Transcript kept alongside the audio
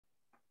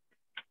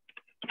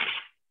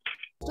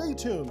Stay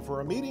tuned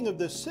for a meeting of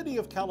the City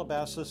of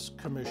Calabasas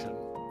Commission.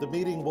 The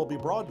meeting will be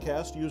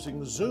broadcast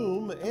using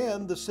Zoom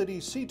and the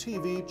city's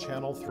CTV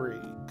Channel 3.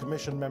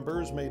 Commission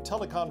members may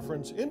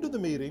teleconference into the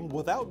meeting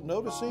without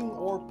noticing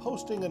or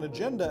posting an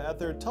agenda at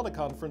their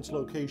teleconference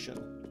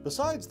location.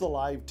 Besides the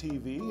live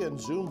TV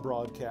and Zoom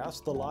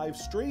broadcast, the live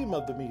stream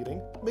of the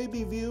meeting may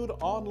be viewed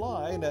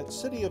online at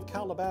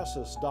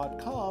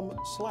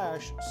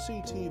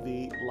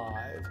cityofcalabasas.com/CTV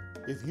Live.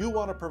 If you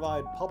want to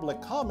provide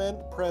public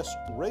comment, press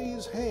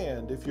raise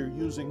hand if you're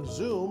using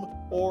Zoom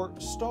or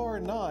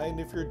 *9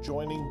 if you're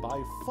joining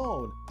by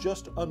phone.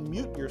 Just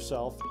unmute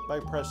yourself by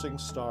pressing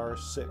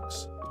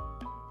 *6.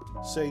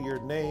 Say your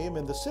name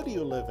and the city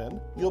you live in.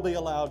 You'll be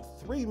allowed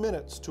 3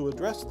 minutes to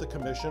address the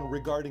Commission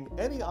regarding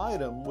any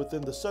item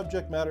within the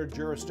subject matter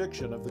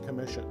jurisdiction of the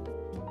Commission.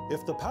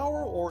 If the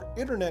power or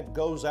internet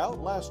goes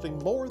out lasting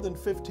more than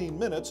 15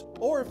 minutes,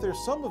 or if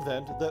there's some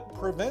event that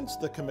prevents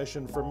the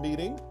Commission from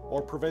meeting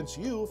or prevents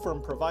you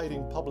from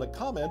providing public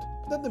comment,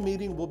 then the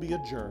meeting will be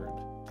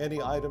adjourned.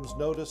 Any items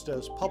noticed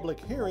as public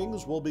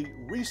hearings will be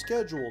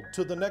rescheduled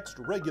to the next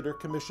regular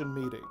Commission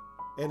meeting.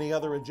 Any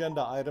other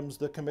agenda items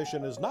the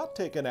Commission has not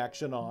taken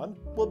action on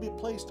will be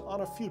placed on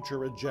a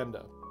future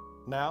agenda.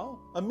 Now,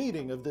 a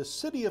meeting of the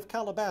City of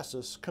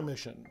Calabasas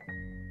Commission.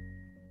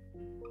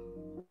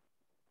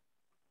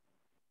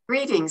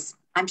 Greetings,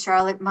 I'm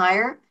Charlotte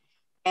Meyer,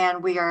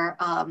 and we are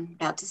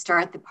about to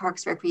start the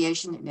Parks,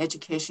 Recreation, and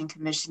Education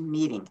Commission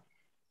meeting.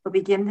 We'll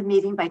begin the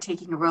meeting by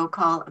taking a roll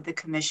call of the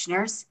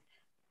commissioners.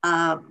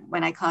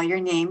 When I call your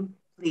name,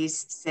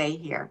 please say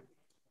here.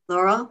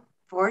 Laurel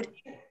Ford?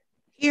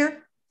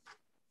 Here.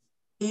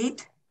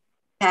 Pete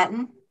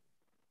Patton?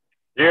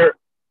 Here.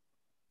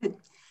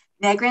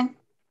 Negrin?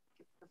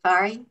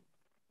 Safari?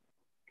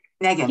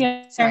 Negan.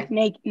 Here. Sorry.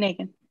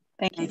 Negan.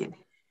 Thank you. Negan.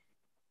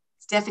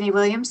 Stephanie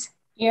Williams?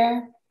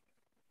 Here.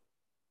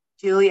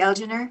 Julie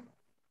Elginer?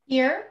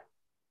 Here.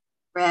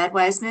 Brad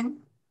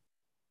Wiseman?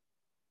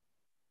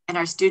 And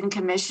our student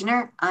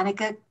commissioner,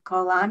 Annika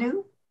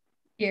Kolanu?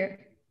 Here.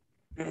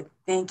 Good,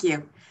 thank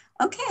you.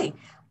 Okay,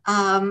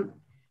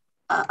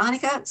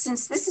 Annika,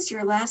 since this is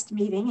your last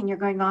meeting and you're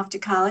going off to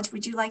college,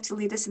 would you like to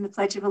lead us in the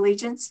Pledge of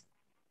Allegiance?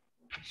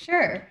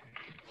 Sure.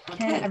 Okay.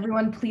 Can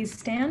everyone please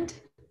stand?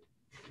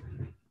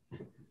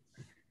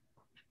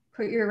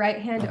 Put your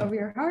right hand over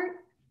your heart.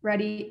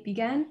 Ready,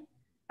 begin.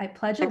 I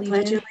pledge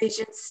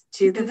allegiance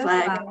to the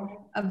flag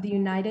of the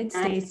United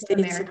States of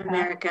of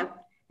America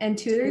and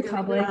to the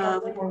republic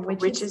for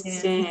which it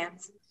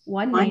stands,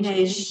 one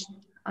nation,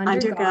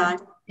 under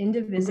God,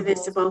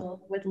 indivisible,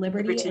 with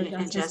liberty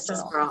and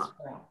justice for all.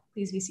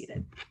 Please be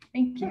seated.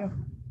 Thank you.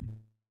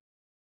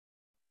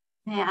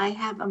 May I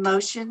have a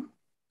motion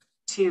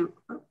to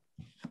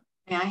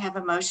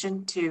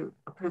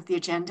approve the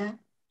agenda?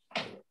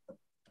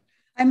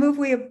 I move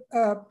we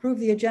approve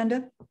the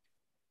agenda.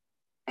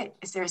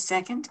 Is there a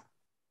second?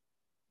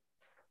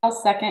 I'll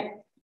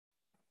second.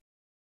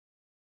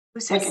 Who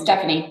seconded?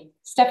 Stephanie.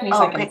 Stephanie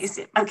seconds.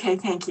 Okay,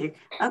 thank you.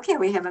 Okay,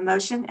 we have a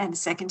motion and a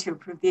second to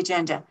approve the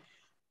agenda.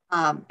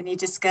 Any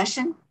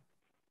discussion?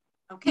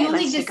 Okay,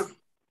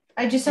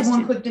 I just have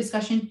one quick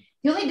discussion.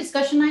 The only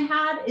discussion I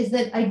had is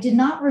that I did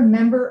not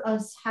remember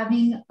us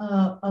having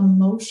a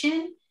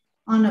motion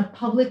on a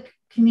public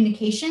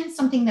communication,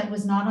 something that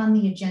was not on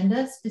the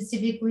agenda,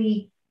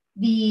 specifically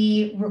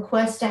the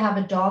request to have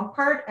a dog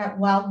park at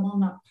Wild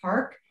Walnut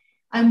Park.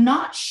 I'm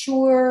not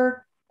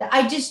sure,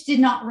 I just did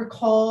not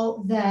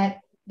recall that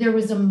there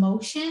was a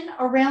motion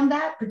around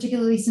that,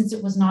 particularly since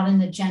it was not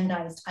an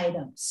agendized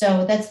item.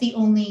 So that's the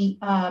only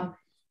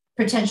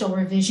potential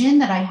revision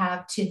that I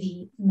have to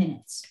the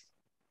minutes.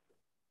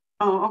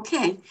 Oh,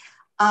 okay.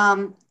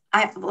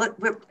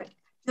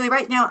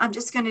 Right now, I'm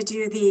just going to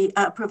do the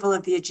approval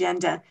of the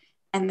agenda,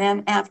 and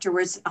then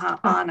afterwards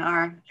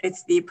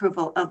it's the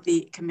approval of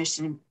the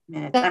commission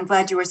minutes. I'm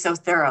glad you were so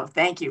thorough.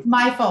 Thank you.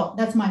 My fault.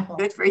 That's my fault.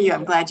 Good for you.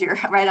 I'm glad you're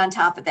right on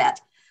top of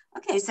that.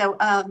 Okay, so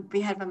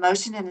we have a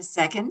motion and a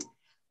second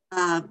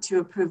to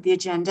approve the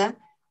agenda.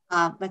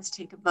 Let's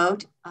take a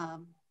vote.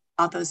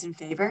 All those in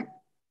favor?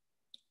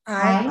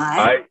 Aye.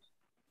 Aye.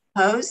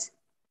 Oppose?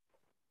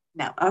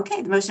 No.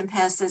 Okay, the motion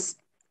passes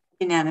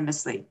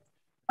unanimously.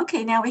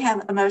 Okay, now we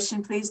have a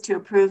motion, please, to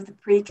approve the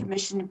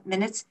pre-commission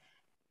minutes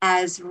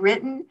as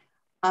written.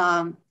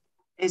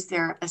 Is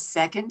there a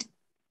second?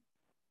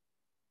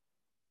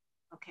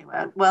 Okay,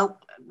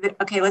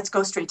 okay, let's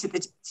go straight to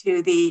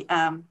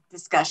the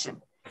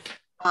discussion.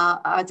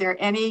 Are there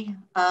any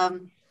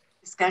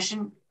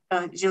discussion?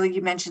 Julie,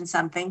 you mentioned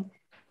something.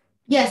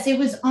 Yes, it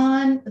was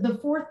on the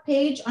 4th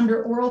page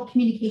under oral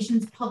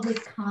communications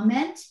public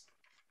comment.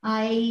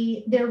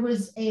 There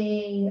was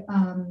a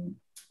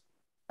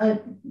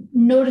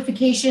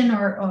notification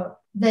or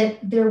that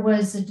there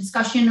was a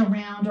discussion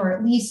around, or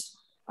at least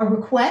a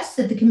request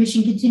that the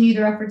commission continue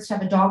their efforts to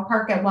have a dog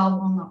park at Wild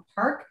Walnut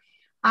Park.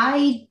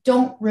 I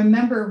don't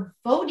remember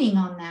voting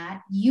on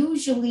that.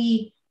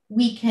 Usually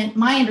we can,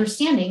 my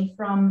understanding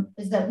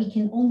is that we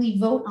can only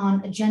vote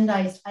on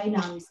agendized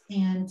items,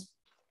 and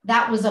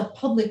that was a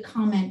public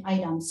comment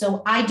item.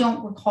 So I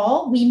don't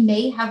recall. We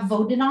may have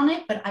voted on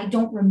it, but I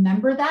don't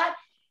remember that.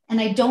 And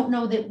I don't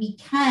know that we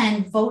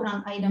can vote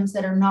on items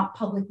that are not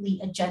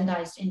publicly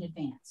agendized in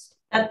advance.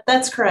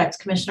 That's correct,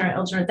 Commissioner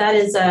Eldner. That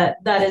is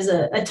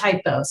a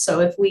typo.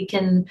 So if we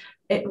can,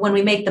 when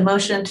we make the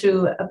motion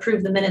to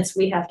approve the minutes,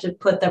 we have to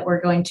put that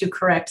we're going to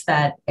correct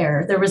that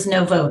error. There was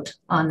no vote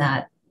on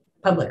that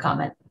public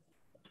comment.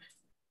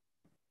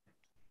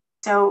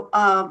 So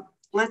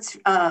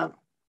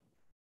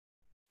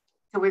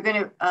so we're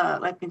going to,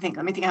 let me think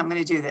how I'm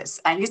going to do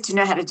this. I used to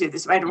know how to do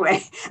this right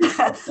away.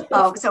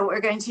 So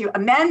we're going to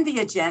amend the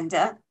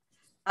agenda,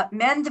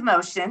 amend the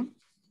motion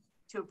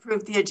to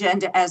approve the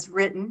agenda as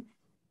written,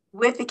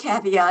 with the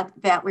caveat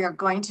that we are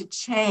going to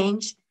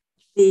change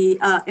the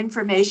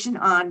information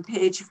on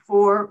page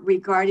 4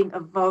 regarding a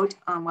vote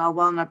on Wild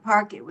Walnut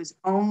Park. It was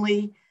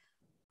only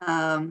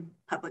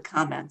public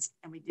comments,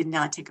 and we did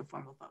not take a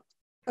formal vote.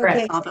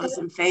 Okay. All those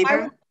in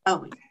favor?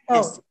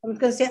 Yes. I was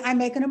going to say, I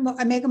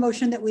make a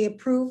motion that we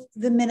approve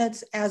the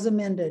minutes as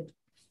amended.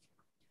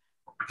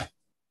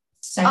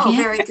 Second. Oh,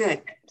 very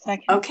good.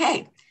 Second.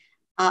 Okay.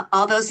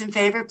 All those in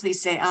favor,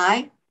 please say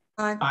aye.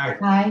 Aye.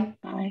 Aye.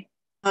 Aye.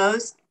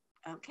 Opposed?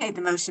 Okay,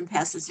 the motion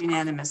passes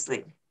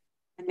unanimously.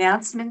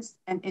 Announcements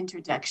and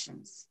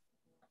introductions.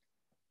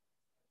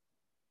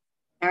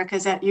 Erica,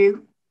 is that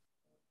you?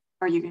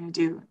 Or are you going to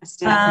do a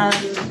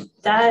statement?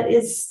 That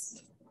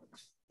is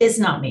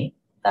not me.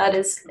 That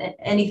is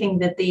anything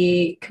that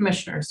the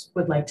commissioners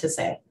would like to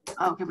say.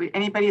 Okay, would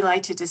anybody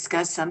like to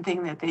discuss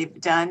something that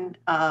they've done,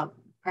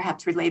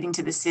 perhaps relating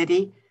to the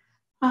city?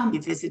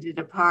 You visited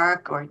a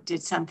park or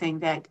did something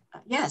that,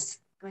 yes,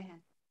 go ahead.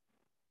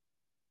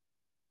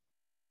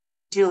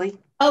 Julie?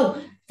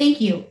 Oh, thank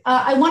you.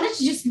 I wanted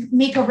to just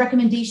make a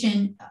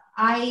recommendation.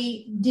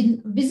 I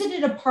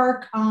visited a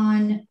park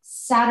on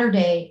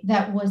Saturday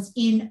that was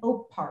in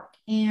Oak Park,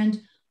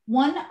 and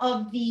one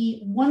of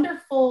the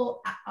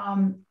wonderful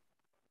kind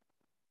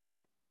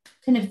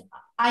of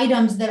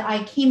items that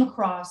I came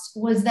across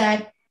was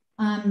that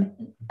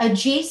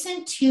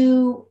adjacent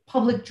to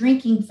public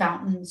drinking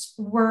fountains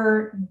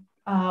were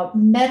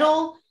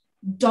metal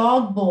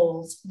dog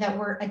bowls that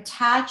were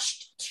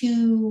attached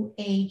to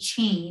a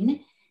chain,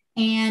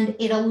 and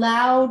it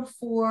allowed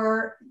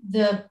for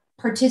the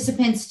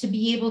participants to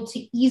be able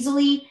to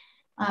easily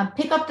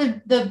pick up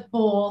the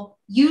bowl,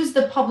 use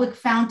the public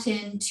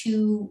fountain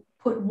to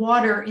put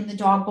water in the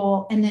dog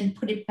bowl, and then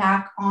put it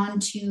back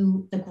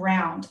onto the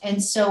ground.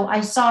 And so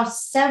I saw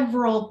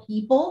several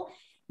people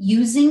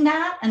using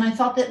that, and I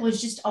thought that was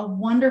just a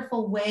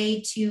wonderful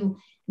way to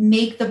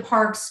make the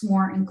parks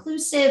more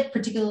inclusive,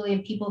 particularly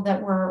of people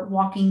that were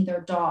walking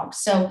their dogs.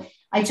 So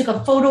I took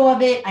a photo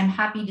of it. I'm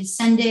happy to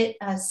send it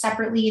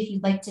separately if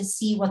you'd like to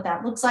see what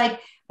that looks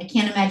like. I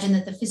can't imagine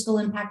that the fiscal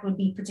impact would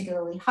be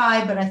particularly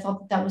high, but I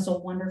thought that was a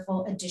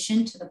wonderful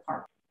addition to the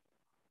park.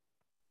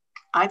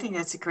 I think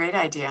that's a great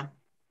idea.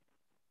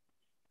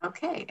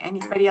 Okay,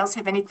 anybody else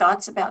have any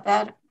thoughts about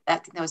that? I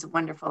think that was a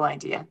wonderful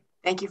idea.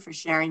 Thank you for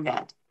sharing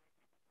that.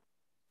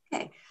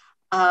 Okay,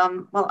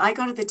 well, I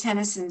go to the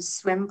tennis and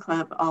swim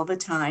club all the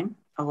time,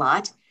 a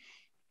lot.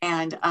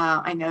 And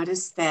I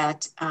noticed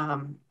that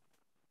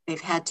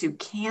they've had to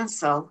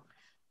cancel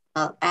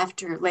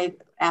after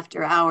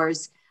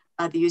hours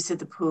the use of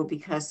the pool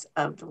because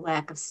of the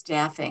lack of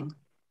staffing.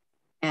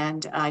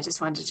 And I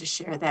just wanted to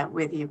share that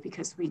with you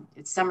because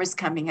summer's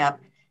coming up,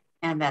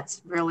 and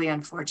that's really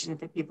unfortunate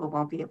that people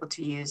won't be able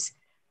to use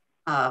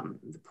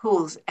the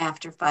pools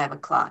after 5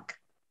 o'clock.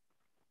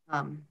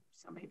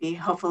 So maybe,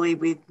 hopefully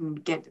we can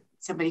get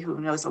somebody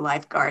who knows a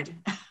lifeguard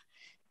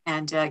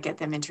and get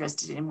them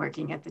interested in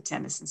working at the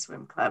tennis and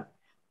swim club.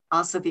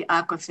 Also, the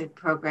AquaFit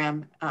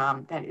program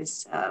that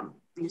is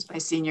used by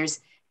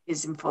seniors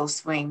is in full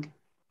swing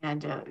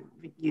and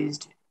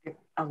used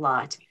a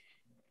lot.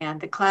 And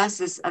the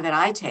classes that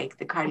I take,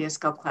 the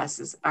cardioscope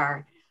classes,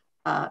 are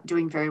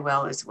doing very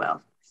well as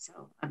well.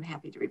 So I'm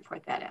happy to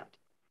report that out.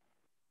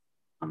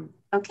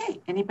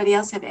 Okay, anybody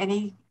else have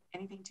anything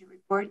to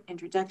report?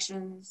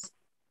 Introductions,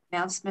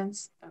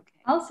 announcements? Okay.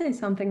 I'll say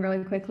something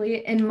really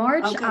quickly. In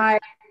March, okay.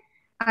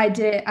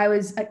 I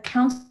was a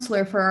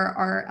counselor for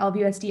our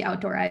LVUSD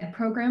outdoor ed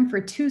program for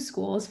 2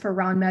 schools, for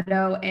Round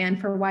Meadow and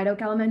for White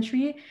Oak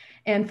Elementary.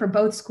 And for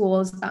both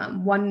schools,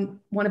 one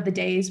of the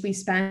days we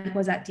spent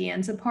was at De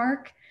Anza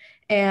Park.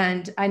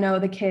 And I know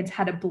the kids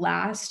had a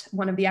blast.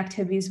 One of the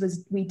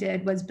activities we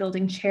did was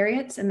building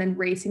chariots and then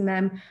racing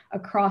them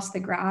across the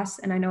grass.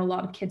 And I know a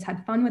lot of kids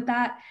had fun with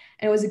that.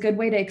 And it was a good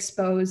way to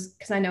expose,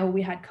 because I know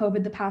we had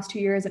COVID the past 2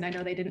 years, and I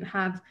know they didn't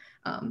have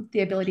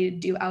the ability to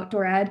do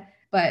outdoor ed.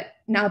 But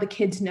now the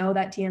kids know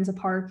that De Anza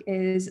Park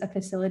is a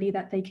facility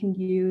that they can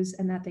use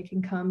and that they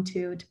can come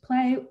to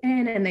play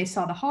in. And they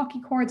saw the hockey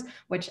courts,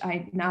 which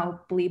I now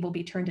believe will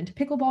be turned into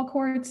pickleball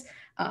courts.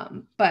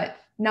 But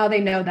now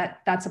they know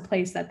that that's a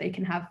place that they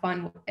can have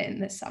fun in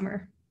this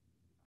summer.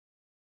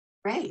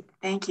 Great,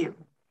 thank you.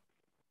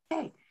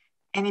 Okay,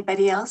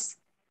 anybody else?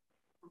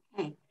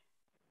 Okay.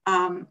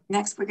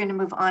 Next, we're going to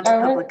move on to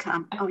public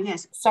comment. Oh,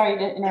 yes. Sorry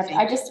to interrupt.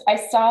 I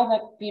saw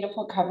that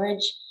beautiful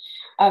coverage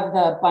of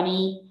the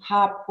bunny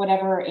hop,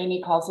 whatever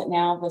Amy calls it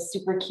now, the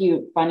super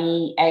cute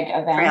bunny egg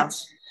event. Trail.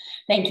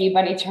 Thank you,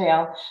 Bunny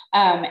Trail.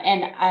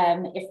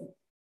 If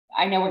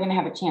I know we're going to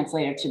have a chance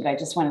later too, but I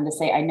just wanted to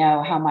say I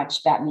know how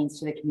much that means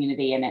to the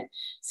community, and it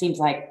seems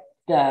like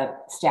the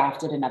staff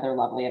did another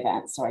lovely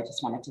event. So I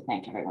just wanted to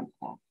thank everyone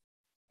for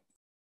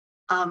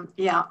that.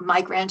 Yeah,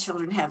 my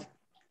grandchildren have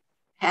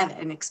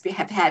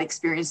had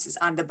experiences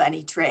on the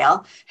bunny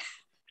trail,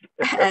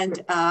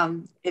 and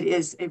it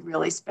is a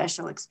really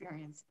special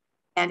experience.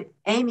 And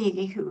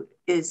Amy, who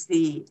is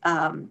the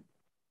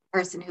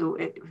person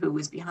who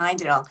was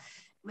behind it all,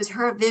 it was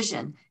her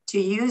vision to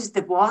use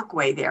the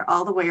walkway there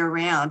all the way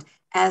around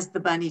as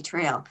the bunny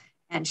trail,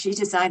 and she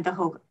designed the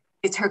whole.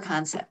 It's her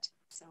concept.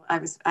 So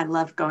I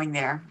loved going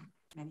there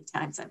many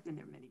times. I've been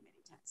there many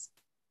times.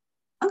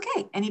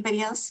 Okay,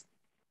 anybody else?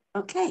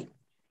 Okay.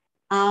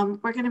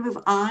 We're going to move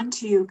on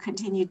to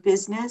continued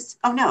business.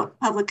 Oh no,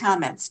 public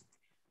comments.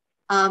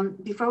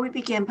 Before we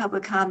begin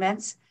public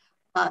comments,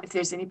 if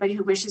there's anybody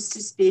who wishes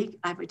to speak,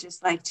 I would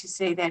just like to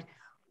say that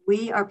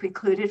we are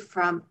precluded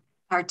from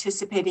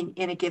participating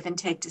in a give and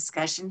take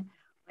discussion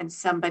when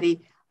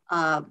somebody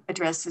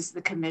addresses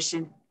the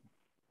commission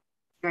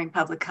during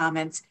public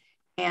comments,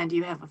 and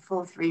you have a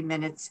full 3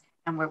 minutes,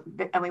 and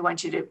we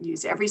want you to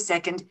use every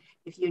second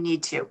if you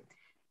need to.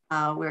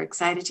 We're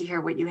excited to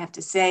hear what you have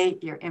to say.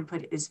 Your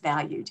input is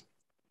valued.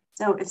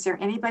 So is there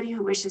anybody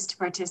who wishes to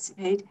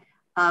participate,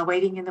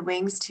 waiting in the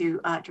wings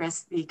to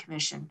address the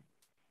commission?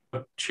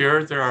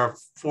 Chair, there are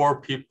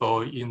 4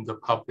 people in the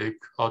public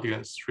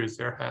audience raise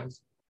their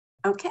hands.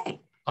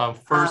 Okay.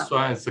 First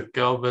one is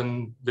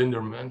Galvin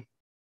Linderman,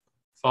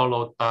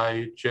 followed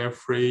by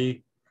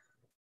Jeffrey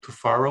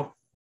Tufaro.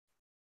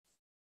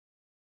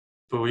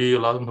 Do we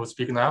allow them to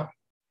speak now?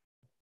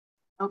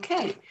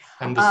 Okay.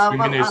 And the 3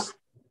 minutes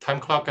time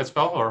clock as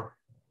well, or?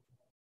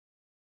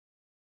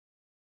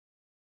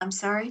 I'm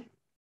sorry.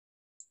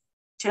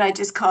 Should I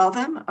just call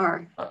them,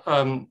 or?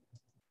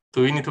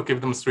 Do we need to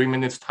give them 3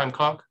 minutes time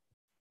clock?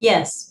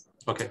 Yes.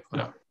 Okay,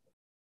 hold on.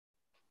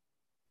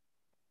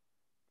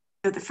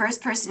 So the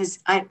first person is,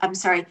 I'm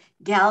sorry,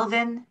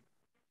 Galvin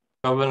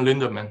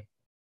Linderman.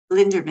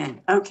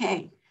 Linderman.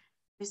 Okay.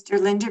 Mr.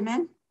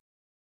 Linderman.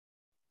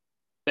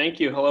 Thank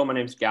you. Hello, my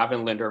name is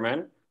Gavin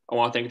Linderman. I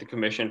want to thank the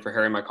commission for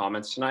hearing my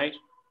comments tonight.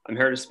 I'm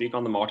here to speak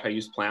on the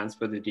multi-use plans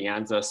for the De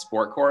Anza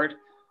Sport Court.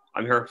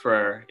 I'm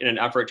here in an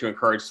effort to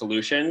encourage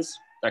solutions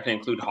that can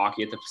include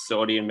hockey at the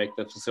facility and make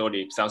the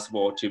facility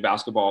accessible to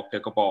basketball,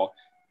 pickleball,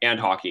 and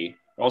hockey.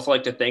 I'd also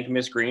like to thank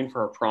Ms. Green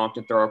for her prompt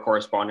and thorough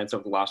correspondence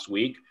over the last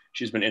week.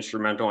 She's been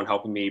instrumental in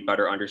helping me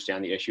better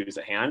understand the issues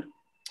at hand.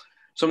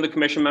 Some of the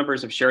commission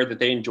members have shared that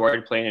they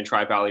enjoyed playing in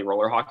Tri-Valley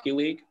Roller Hockey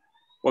League.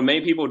 What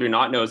many people do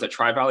not know is that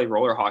Tri-Valley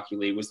Roller Hockey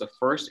League was the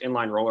first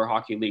inline roller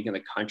hockey league in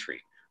the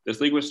country. This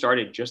league was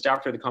started just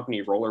after the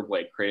company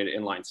Rollerblade created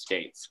inline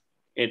skates.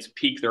 In its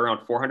peak, there are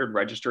around 400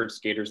 registered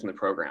skaters in the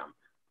program.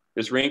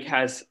 This rink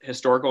has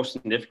historical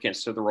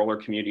significance to the roller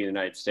community in the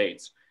United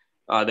States.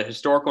 The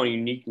historical and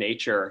unique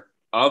nature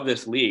of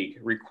this league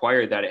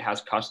required that it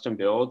has custom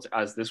builds,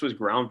 as this was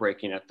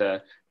groundbreaking at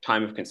the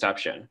time of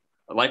conception.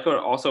 I'd like to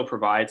also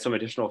provide some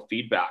additional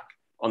feedback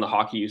on the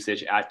hockey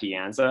usage at De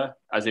Anza,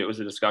 as it was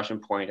a discussion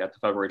point at the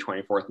February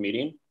 24th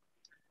meeting.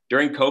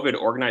 During COVID,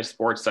 organized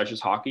sports such as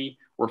hockey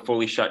were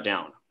fully shut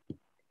down.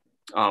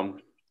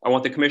 I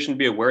want the commission to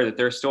be aware that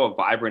there's still a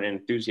vibrant and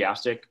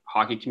enthusiastic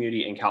hockey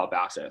community in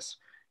Calabasas.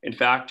 In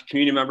fact,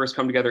 community members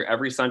come together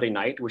every Sunday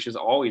night, which has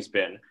always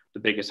been the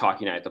biggest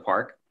hockey night at the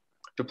park,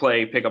 to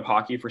play pickup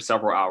hockey for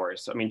several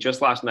hours. I mean,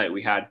 just last night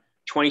we had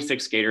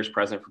 26 skaters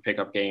present for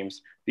pickup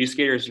games. These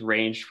skaters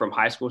ranged from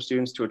high school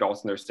students to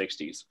adults in their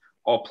 60s,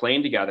 all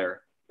playing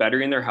together,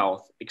 bettering their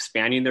health,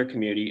 expanding their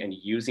community, and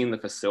using the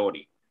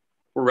facility.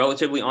 We're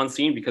relatively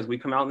unseen because we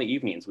come out in the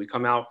evenings. We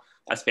come out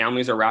as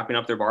families are wrapping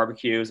up their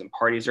barbecues and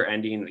parties are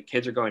ending and the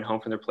kids are going home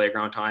from their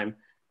playground time,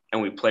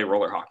 and we play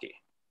roller hockey.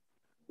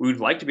 We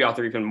would like to be out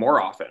there even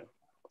more often.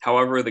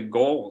 However, the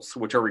goals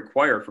which are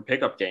required for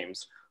pickup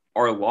games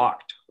are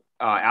locked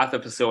at the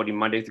facility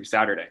Monday through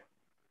Saturday.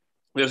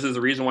 This is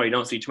the reason why you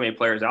don't see too many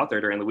players out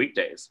there during the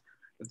weekdays.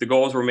 If the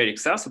goals were made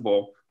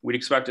accessible, we'd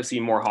expect to see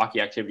more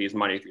hockey activities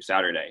Monday through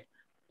Saturday.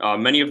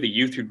 Many of the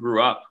youth who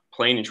grew up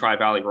playing in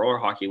Tri-Valley Roller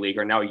Hockey League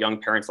are now young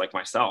parents like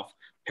myself,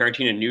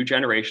 parenting a new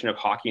generation of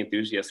hockey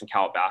enthusiasts in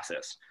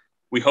Calabasas.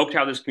 We hope to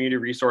have this community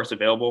resource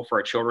available for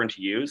our children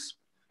to use.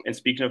 And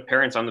speaking of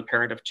parents, I'm the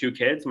parent of 2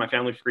 kids. My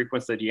family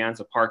frequents the De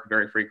Anza Park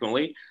very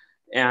frequently.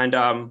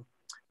 And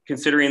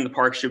considering the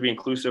park should be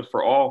inclusive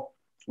for all,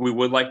 we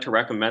would like to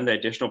recommend that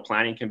additional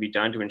planning can be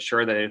done to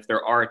ensure that if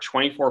there are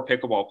 24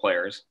 pickleball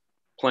players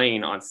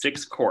playing on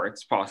 6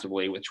 courts,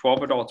 possibly with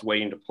 12 adults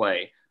waiting to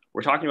play,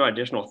 we're talking about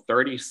additional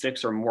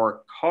 36 or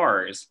more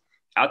cars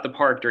at the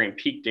park during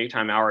peak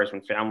daytime hours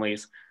when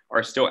families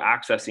are still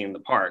accessing the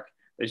park.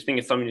 I just think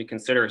it's something to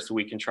consider so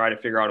we can try to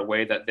figure out a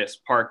way that this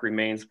park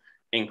remains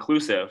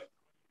inclusive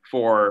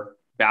for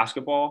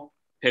basketball,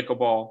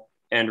 pickleball,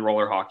 and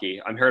roller hockey.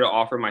 I'm here to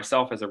offer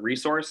myself as a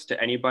resource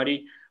to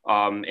anybody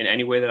in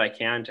any way that I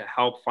can to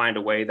help find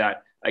a way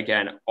that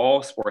again,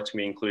 all sports can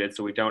be included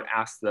so we don't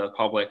ask the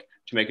public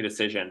to make a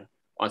decision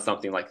on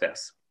something like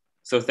this.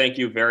 So thank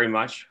you very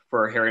much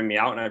for hearing me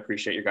out, and I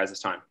appreciate your guys'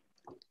 time.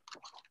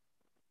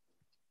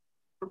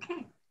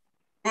 Okay,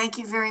 thank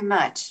you very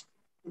much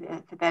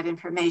for that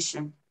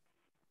information.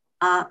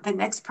 The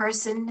next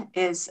person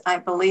is, I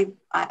believe,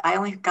 I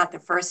only got the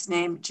first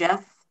name,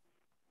 Jeff.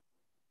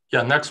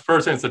 Yeah, next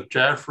person is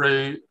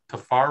Jeffrey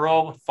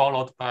Tafaro,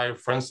 followed by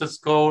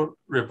Francisco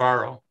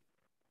Rivera.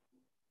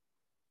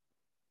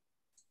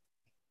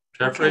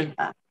 Jeffrey,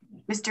 okay.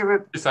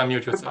 Mr. please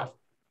unmute yourself.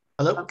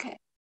 Hello? Okay.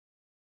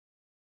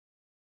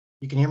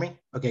 You can hear me?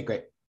 Okay,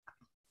 great.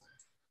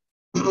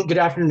 Good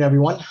afternoon,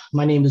 everyone.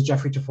 My name is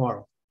Jeffrey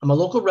Tafaro. I'm a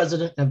local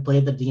resident and have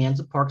played at the De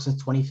Anza Park since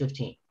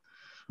 2015.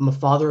 I'm a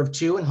father of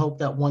two and hope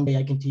that one day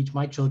I can teach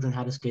my children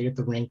how to skate at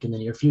the rink in the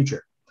near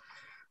future.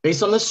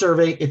 Based on this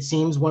survey, it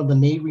seems one of the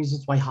main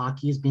reasons why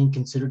hockey is being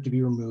considered to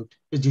be removed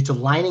is due to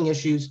lining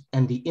issues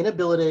and the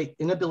inability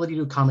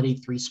to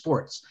accommodate three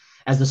sports.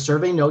 As the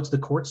survey notes, the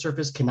court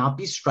surface cannot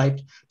be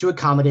striped to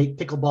accommodate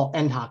pickleball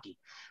and hockey.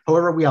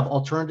 However, we have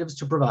alternatives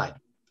to provide.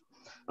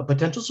 A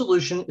potential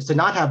solution is to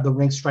not have the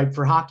rink striped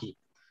for hockey.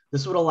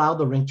 This would allow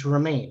the rink to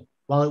remain.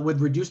 While it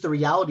would reduce the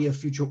reality of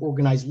future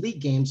organized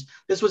league games,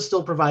 this would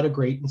still provide a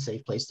great and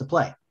safe place to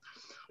play.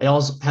 I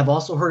have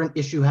also heard an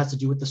issue has to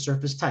do with the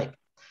surface type.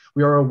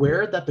 We are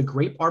aware that the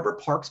Grape Arbor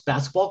Park's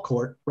basketball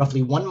court,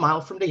 roughly 1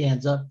 mile from De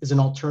Anza, is an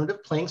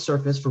alternative playing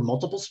surface for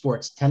multiple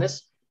sports: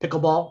 tennis,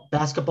 pickleball,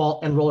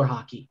 basketball, and roller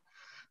hockey.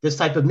 This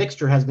type of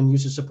mixture has been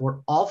used to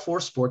support all 4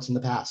 sports in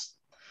the past.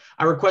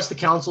 I request the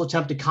council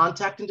attempt to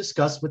contact and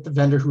discuss with the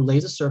vendor who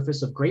lays a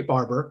surface of Grape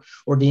Arbor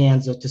or De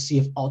Anza to see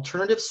if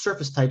alternative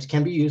surface types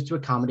can be used to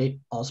accommodate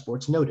all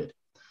sports noted.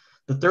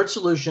 The third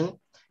solution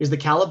is the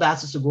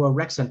Calabasas Agora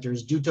Rec Center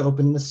is due to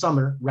open in the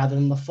summer rather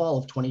than the fall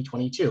of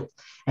 2022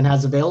 and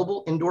has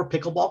available indoor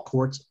pickleball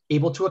courts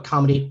able to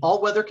accommodate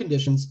all weather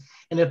conditions.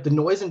 And if the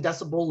noise and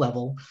decibel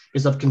level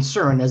is of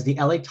concern, as the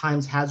LA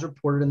Times has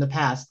reported in the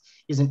past,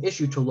 is an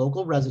issue to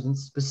local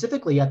residents,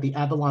 specifically at the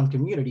Avalon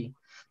community,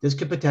 this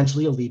could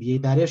potentially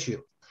alleviate that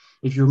issue.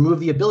 If you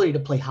remove the ability to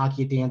play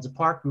hockey at De Anza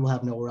Park, we will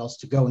have nowhere else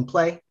to go and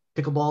play.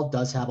 Pickleball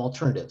does have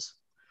alternatives.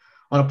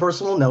 On a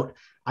personal note,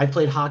 I've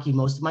played hockey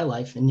most of my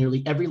life in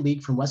nearly every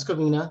league from West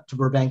Covina to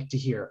Burbank to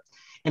here.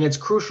 And it's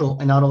crucial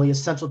and not only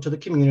essential to the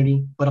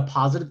community, but a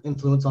positive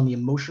influence on the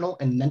emotional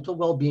and mental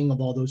well-being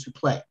of all those who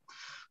play.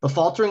 The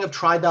faltering of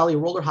Tri-Valley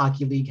Roller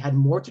Hockey League had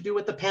more to do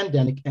with the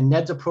pandemic and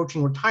Ned's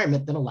approaching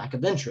retirement than a lack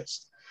of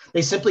interest.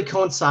 They simply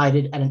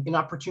coincided at an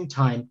inopportune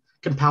time,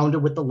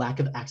 compounded with the lack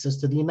of access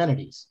to the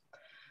amenities.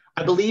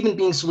 I believe in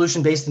being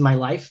solution-based in my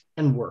life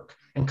and work,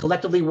 and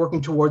collectively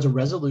working towards a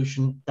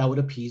resolution that would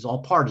appease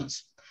all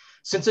parties.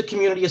 Since a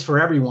community is for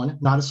everyone,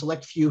 not a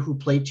select few who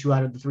play 2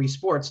 out of the 3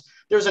 sports,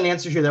 there's an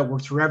answer here that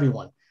works for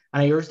everyone.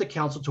 And I urge the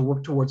council to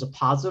work towards a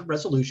positive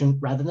resolution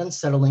rather than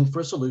settling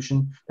for a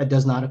solution that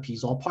does not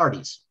appease all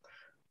parties.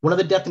 One of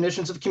the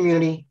definitions of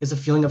community is a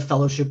feeling of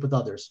fellowship with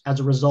others as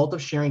a result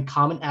of sharing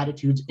common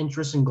attitudes,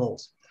 interests, and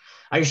goals.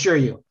 I assure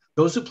you,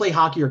 those who play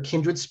hockey are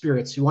kindred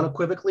spirits who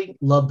unequivocally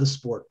love the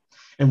sport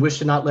and wish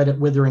to not let it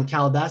wither in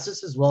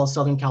Calabasas as well as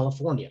Southern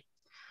California.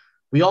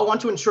 We all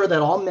want to ensure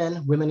that all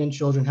men, women, and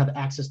children have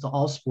access to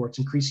all sports,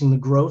 increasing the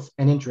growth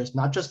and interest,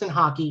 not just in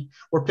hockey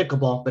or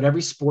pickleball, but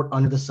every sport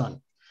under the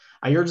sun.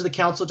 I urge the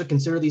council to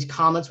consider these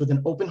comments with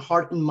an open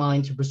heart and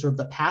mind to preserve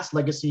the past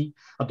legacy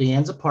of De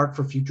Anza Park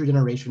for future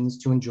generations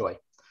to enjoy.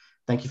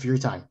 Thank you for your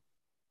time.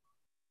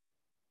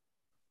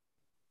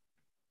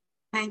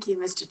 Thank you,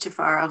 Mr.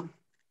 Tafaro.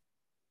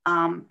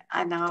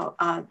 I know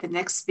the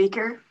next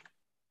speaker.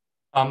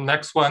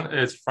 Next one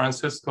is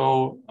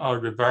Francisco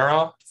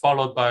Rivera,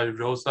 followed by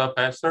Rosa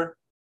Besser.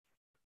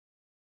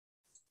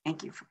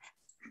 Thank you.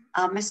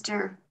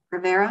 Mr.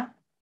 Rivera.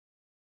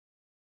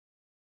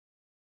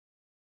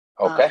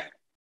 Okay.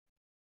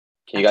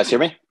 Can you guys hear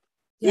me?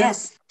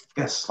 Yes.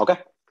 Yes. Okay.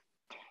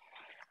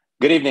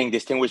 Good evening,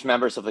 distinguished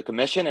members of the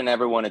commission and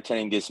everyone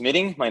attending this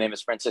meeting. My name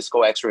is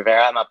Francisco X.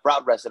 Rivera. I'm a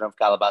proud resident of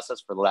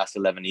Calabasas for the last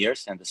 11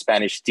 years and the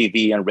Spanish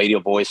TV and radio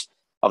voice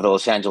of the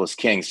Los Angeles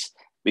Kings.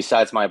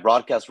 Besides my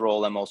broadcast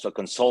role, I'm also a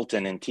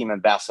consultant and team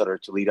ambassador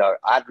to lead our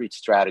outreach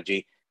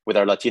strategy with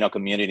our Latino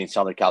community in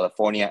Southern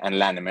California and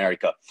Latin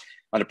America.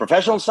 On the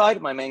professional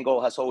side, my main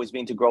goal has always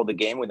been to grow the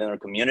game within our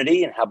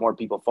community and have more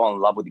people fall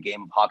in love with the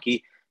game of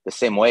hockey the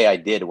same way I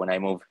did when I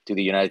moved to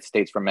the United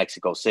States from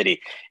Mexico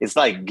City. It's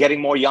like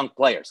getting more young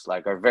players,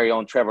 like our very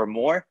own Trevor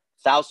Moore,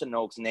 Thousand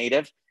Oaks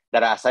native,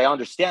 that as I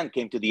understand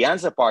came to De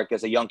Anza Park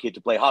as a young kid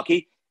to play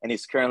hockey, and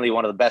he's currently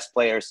one of the best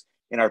players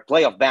in our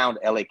playoff-bound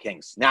LA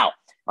Kings. Now,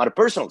 on the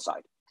personal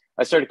side,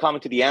 I started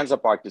coming to De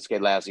Anza Park to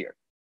skate last year.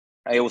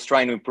 I was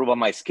trying to improve on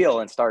my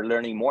skill and start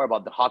learning more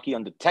about the hockey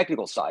on the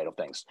technical side of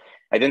things.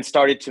 I then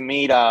started to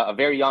meet a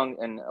very young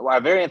and a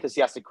very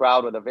enthusiastic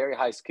crowd with a very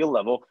high skill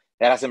level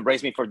that has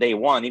embraced me for day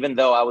one, even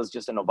though I was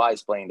just a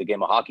novice playing the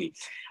game of hockey.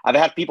 I've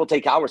had people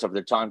take hours of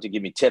their time to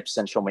give me tips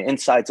and show me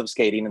insights of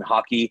skating and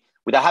hockey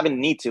without having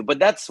the need to, but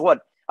that's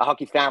what a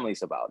hockey family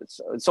is about.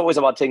 It's always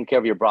about taking care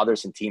of your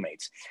brothers and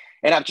teammates.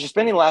 And after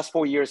spending the last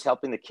 4 years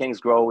helping the Kings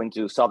grow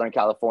into Southern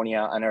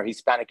California and our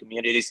Hispanic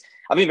communities,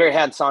 I've been very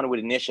hands-on with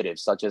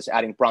initiatives such as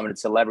adding prominent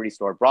celebrities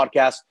to our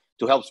broadcast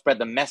to help spread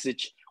the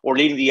message, or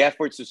leading the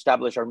efforts to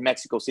establish our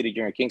Mexico City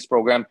Junior Kings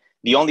program,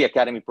 the only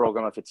academy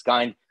program of its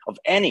kind of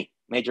any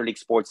Major League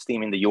sports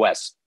team in the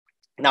US.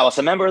 Now, as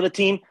a member of the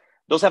team,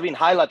 those have been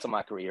highlights of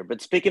my career.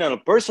 But speaking on a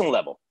personal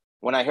level,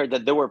 when I heard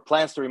that there were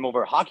plans to remove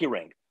our hockey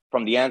rink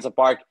from the Anza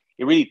Park,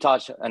 it really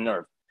touched a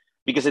nerve.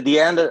 Because at the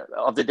end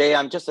of the day,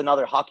 I'm just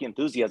another hockey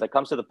enthusiast that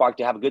comes to the park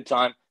to have a good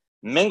time,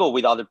 mingle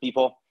with other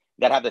people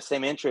that have the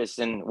same interests,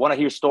 and want to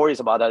hear stories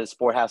about how the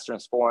sport has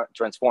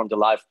transformed the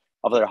life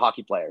of other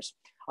hockey players.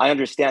 I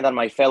understand that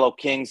my fellow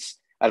Kings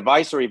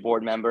advisory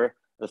board member,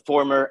 the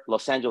former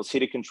Los Angeles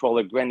City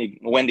Controller,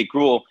 Wendy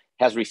Gruel,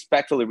 has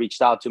respectfully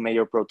reached out to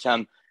Mayor Pro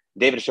Tem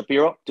David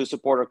Shapiro to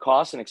support our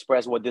cause and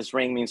express what this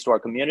ring means to our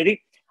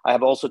community. I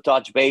have also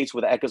touched base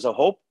with Echoes of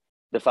Hope,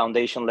 the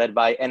foundation led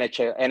by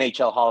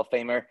NHL Hall of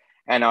Famer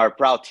and our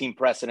proud team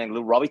president,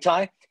 Lou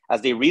Robitaille,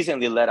 as they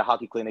recently led a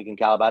hockey clinic in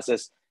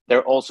Calabasas.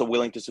 They're also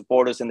willing to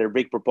support us, and they're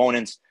big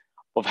proponents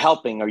of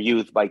helping our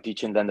youth by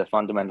teaching them the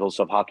fundamentals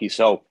of hockey.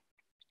 So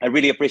I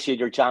really appreciate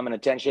your time and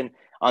attention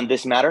on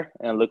this matter,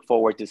 and look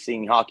forward to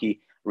seeing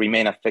hockey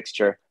remain a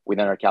fixture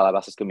within our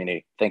Calabasas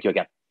community. Thank you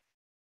again.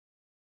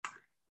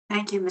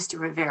 Thank you, Mr.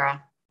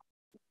 Rivera.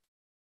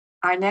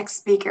 Our next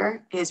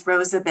speaker is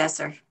Rosa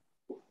Besser.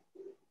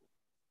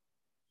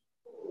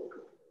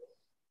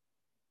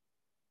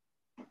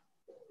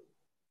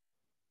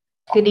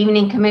 Good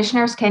evening,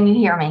 commissioners. Can you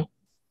hear me?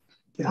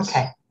 Yes.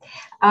 Okay.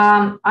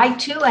 I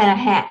too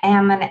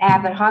am an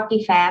avid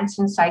hockey fan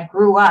since I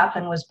grew up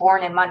and was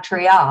born in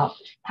Montreal.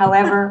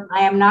 However,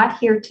 I am not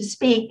here to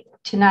speak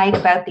tonight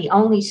about the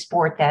only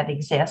sport that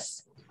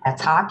exists,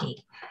 that's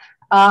hockey.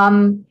 I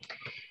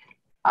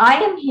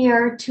am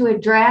here to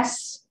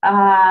address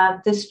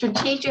the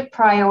strategic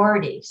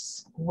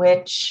priorities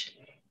which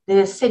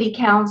the City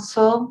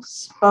Council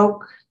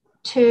spoke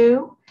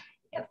to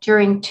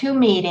during 2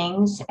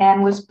 meetings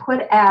and was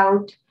put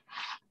out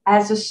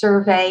as a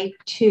survey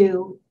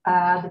to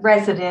the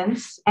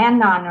residents and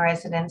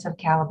non-residents of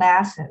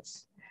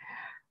Calabasas.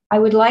 I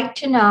would like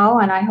to know,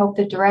 and I hope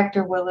the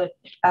director will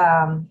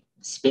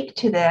speak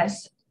to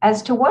this,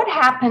 as to what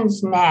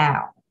happens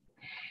now.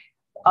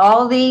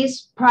 All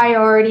these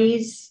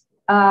priorities,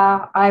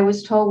 I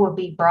was told, will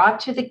be brought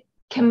to the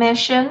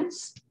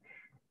commissions.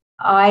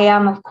 I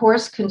am, of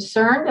course,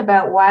 concerned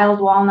about Wild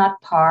Walnut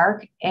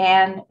Park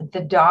and the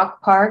dog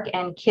park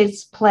and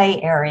kids'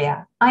 play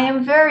area. I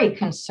am very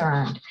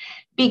concerned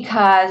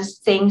because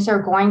things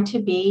are going to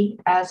be,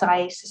 as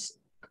I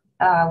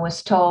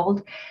was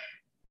told,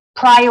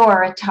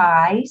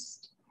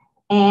 prioritized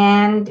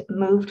and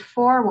moved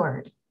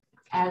forward.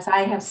 As I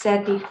have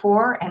said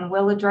before and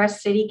will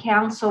address City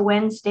Council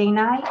Wednesday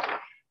night,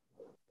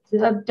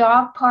 the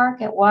dog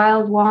park at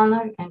Wild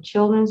Walnut and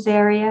children's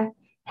area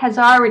has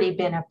already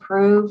been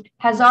approved,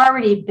 has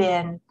already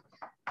been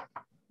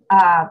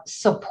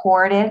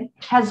supported,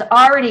 has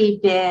already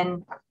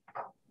been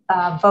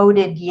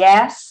voted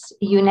yes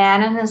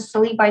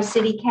unanimously by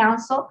City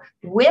Council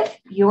with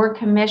your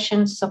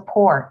commission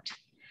support.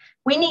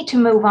 We need to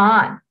move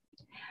on.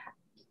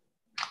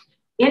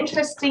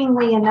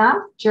 Interestingly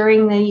enough,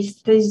 during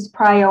these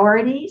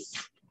priorities,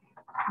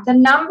 the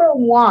number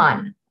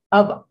one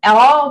of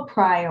all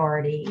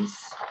priorities,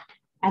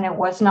 and it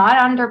was not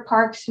under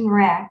Parks and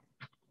Rec,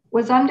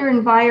 was under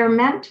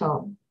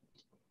environmental.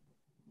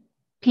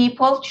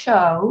 People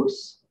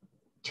chose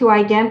to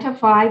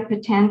identify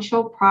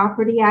potential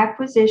property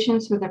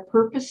acquisitions for the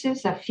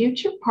purposes of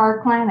future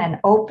parkland and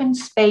open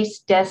space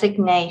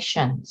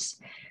designations.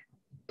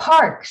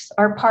 Parks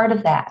are part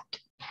of that.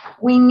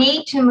 We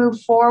need to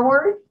move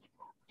forward,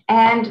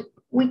 and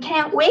we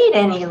can't wait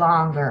any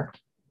longer.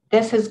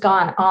 This has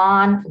gone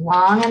on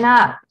long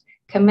enough.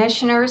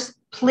 Commissioners,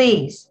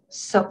 please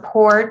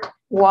support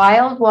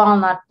Wild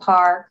Walnut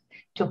Park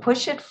to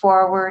push it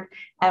forward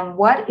and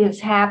what is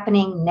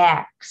happening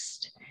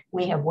next.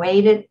 We have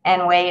waited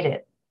and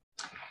waited.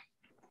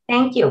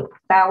 Thank you.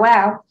 Bow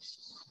wow.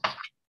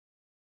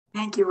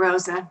 Thank you,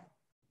 Rosa.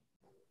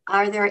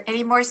 Are there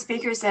any more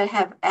speakers that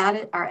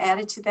are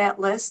added to that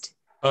list?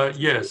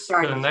 Yes,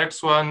 the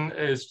next one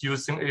is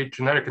using a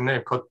generic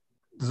name called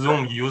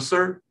Zoom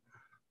user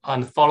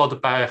and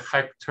followed by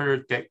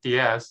Hector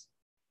Diaz.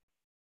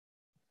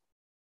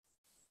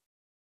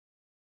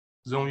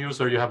 Zoom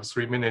user, you have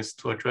 3 minutes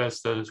to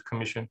address the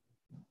commission.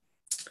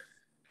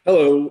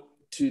 Hello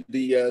to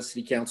the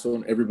City Council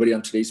and everybody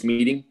on today's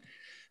meeting.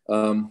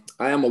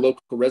 I am a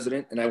local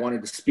resident and I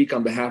wanted to speak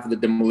on behalf of the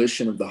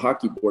demolition of the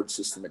hockey board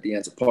system at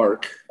Anza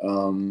Park.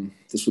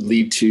 This would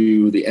lead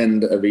to the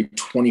end of a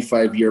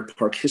 25-year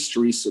park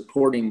history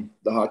supporting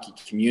the hockey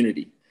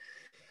community.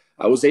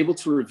 I was able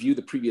to review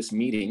the previous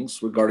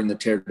meetings regarding the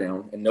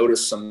teardown and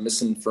notice some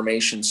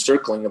misinformation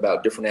circling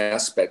about different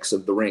aspects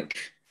of the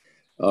rink.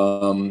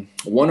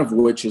 One of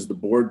which is the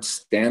board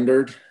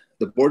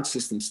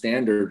system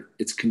standard,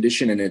 its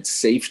condition and its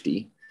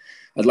safety.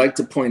 I'd like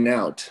to point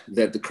out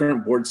that the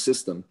current board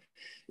system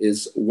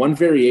is one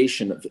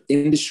variation of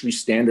industry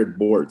standard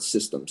board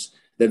systems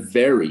that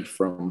vary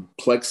from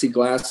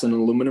plexiglass and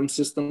aluminum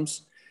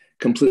systems,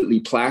 completely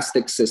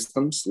plastic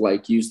systems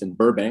like used in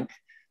Burbank,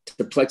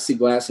 to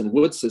plexiglass and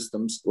wood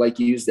systems like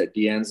used at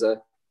De Anza,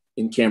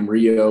 in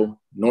Camarillo,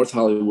 North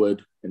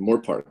Hollywood, and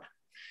Moore Park.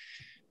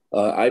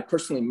 I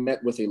personally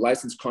met with a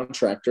licensed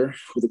contractor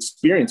with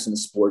experience in the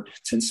sport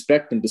to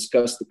inspect and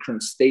discuss the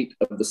current state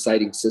of the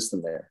siding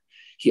system there.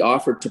 He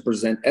offered to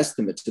present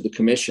estimates to the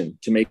commission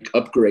to make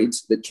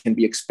upgrades that can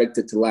be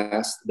expected to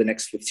last the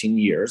next 15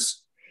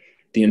 years.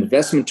 The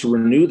investment to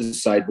renew the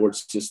sideboard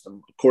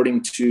system,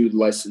 according to the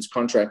licensed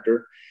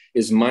contractor,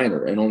 is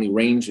minor and only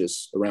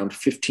ranges around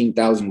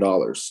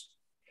 $15,000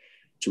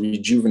 to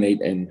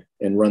rejuvenate and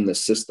run the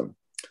system.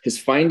 His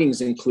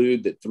findings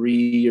include that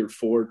 3 or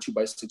 4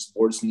 2x6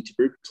 boards need to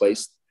be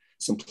replaced,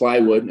 some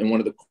plywood in one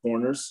of the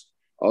corners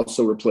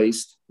also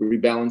replaced,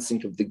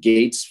 rebalancing of the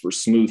gates for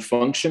smooth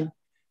function,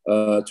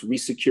 to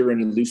resecure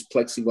any loose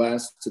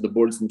plexiglass to the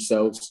boards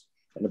themselves,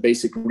 and a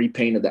basic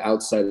repaint of the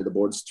outside of the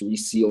boards to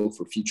reseal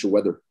for future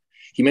weather.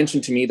 He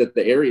mentioned to me that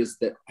the areas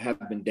that have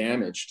been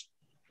damaged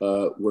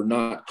were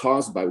not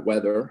caused by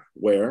weather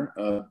wear,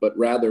 but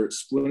rather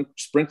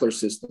sprinkler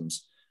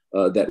systems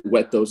that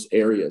wet those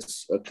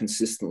areas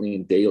consistently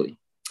and daily.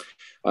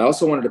 I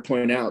also wanted to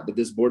point out that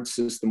this board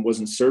system was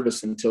in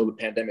service until the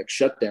pandemic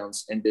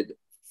shutdowns ended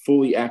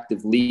fully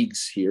active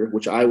leagues here,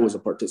 which I was a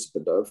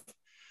participant of.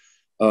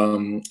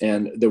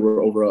 And there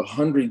were over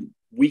 100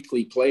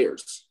 weekly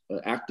players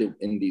active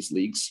in these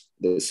leagues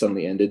that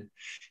suddenly ended.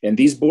 And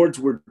these boards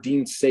were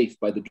deemed safe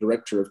by the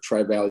director of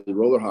Tri-Valley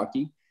Roller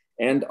Hockey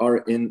and are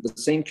in the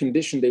same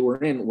condition they were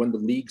in when the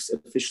leagues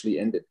officially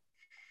ended.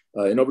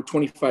 In over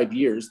 25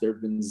 years, there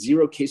have been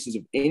 0 cases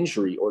of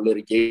injury or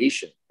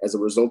litigation as a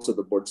result of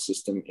the board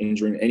system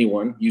injuring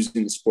anyone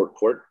using the sport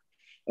court.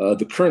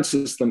 The current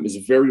system is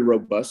very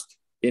robust,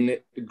 in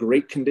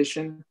great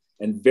condition,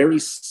 and very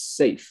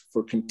safe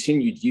for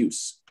continued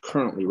use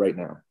currently right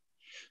now.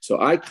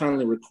 So I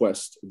kindly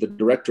request the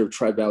director of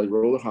Tri-Valley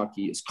Roller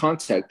Hockey is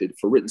contacted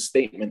for written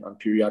statement on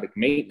periodic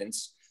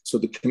maintenance so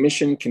the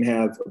commission can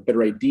have a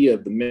better idea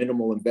of the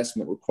minimal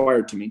investment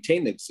required to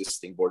maintain the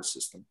existing board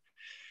system.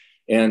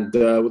 And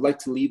would like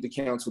to lead the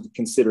council to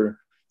consider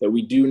that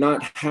we do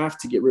not have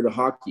to get rid of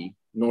hockey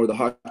nor the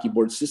hockey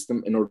board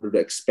system in order to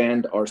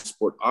expand our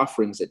sport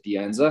offerings at De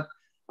Anza.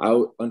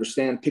 I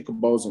understand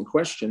pickleball is in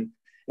question,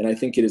 and I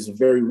think it is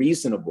very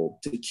reasonable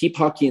to keep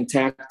hockey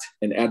intact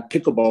and add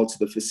pickleball to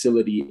the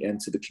facility and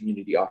to the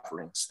community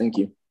offerings. Thank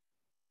you.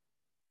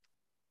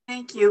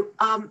 Thank you.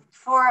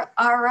 For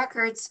our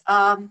records,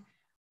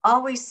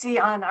 all we see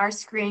on our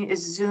screen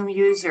is Zoom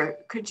user.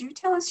 Could you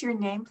tell us your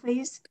name,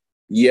 please?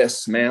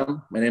 Yes,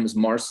 ma'am. My name is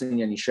Marcin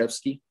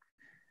Janishevsky.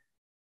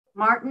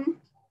 Martin?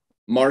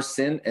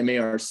 Marcin,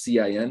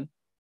 M-A-R-C-I-N.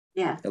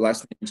 Yeah. The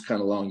last name is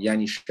kind of long,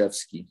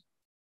 Janishevsky.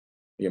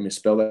 You want me to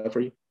spell that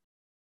for you?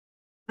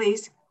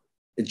 Please.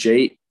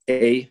 Janishevsky.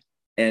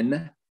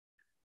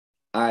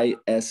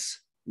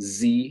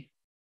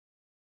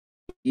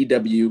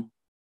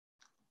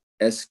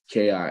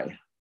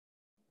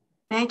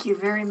 Thank you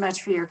very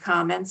much for your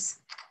comments.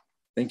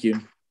 Thank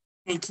you.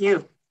 Thank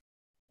you.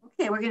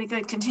 Okay, we're going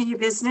to continue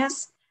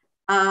business.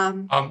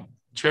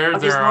 Chair,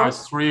 there are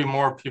 3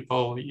 more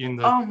people in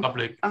the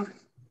public.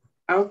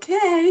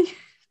 Okay.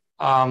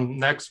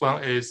 Next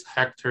one is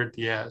Hector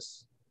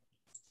Diaz.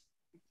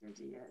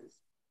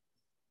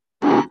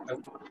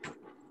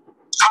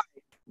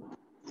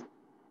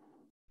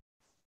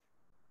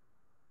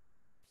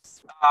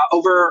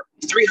 Over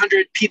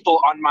 300 people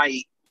on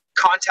my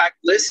contact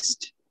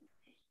list.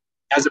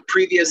 As a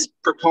previous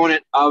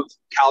proponent of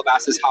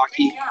Calabasas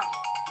hockey,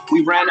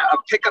 we ran a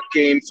pickup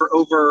game for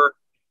over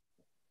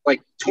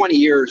like 20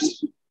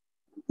 years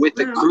with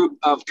a group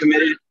of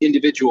committed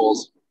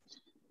individuals.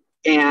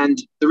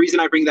 And the reason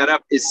I bring that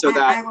up is so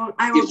that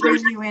I will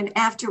bring you in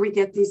after we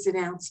get these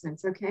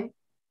announcements, okay?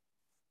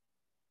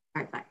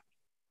 All right, bye.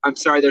 I'm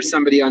sorry, there's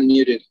somebody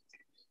unmuted.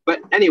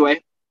 But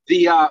anyway,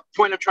 the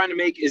point I'm trying to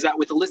make is that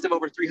with a list of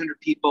over 300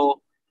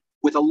 people,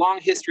 with a long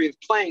history of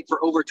playing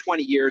for over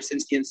 20 years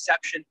since the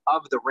inception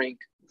of the rink,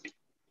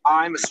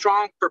 I'm a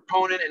strong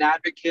proponent and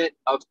advocate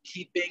of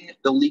keeping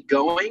the league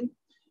going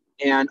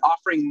and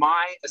offering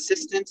my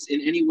assistance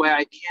in any way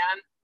I can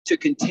to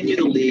continue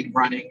the league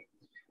running.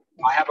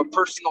 I have a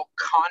personal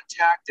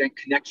contact and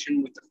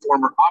connection with the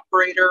former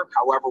operator.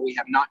 However, we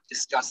have not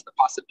discussed the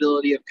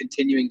possibility of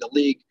continuing the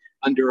league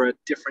under a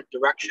different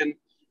direction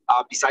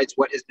besides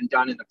what has been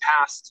done in the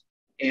past.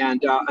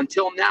 And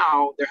until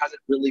now, there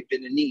hasn't really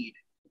been a need.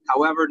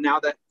 However, now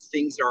that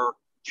things are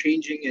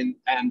changing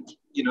and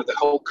you know the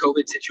whole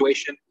COVID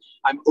situation,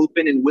 I'm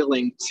open and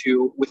willing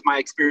to, with my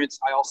experience,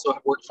 I also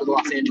have worked for the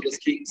Los Angeles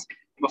Kings.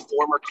 I'm a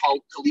former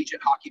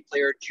collegiate hockey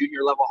player,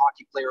 junior level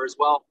hockey player as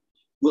well,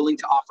 willing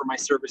to offer my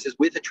services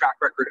with a track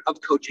record of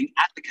coaching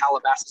at the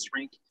Calabasas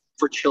rink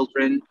for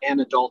children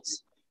and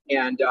adults.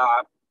 And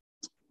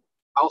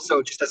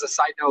also, just as a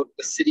side note,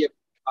 the city of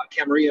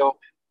Camarillo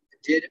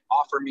did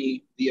offer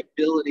me the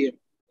ability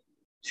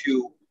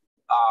to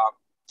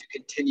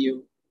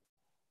continue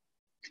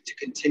to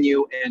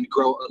continue and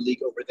grow a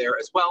league over there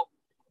as well.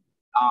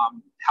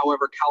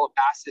 However,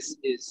 Calabasas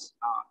is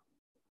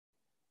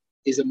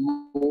a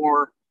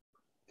more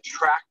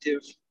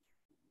attractive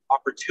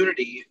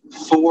opportunity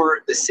for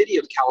the city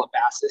of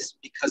Calabasas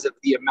because of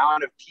the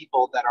amount of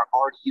people that are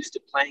already used to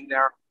playing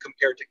there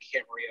compared to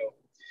Camarillo.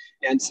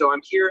 And so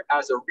I'm here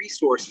as a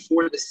resource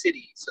for the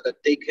city so that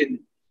they can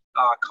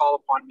call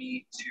upon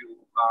me to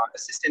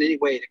assist in any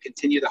way to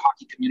continue the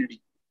hockey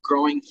community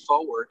growing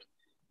forward,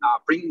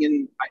 bringing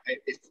in, I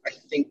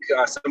think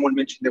someone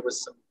mentioned there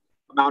was some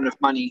amount of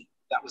money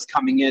that was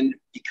coming in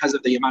because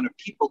of the amount of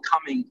people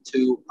coming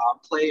to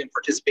play and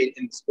participate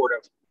in the sport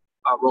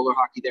of roller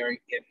hockey there in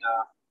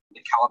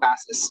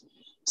Calabasas.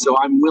 So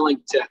I'm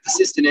willing to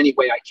assist in any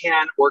way I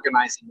can,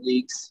 organizing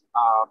leagues,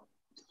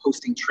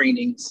 hosting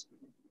trainings,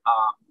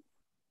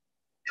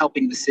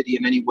 helping the city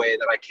in any way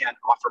that I can,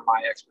 offer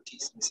my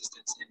expertise and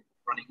assistance in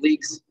running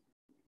leagues,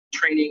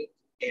 training,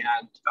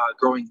 and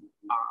growing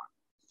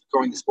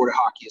the sport of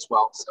hockey as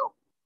well. So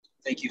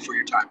thank you for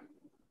your time.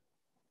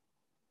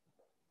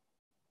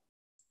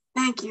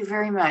 Thank you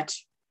very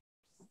much.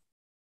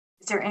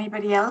 Is there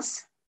anybody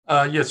else?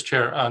 Yes,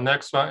 Chair.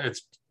 Next one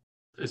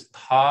is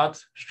Todd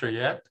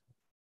Strayette.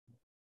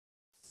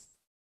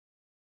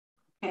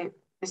 Okay,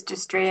 Mr.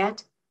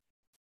 Strayette.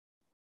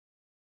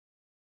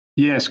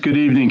 Yes, good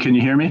evening. Can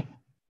you hear me?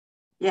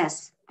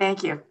 Yes,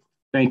 thank you.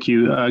 Thank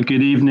you.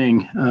 Good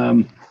evening.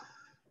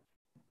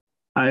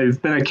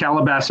 I've been a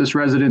Calabasas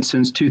resident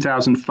since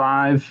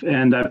 2005,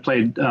 and I've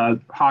played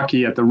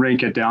hockey at the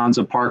rink at De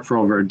Anza Park for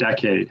over a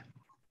decade.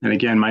 And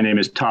again, my name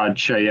is Todd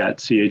Chayette,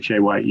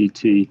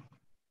 C-H-A-Y-E-T.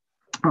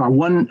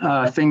 One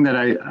thing that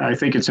I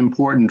think it's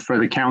important for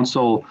the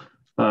council,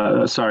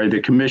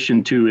 the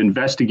commission to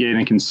investigate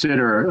and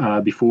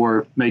consider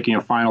before making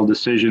a final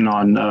decision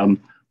on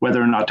whether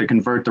or not to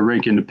convert the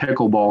rink into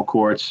pickleball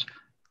courts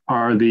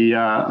are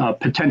the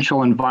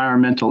potential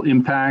environmental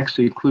impacts,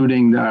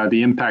 including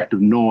the impact of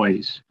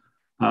noise.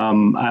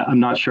 I'm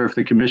not sure if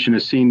the commission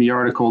has seen the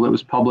article that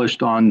was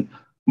published on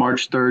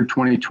March 3rd,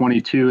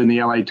 2022 in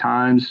the LA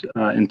Times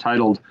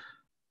entitled,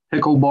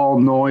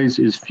 "Pickleball Noise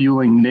is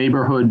Fueling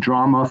Neighborhood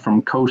Drama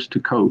from Coast to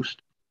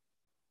Coast."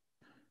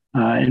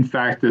 In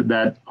fact,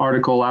 that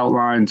article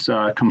outlines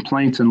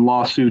complaints and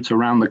lawsuits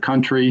around the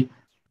country.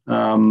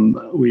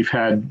 We've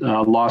had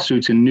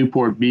lawsuits in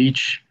Newport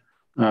Beach.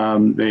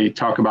 They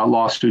talk about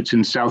lawsuits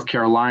in South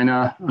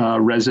Carolina.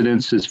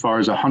 Residents as far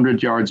as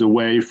 100 yards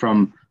away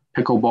from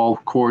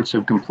pickleball courts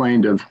have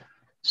complained of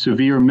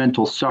severe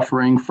mental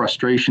suffering,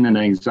 frustration, and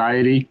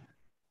anxiety,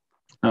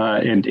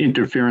 and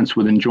interference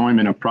with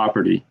enjoyment of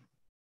property.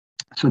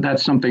 So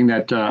that's something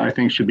that I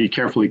think should be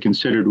carefully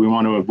considered. We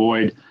want to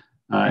avoid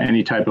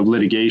any type of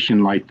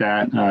litigation like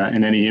that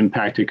and any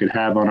impact it could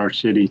have on our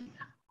city.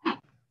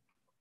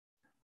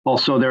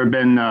 Also, there have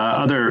been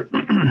other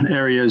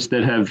areas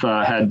that have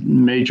had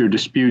major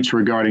disputes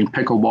regarding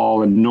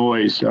pickleball and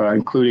noise,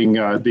 including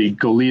the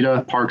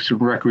Goleta Parks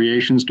and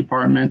Recreations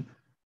Department.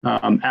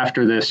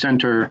 After the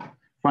center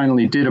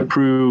finally did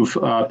approve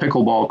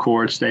pickleball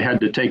courts, they had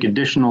to take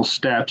additional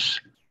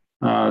steps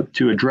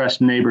to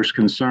address neighbors'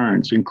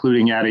 concerns,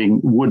 including adding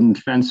wooden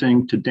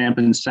fencing to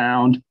dampen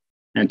sound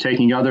and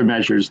taking other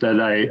measures that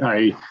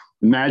I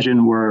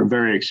imagine were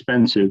very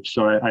expensive.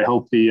 So I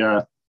hope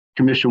the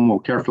Commission will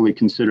carefully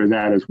consider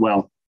that as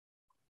well.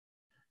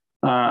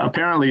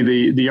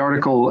 Apparently, the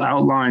article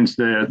outlines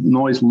the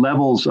noise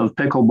levels of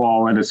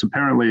pickleball, and it's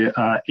apparently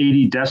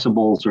 80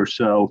 decibels or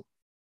so,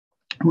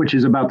 which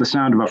is about the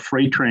sound of a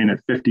freight train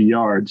at 50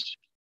 yards.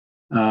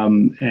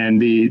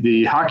 And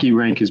the hockey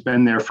rink has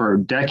been there for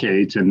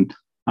decades, and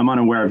I'm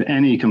unaware of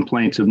any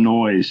complaints of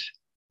noise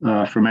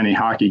from any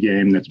hockey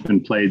game that's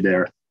been played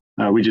there.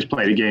 We just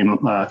played a game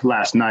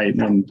last night,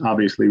 and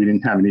obviously we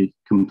didn't have any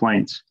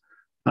complaints.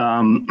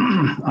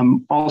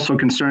 I'm also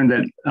concerned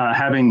that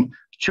having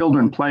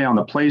children play on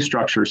the play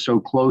structure so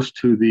close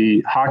to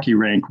the hockey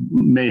rink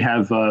may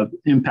have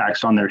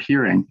impacts on their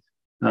hearing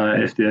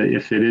if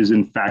it is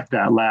in fact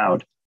that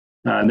loud.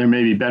 There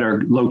may be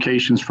better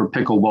locations for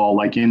pickleball,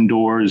 like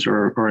indoors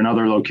or in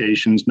other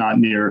locations, not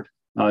near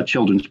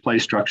children's play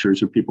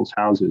structures or people's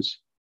houses.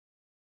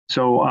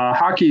 So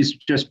hockey's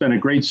just been a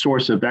great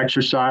source of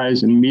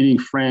exercise and meeting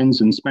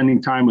friends and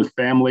spending time with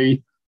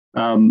family.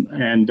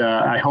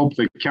 I hope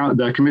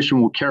the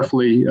Commission will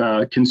carefully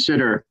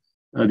consider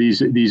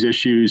these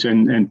issues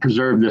and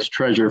preserve this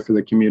treasure for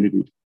the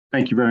community.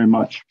 Thank you very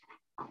much.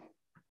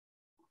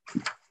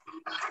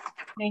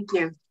 Thank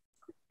you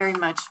very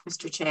much,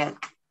 Mr. Chad.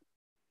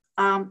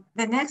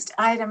 The next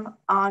item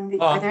on the,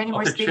 are there any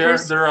more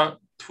speakers? Chair, there are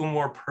two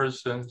more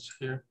persons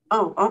here.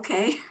 Oh,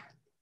 okay.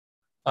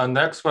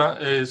 Next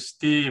one is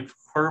Steve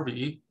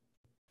Hervey.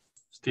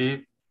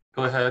 Steve,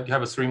 go ahead, you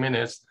have 3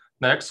 minutes.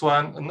 Next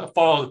one,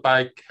 followed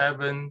by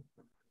Kevin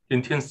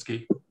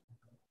Lintinsky.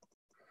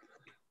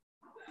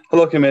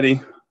 Hello,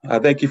 committee.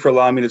 Thank you for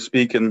allowing me to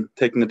speak and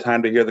taking the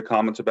time to hear the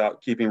comments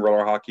about keeping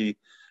roller hockey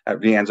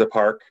at De Anza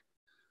Park.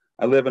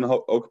 I live in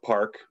Oak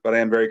Park, but I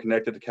am very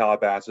connected to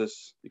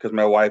Calabasas because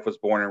my wife was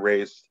born and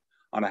raised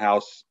on a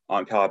house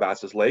on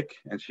Calabasas Lake,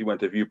 and she went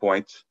to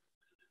Viewpoint.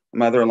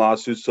 My mother-in-law,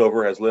 Sue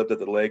Silver, has lived at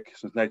the lake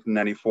since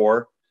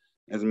 1994,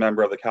 and is a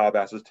member of the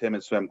Calabasas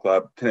Tennis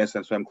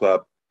and Swim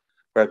Club,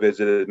 where I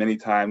visited many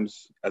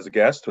times as a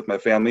guest with my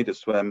family to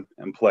swim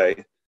and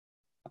play.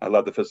 I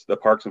love the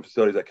parks and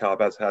facilities that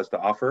Calabasas has to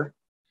offer.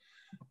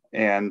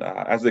 And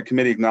as the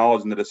committee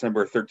acknowledged in the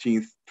December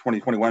 13th,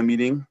 2021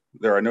 meeting,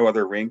 there are no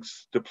other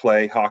rinks to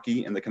play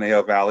hockey in the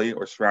Conejo Valley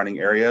or surrounding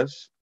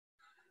areas.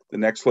 The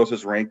next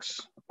closest rinks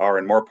are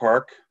in Moore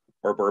Park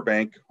or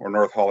Burbank or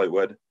North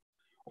Hollywood,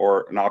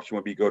 or an option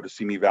would be go to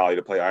Simi Valley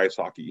to play ice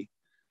hockey.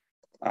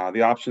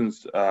 The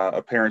options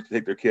of parents to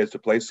take their kids to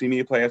play Simi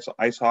to play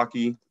ice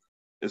hockey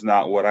is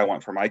not what I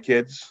want for my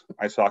kids.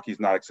 Ice hockey is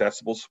not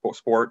accessible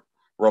sport.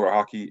 Roller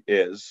hockey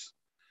is.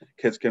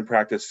 Kids can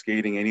practice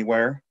skating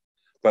anywhere,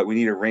 but we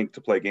need a rink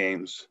to play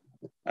games.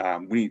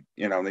 We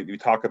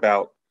talk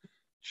about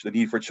the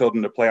need for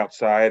children to play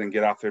outside and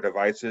get off their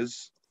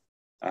devices.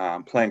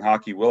 Playing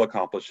hockey will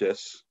accomplish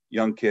this.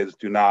 Young kids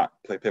do not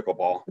play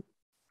pickleball.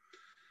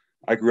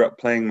 I grew up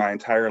playing my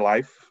entire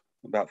life,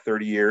 about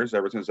 30 years,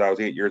 ever since I was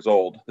 8 years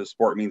old. This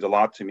sport means a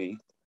lot to me.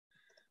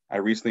 I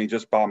recently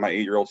just bought my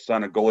 8-year-old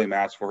son a goalie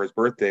mask for his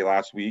birthday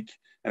last week,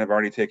 and I've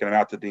already taken him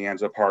out to De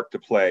Anza Park to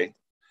play.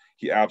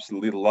 He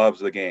absolutely loves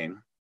the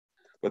game.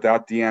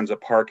 Without De Anza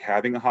Park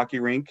having a hockey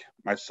rink,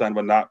 my son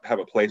would not have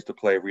a place to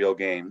play real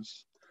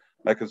games.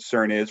 My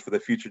concern is for the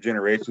future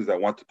generations that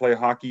want to play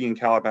hockey in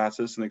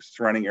Calabasas and the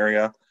surrounding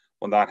area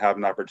will not have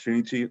an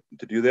opportunity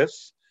to do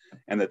this,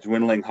 and the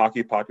dwindling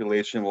hockey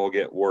population will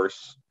get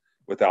worse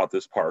without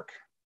this park.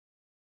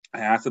 I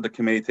ask that the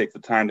committee take the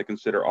time to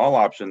consider all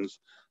options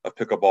of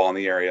pickleball in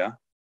the area.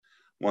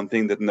 One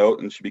thing to note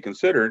and should be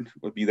considered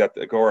would be that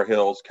the Agora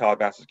Hills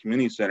Calabasas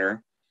Community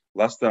Center,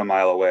 less than a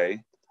mile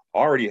away,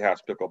 already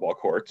has pickleball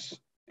courts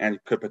and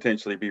could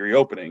potentially be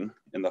reopening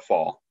in the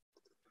fall.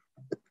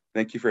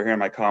 Thank you for hearing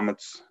my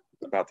comments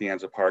about De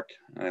Anza Park,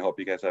 and I hope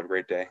you guys have a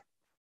great day.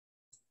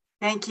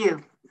 Thank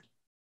you.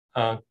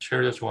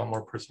 Chair, there's one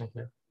more person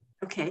here.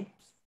 Okay.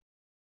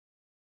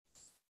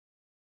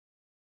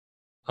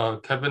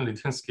 Kevin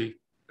Litinsky,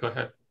 go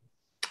ahead.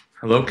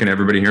 Hello, can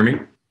everybody hear me?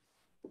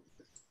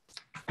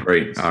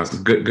 Great.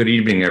 Good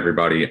evening,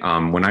 everybody.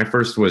 When I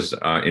first was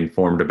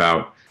informed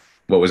about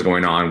what was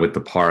going on with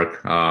the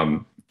park,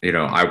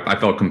 I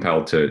felt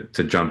compelled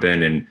to jump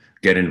in and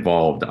get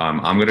involved.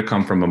 I'm going to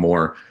come from a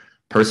more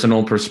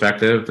personal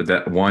perspective,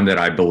 that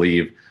I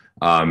believe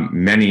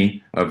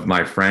many of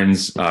my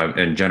friends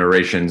and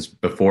generations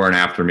before and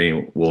after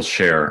me will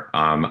share.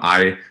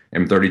 I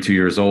am 32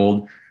 years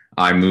old.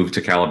 I moved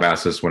to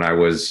Calabasas when I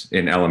was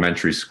in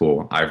elementary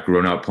school. I've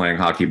grown up playing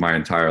hockey my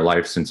entire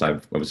life since I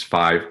was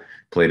 5,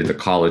 played at the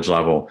college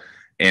level.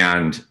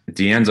 And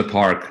De Anza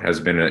Park has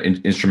been an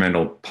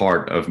instrumental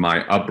part of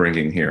my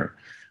upbringing here.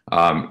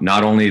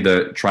 Not only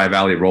the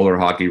Tri-Valley roller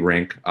hockey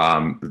rink,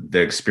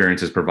 the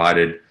experience is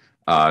provided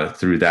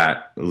through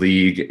that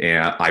league,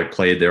 and I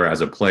played there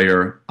as a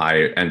player.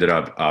 I ended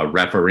up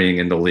refereeing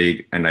in the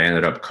league, and I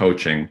ended up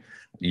coaching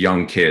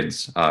young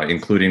kids,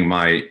 including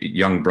my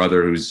younger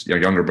brother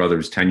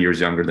who's 10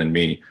 years younger than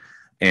me.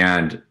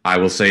 And I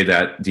will say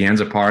that De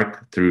Anza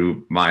Park,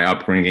 through my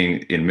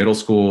upbringing in middle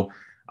school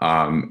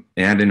and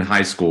in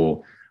high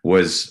school,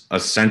 was a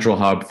central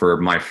hub for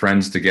my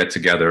friends to get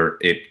together.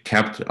 It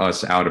kept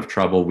us out of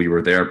trouble. We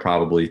were there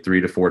probably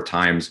 3 to 4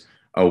 times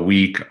a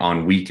week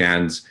on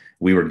weekends.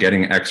 We were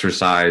getting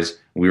exercise.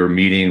 We were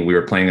meeting. We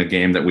were playing a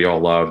game that we all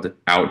loved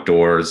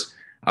outdoors.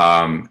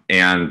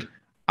 And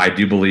I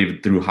do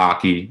believe through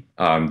hockey,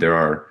 there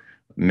are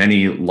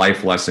many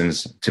life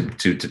lessons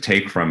to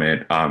take from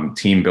it.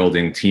 Team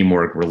building,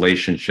 teamwork,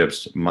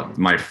 relationships.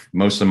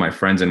 Most of my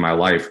friends in my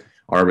life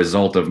are a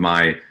result of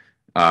my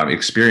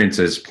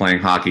experiences playing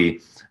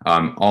hockey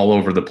all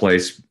over the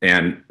place,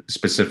 and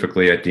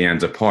specifically at De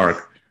Anza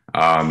Park.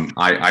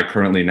 I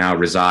currently now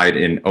reside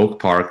in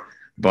Oak Park,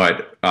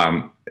 but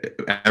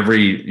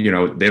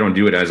they don't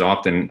do it as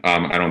often,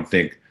 I don't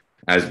think,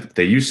 as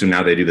they used to.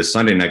 Now they do the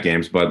Sunday night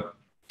games, but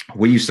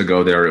we used to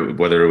go there,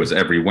 whether it was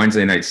every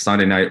Wednesday night,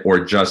 Sunday night,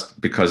 or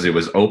just because it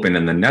was open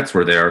and the nets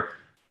were there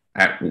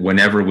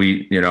whenever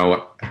we,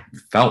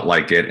 felt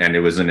like it. And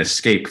it was an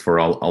escape for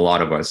a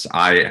lot of us.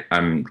 I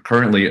am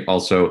currently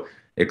also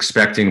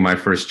expecting my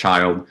first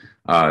child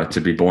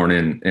to be born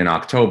in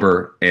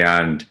October.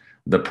 And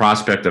the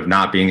prospect of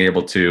not being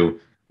able to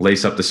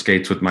lace up the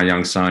skates with my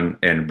young son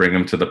and bring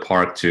him to the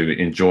park to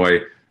enjoy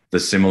the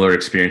similar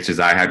experiences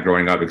I had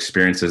growing up,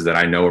 experiences that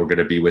I know are going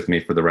to be with me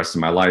for the rest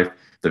of my life,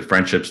 the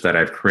friendships that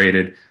I've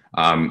created,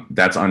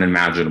 that's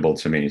unimaginable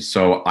to me.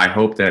 So I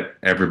hope that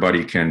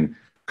everybody can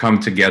come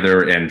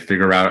together and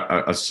figure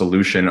out a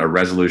solution, a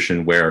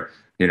resolution where,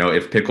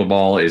 if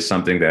pickleball is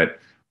something that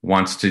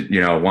wants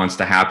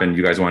to happen,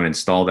 you guys want to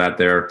install that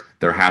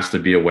there has to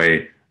be a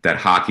way that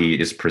hockey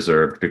is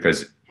preserved,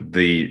 because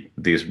the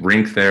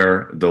rink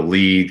there, the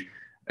league,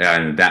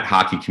 and that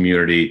hockey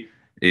community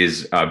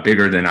is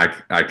bigger than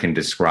I can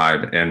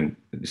describe. And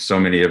so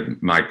many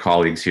of my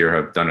colleagues here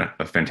have done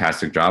a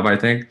fantastic job, I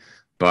think.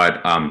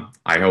 But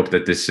I hope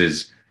that this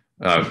is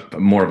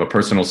more of a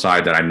personal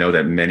side that I know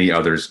that many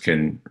others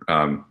can,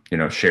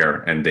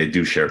 share, and they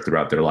do share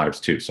throughout their lives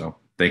too. So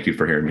thank you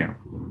for hearing me out.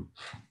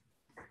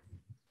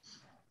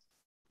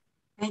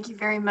 Thank you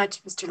very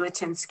much, Mr.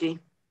 Latinsky,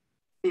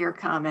 for your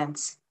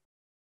comments.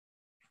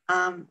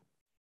 Mr.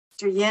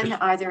 Yin,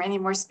 are there any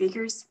more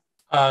speakers?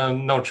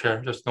 No,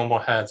 Chair, just no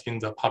more hands in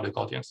the public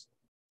audience.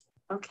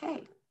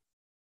 Okay.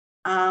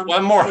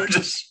 One more, okay.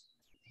 just.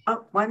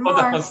 Oh, one more.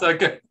 Hold on a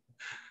second.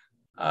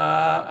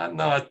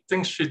 No, I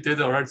think she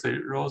did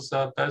already.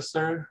 Rosa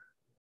Besser.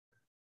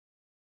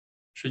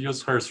 She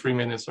used her 3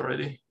 minutes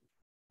already.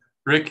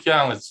 Rick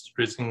Young is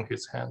raising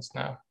his hands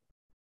now.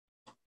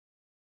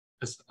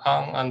 It's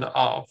on and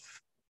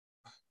off.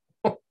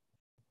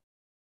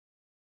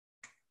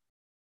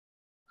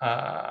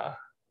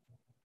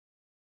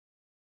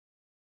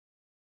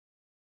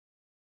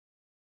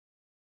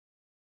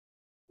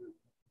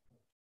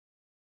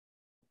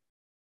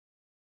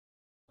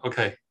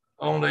 Okay,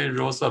 only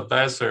Rosa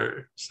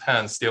Besser's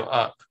hand still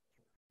up.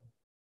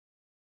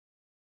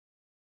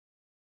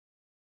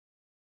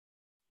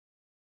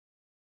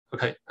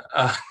 Okay,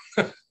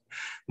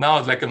 now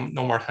it's like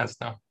no more hands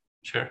now,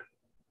 Chair.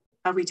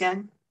 Are we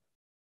done?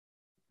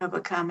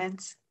 Public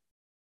comments?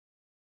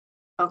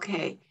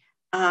 Okay.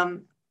 Ms.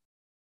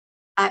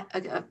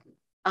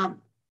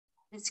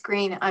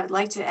 Green, I would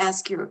like to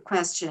ask you a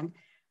question.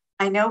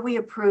 I know we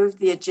approved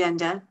the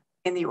agenda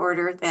in the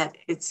order that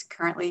it's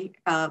currently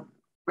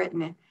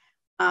written,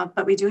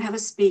 but we do have a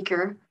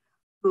speaker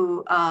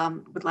who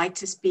would like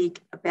to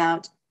speak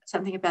about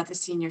something about the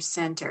senior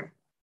center.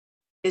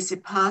 Is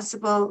it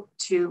possible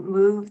to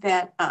move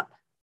that up?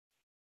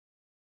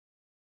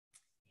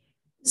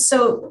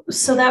 So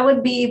that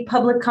would be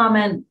public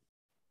comment.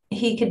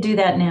 He could do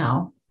that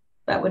now.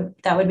 That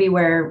would be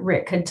where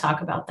Rick could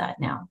talk about that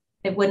now.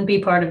 It wouldn't be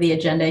part of the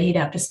agenda. He'd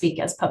have to speak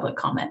as public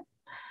comment.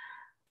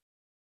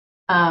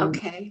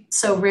 Okay.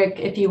 So Rick,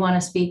 if you want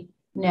to speak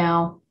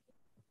now,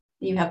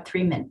 you have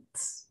 3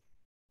 minutes.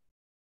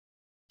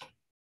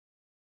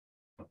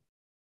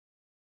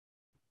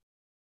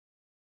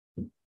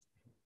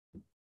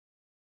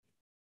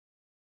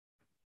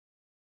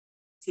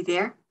 Is he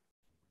there?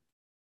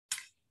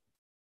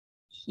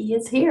 He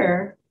is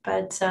here,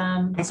 but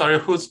I'm sorry,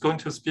 who's going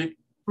to speak?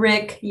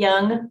 Rick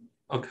Young.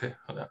 Okay,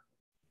 hold on.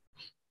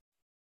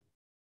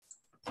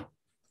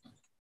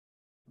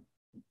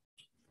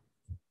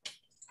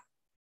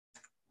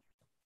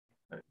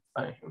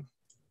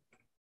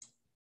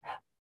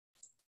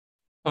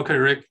 Okay,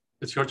 Rick,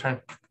 it's your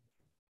turn.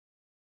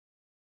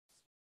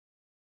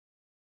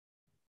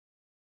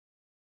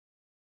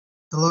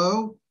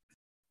 Hello?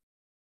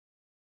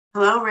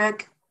 Hello,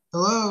 Rick.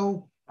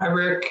 Hello? Hi,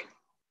 Rick.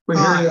 We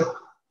hear you.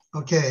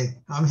 Okay,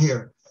 I'm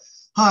here.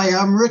 Hi,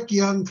 I'm Rick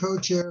Young,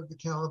 co-chair of the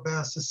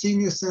Calabasas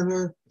Senior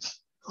Center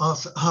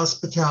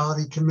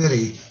Hospitality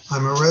Committee.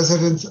 I'm a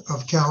resident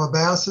of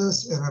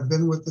Calabasas and I've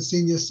been with the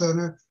Senior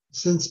Center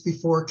since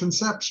before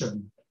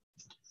conception.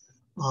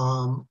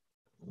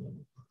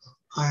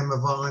 I am a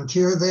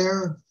volunteer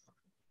there.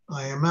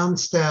 I am on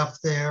staff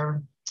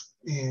there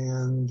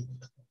and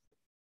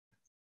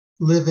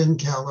live in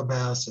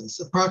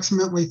Calabasas.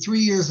 Approximately 3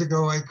 years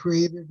ago, I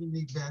created an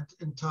event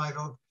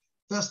entitled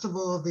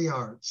Festival of the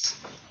Arts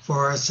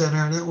for our center,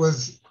 and it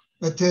was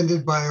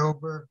attended by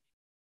over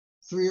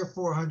 300 or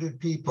 400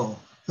 people.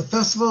 The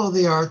Festival of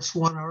the Arts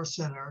won our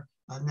center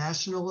a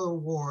national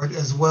award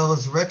as well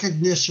as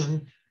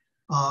recognition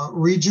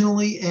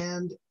regionally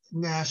and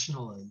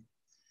nationally.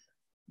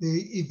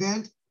 The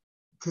event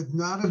could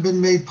not have been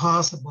made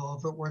possible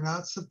if it were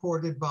not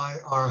supported by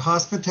our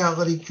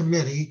hospitality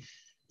committee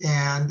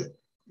and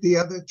the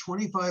other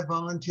 25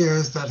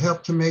 volunteers that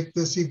helped to make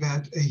this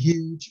event a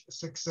huge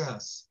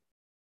success.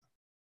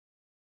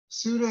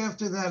 Soon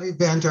after that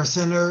event, our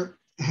center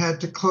had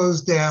to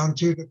close down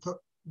due to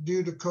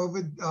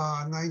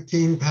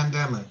COVID-19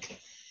 pandemic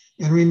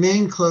and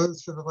remained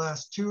closed for the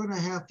last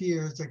 2.5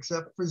 years,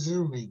 except for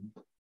Zooming.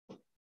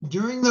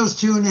 During those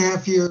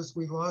 2.5 years,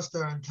 we lost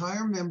our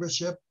entire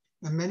membership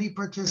and many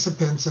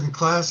participants in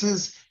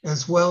classes,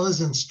 as well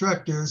as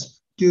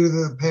instructors due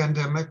to the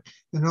pandemic,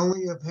 and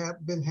only have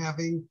been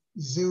having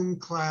Zoom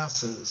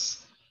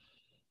classes.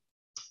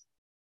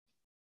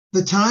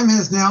 The time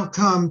has now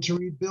come to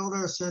rebuild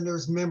our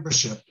center's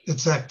membership,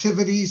 its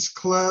activities,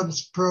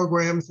 clubs,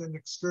 programs, and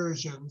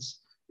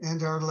excursions,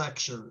 and our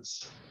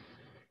lectures.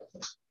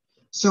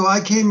 So I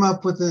came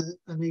up with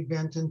an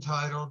event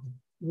entitled,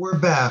 We're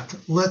Back,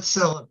 Let's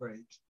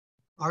Celebrate.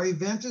 Our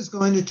event is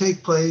going to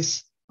take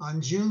place on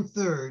June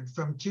 3rd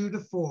from 2 to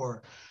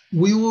 4.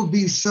 We will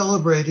be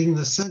celebrating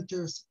the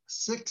center's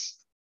 6th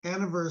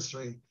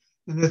anniversary.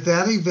 And at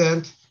that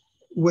event,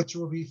 which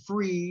will be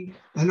free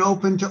and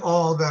open to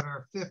all that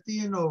are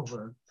 50 and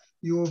over,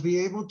 you will be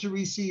able to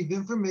receive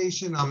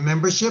information on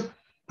membership,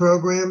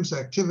 programs,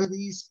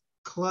 activities,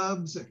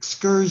 clubs,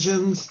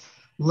 excursions,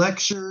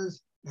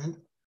 lectures,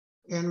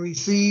 and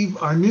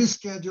receive our new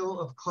schedule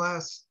of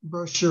class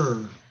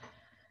brochure.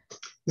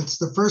 It's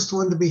the first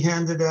one to be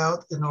handed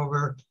out in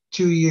over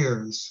 2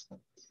 years.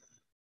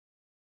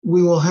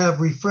 We will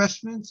have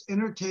refreshments,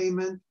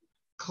 entertainment,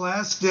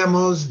 class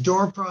demos,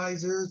 door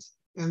prizes,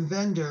 and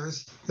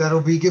vendors that'll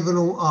be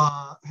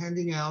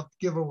handing out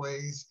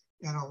giveaways,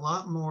 and a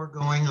lot more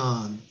going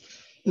on.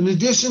 In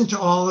addition to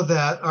all of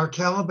that, our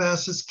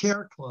Calabasas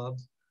Care Club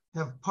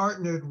have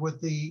partnered with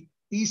the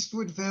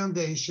Eastwood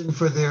Foundation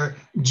for their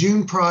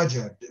June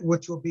project,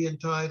 which will be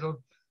entitled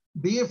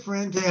Be a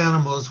Friend to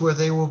Animals, where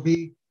they will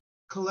be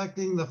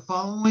collecting the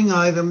following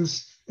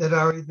items at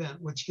our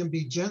event, which can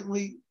be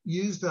gently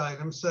used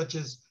items such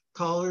as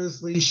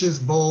collars, leashes,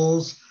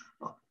 bowls,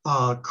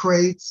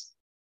 crates,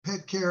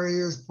 pet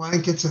carriers,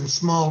 blankets, and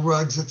small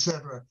rugs,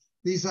 etc.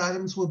 These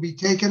items will be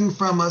taken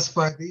from us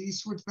by the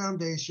Eastwood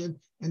Foundation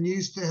and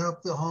used to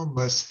help the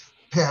homeless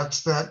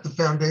pets that the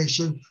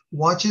foundation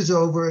watches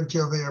over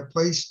until they are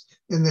placed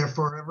in their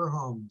forever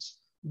homes.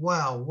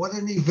 Wow, what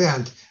an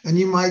event. And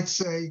you might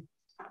say,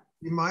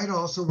 you might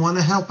also want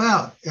to help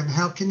out. And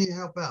how can you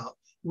help out?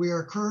 We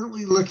are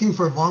currently looking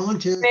for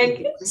volunteers.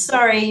 Rick,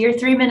 sorry, your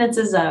 3 minutes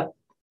is up.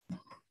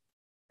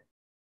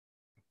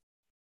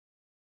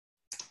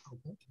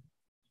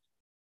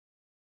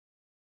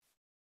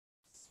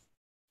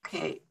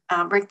 Okay,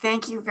 Rick,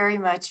 thank you very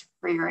much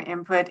for your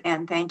input,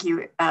 and thank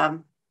you,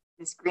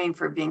 Ms. Green,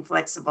 for being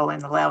flexible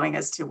and allowing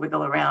us to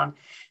wiggle around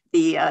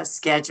the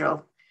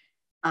schedule.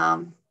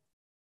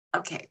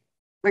 Okay,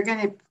 we're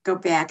going to go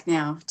back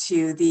now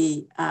to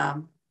the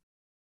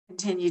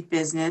continued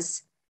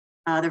business.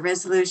 The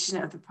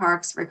resolution of the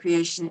Parks,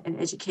 Recreation,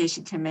 and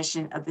Education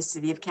Commission of the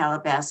City of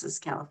Calabasas,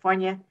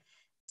 California,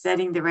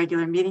 setting the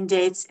regular meeting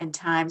dates and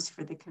times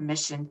for the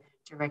commission.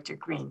 Director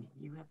Green,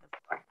 you have the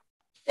floor.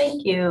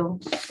 Thank you.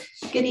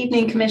 Good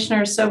evening,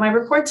 Commissioners. So my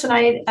report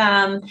tonight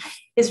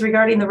is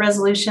regarding the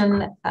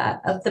resolution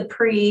of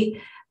the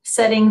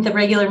setting the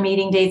regular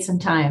meeting dates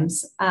and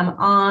times.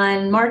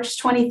 On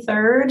March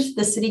 23rd,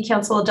 the City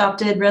Council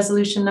adopted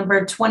resolution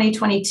number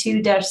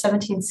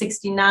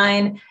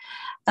 2022-1769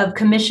 of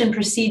commission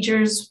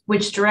procedures,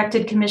 which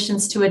directed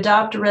commissions to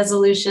adopt a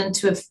resolution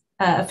to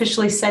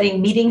officially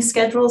setting meeting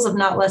schedules of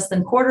not less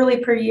than quarterly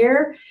per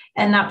year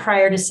and not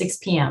prior to 6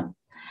 p.m.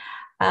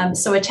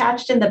 So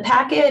attached in the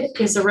packet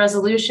is a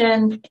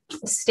resolution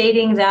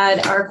stating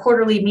that our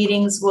quarterly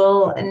meetings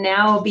will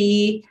now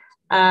be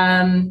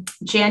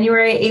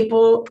January,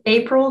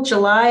 April,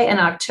 July, and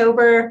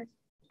October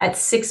at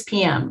 6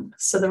 p.m.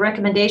 So the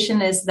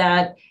recommendation is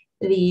that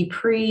the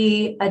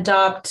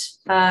pre-adopt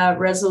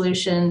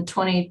resolution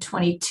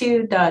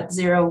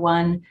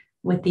 2022.01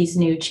 with these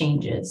new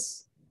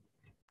changes.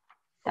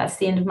 That's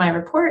the end of my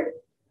report.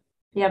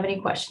 Do you have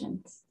any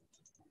questions?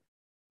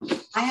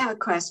 I have a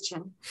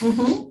question.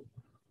 Mm-hmm.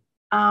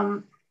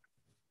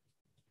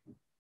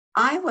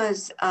 I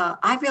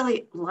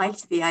really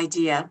liked the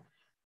idea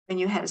when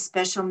you had a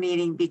special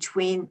meeting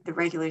between the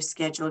regular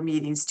scheduled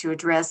meetings to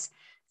address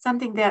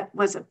something that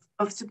was of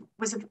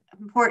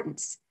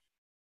importance.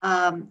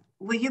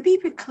 Will you be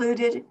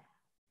precluded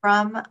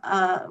from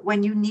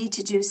when you need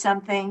to do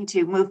something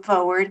to move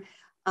forward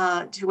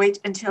to wait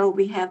until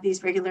we have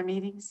these regular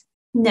meetings?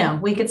 No,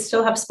 we could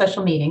still have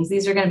special meetings.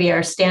 These are going to be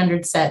our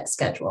standard set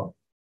schedule.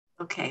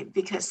 Okay,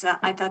 because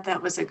I thought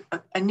that was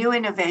a new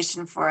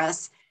innovation for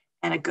us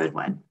and a good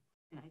one.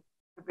 I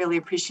really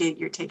appreciate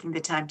your taking the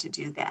time to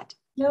do that.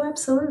 No,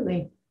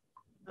 absolutely.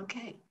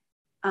 Okay.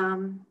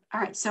 All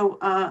right. So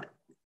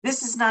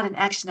this is not an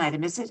action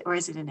item, is it? Or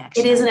is it an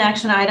action item? It is an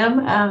action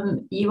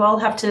item. You all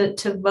have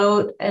to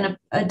vote and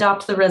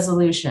adopt the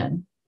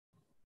resolution.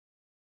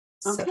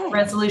 Okay. So the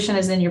resolution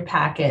is in your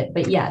packet,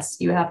 but yes,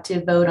 you have to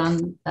vote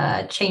on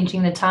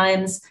changing the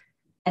times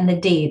and the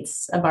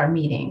dates of our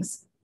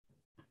meetings.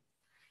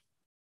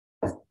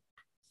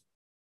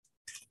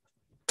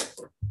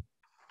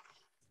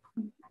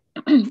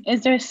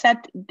 Is there a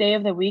set day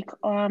of the week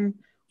or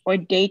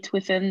date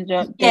within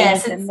the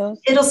yes,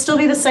 it'll still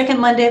be the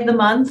second Monday of the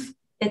month.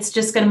 It's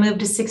just going to move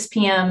to 6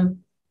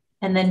 p.m.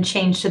 and then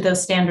change to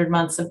those standard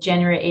months of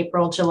January,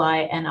 April,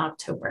 July, and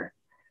October.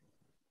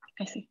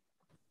 I see.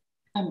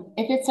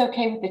 If it's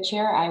okay with the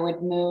chair, I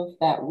would move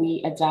that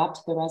we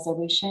adopt the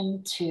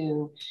resolution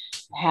to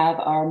have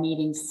our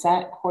meetings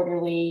set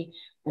quarterly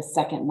the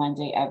second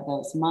Monday of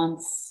those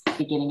months,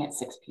 beginning at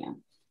 6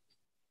 p.m.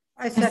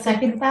 I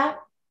second that.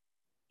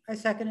 I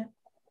second it.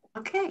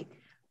 Okay.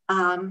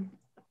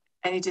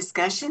 Any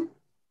discussion?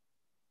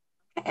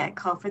 Okay, I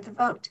call for the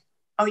vote.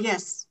 Oh,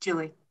 yes,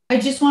 Julie. I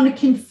just want to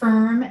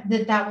confirm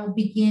that that will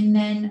begin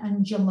then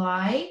in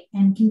July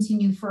and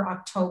continue for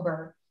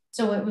October.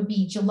 So it would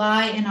be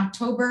July and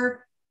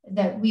October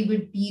that we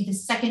would be the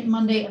second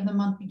Monday of the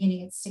month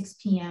beginning at 6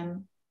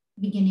 p.m.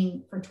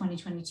 beginning for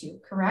 2022,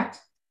 correct?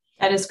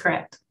 That is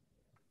correct.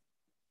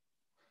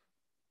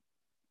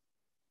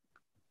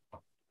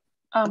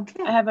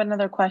 Okay. I have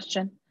another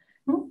question.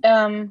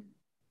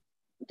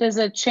 Does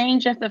it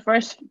change if the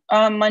first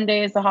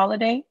Monday is a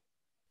holiday?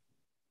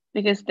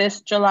 Because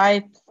this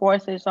July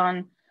 4th is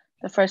on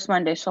the first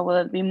Monday. So will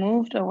it be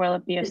moved or will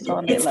it be still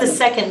on the 11th? It's the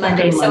second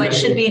Monday, so it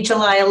should be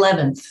July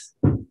 11th.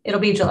 It'll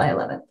be July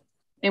 11th.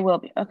 It will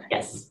be, okay.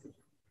 Yes.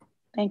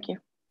 Thank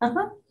you.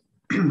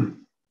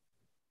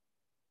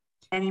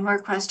 Any more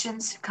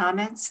questions,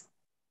 comments?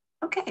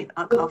 Okay,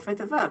 I'll call for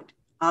the vote.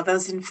 All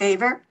those in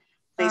favor,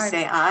 please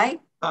say aye.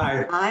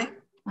 Aye. Aye.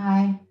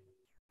 Aye.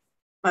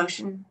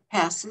 Motion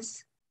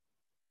passes.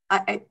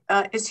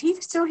 Is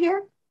he still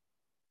here?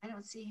 I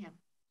don't see him.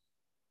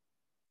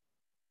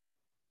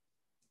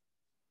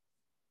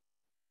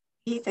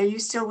 Heath, are you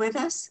still with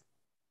us?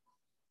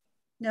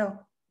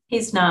 No.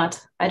 He's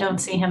not. I don't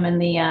see him in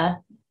the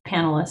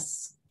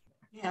panelists.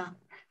 Yeah.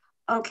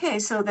 Okay,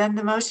 so then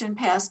the motion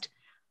passed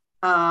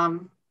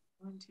 1,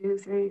 2,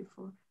 3,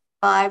 4,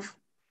 5.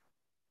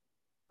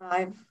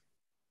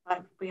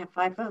 We have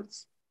 5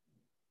 votes.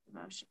 The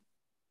motion.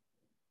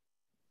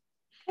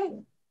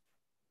 Okay.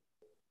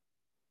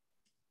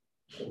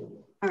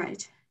 All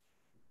right.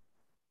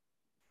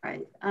 All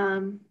right.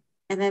 And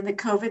then the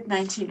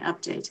COVID-19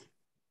 update.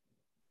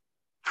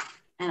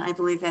 And I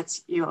believe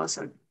that's you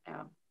also,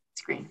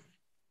 screen.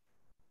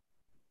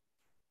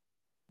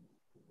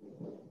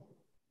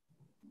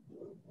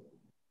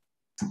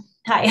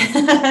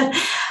 Hi.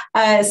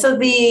 So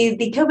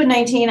the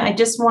COVID-19, I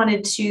just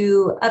wanted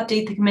to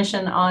update the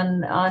commission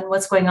on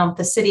what's going on with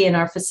the city and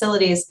our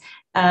facilities.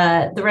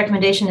 The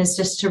recommendation is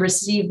just to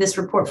receive this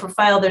report for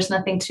file. There's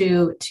nothing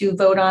to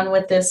vote on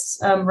with this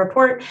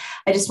report.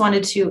 I just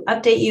wanted to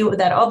update you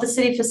that all the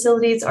city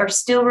facilities are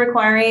still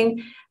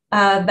requiring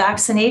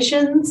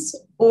vaccinations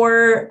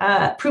or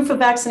proof of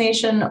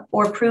vaccination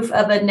or proof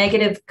of a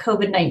negative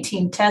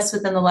COVID-19 test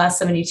within the last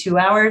 72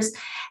 hours.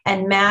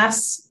 And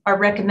masks are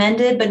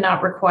recommended but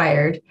not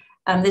required.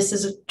 This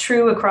is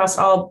true across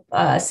all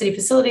city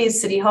facilities,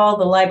 City Hall,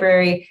 the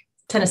library,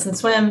 Tennis and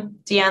Swim,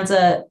 De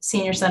Anza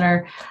Senior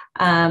Center.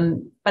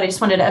 But I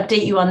just wanted to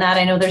update you on that.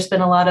 I know there's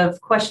been a lot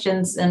of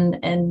questions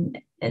and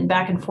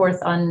back and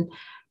forth on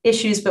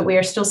issues, but we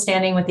are still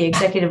standing with the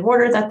executive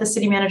order that the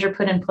city manager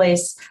put in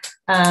place.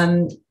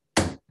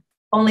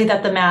 Only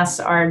that the masks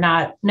are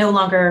no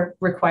longer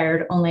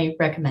required, only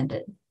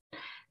recommended.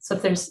 So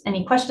if there's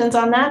any questions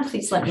on that,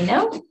 please let me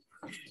know.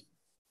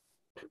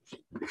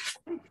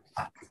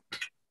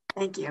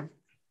 Thank you.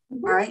 All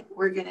right,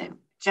 we're going to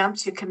jump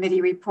to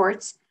committee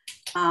reports.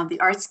 The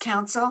Arts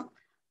Council,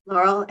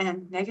 Laurel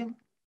and Megan.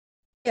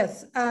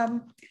 Yes,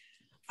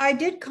 I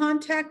did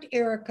contact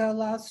Erica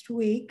last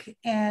week,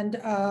 and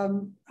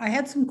I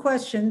had some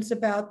questions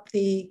about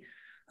the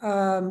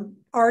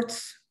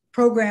arts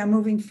program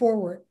moving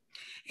forward.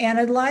 And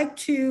I'd like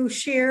to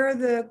share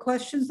the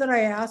questions that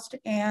I asked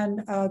and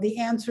the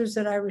answers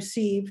that I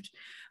received,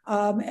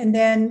 and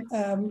then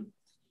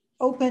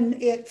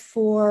open it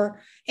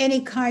for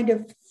any kind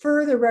of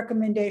further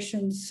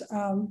recommendations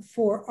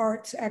for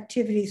arts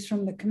activities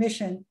from the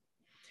commission.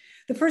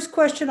 The first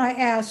question I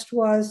asked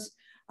was,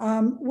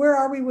 where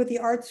are we with the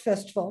Arts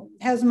Festival?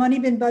 Has money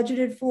been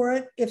budgeted for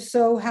it? If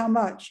so, how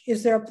much?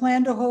 Is there a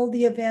plan to hold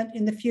the event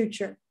in the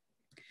future?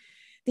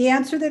 The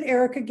answer that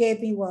Erica gave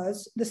me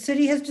was, the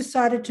city has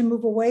decided to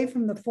move away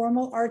from the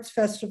formal arts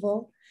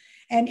festival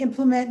and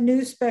implement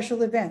new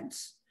special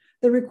events.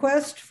 The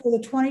request for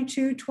the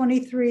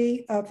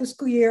 22-23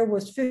 fiscal year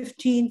was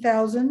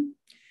 $15,000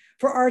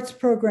 for arts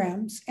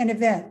programs and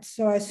events.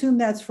 So I assume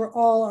that's for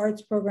all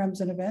arts programs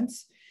and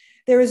events.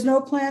 There is no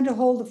plan to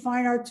hold a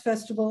fine arts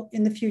festival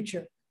in the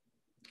future.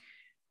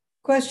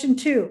 Question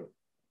 2,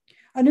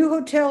 a new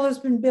hotel has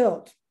been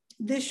built.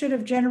 This should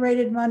have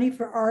generated money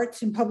for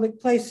arts in public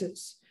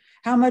places.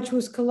 How much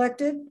was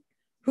collected?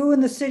 Who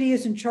in the city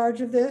is in charge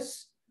of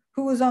this?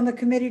 Who was on the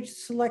committee to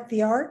select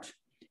the art?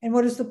 And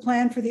what is the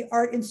plan for the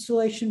art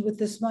installation with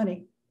this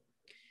money?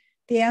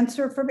 The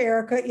answer from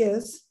Erica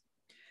is,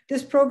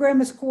 this program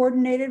is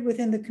coordinated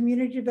within the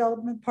Community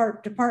Development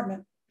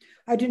Department.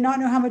 I do not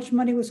know how much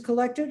money was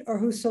collected or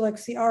who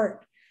selects the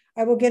art.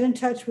 I will get in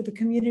touch with the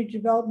Community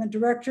Development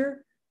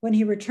Director when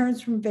he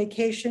returns from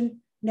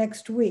vacation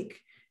next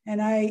week.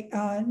 And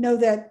I know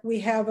that we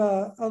have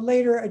a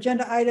later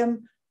agenda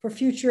item for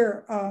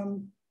future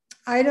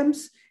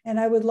items, and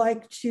I would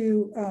like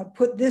to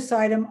put this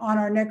item on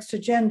our next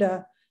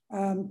agenda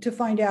to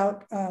find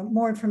out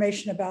more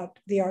information about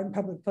the art in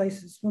public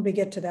places when we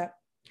get to that.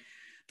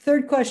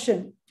 Third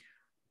question,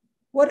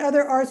 what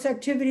other arts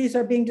activities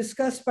are being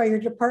discussed by your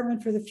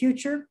department for the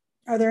future?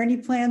 Are there any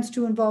plans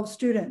to involve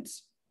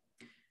students?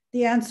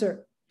 The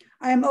answer,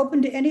 I am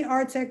open to any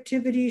arts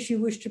activities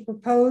you wish to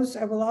propose.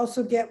 I will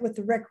also get with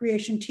the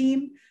recreation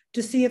team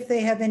to see if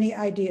they have any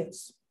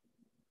ideas.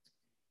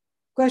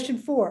 Question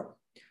 4,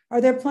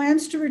 are there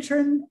plans to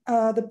return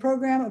the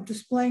program of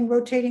displaying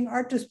rotating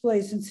art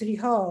displays in City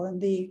Hall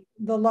and the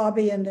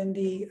lobby and in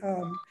the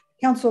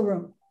council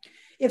room?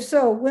 If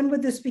so, when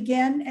would this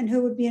begin and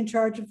who would be in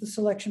charge of the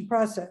selection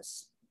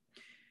process?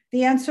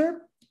 The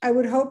answer, I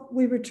would hope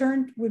we would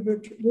return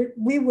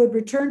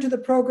to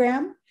the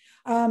program.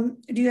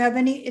 Do you have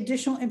any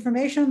additional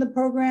information on the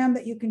program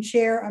that you can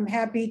share? I'm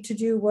happy to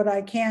do what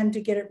I can to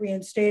get it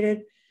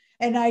reinstated.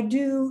 And I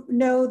do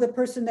know the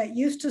person that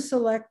used to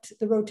select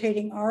the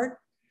rotating art.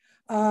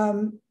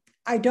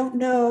 I don't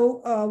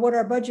know what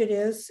our budget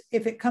is,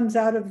 if it comes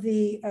out of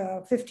the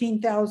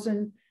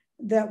 15,000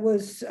 that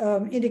was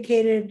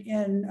indicated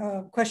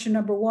in question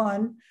number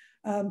 1.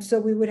 So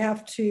we would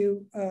have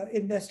to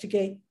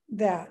investigate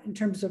that in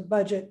terms of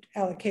budget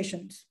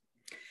allocations.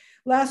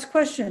 Last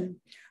question.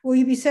 Will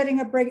you be setting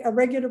up a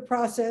regular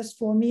process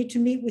for me to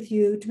meet with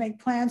you to make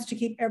plans to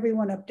keep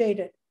everyone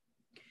updated?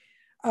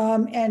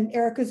 And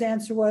Erica's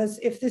answer was,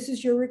 if this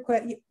is your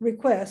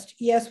request,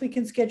 yes, we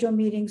can schedule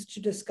meetings to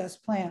discuss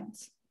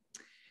plans.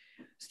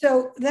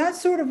 So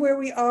that's sort of where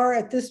we are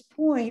at this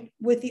point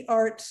with the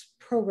arts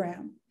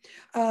program.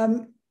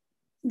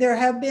 There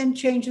have been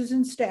changes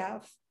in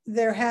staff.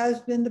 There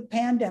has been the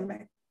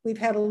pandemic. We've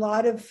had a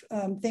lot of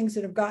things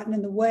that have gotten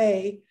in the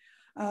way.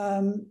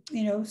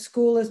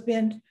 School has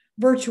been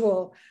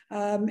virtual.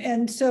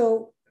 And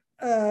so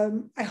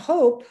I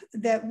hope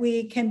that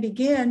we can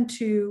begin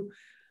to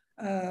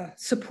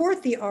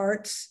support the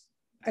arts.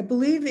 I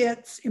believe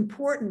it's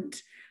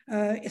important,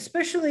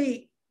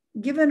 especially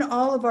given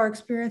all of our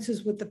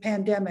experiences with the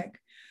pandemic.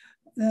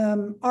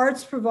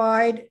 Arts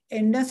provide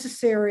a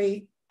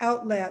necessary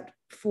outlet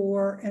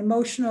for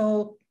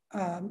emotional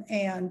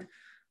and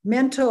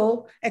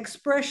mental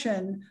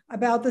expression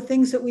about the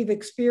things that we've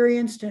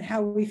experienced and how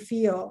we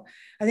feel.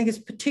 I think it's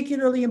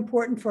particularly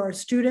important for our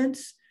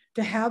students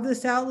to have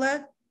this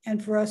outlet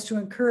and for us to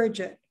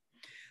encourage it.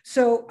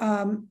 So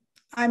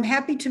I'm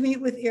happy to meet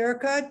with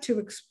Erica to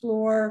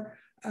explore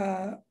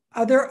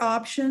other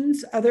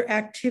options, other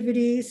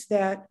activities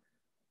that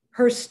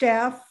her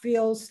staff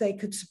feels they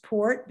could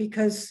support,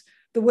 because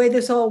the way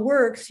this all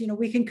works,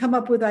 we can come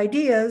up with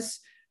ideas,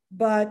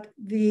 but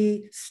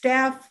the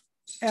staff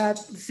at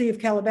the City of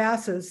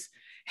Calabasas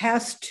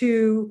has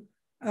to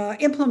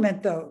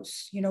implement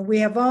those. We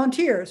have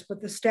volunteers,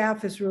 but the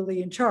staff is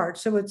really in charge.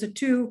 So it's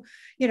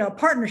a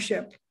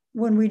partnership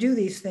when we do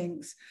these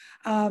things.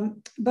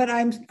 But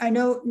I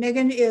know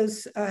Megan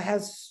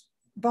has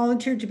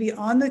volunteered to be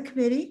on the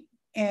committee,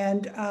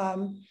 and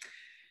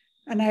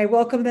I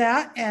welcome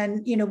that.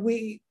 And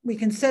we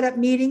can set up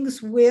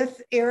meetings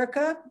with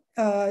Erica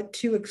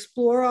to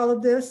explore all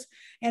of this.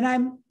 And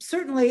I'm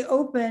certainly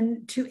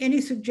open to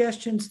any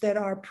suggestions that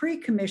our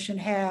pre-commission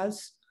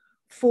has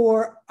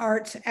for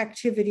arts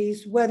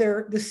activities,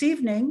 whether this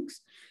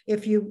evenings,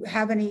 if you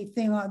have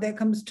anything that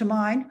comes to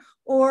mind,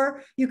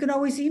 or you can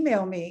always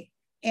email me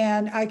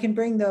and I can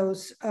bring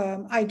those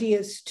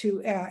ideas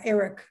to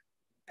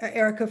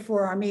Erica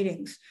for our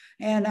meetings.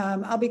 And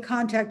I'll be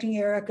contacting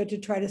Erica to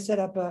try to set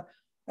up a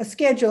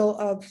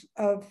schedule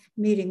of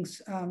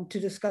meetings to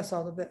discuss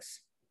all of this.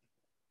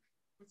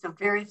 It's a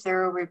very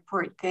thorough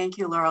report. Thank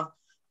you, Laurel.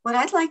 What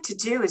I'd like to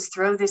do is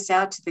throw this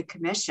out to the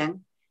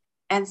commission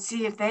and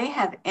see if they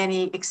have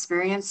any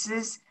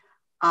experiences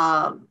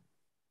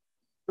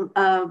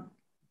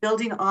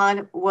building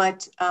on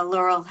what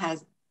Laurel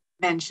has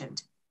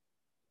mentioned.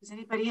 Does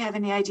anybody have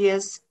any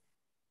ideas?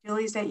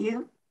 Julie, is that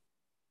you?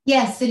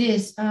 Yes, it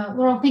is.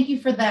 Laurel, thank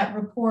you for that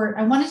report.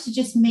 I wanted to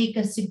just make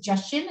a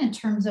suggestion in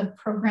terms of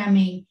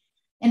programming.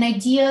 An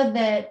idea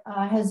that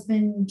has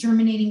been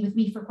germinating with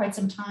me for quite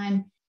some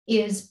time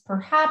is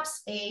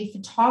perhaps a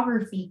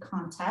photography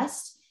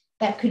contest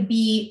that could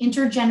be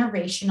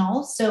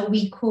intergenerational. So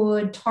we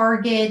could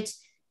target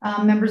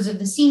members of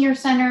the senior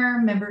center,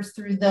 members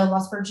through the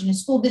Las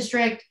Virgenes School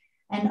District,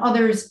 and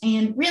others,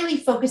 and really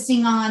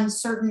focusing on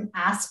certain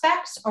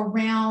aspects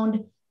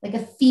around like a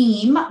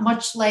theme,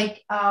 much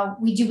like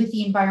we do with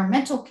the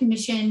Environmental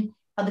Commission.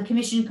 The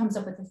commission comes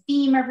up with a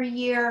theme every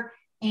year,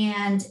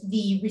 and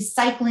the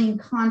recycling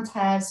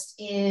contest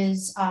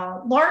is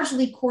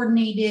largely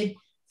coordinated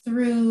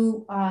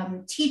through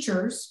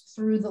teachers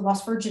through the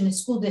Las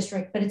Virgenes School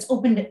District, but it's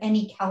open to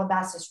any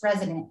Calabasas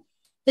resident.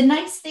 The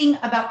nice thing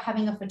about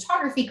having a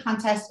photography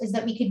contest is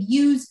that we could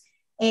use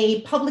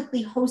a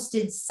publicly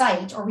hosted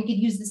site, or we could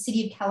use the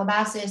City of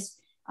Calabasas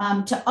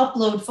to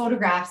upload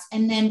photographs,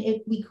 and then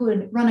we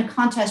could run a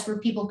contest where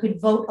people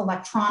could vote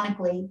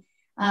electronically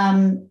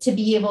to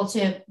be able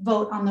to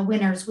vote on the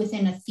winners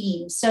within a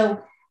theme. So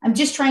I'm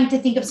just trying to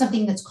think of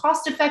something that's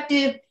cost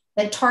effective,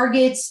 that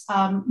targets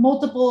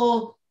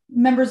multiple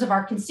members of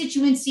our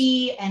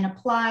constituency and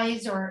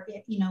applies or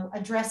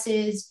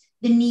addresses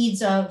the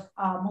needs of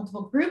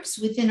multiple groups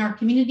within our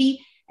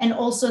community, and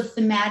also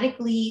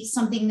thematically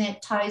something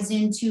that ties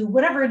into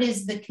whatever it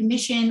is the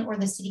commission or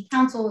the city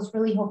council is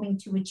really hoping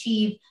to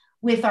achieve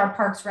with our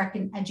Parks, Rec,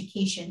 and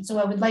Education. So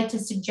I would like to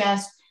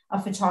suggest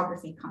a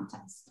photography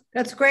contest.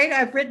 That's great.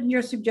 I've written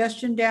your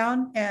suggestion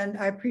down and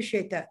I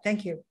appreciate that.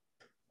 Thank you.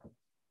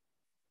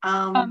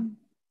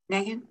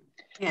 Megan?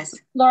 Yes.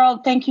 Laurel,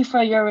 thank you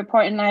for your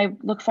report, and I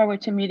look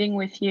forward to meeting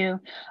with you.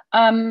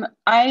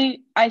 I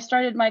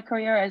started my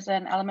career as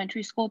an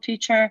elementary school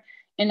teacher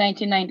in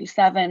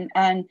 1997,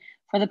 and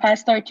for the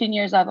past 13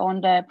 years, I've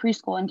owned a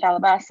preschool in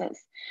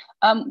Calabasas.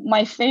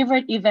 My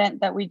favorite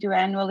event that we do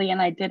annually,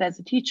 and I did as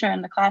a teacher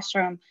in the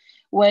classroom,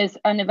 was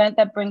an event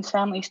that brings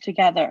families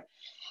together.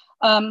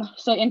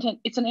 So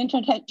it's an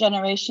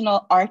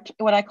intergenerational art,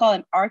 what I call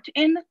an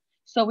art-in.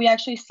 So we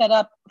actually set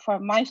up, for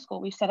my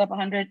school, we set up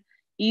 100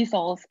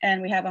 easels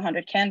and we have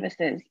 100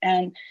 canvases,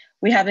 and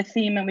we have a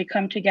theme and we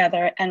come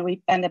together and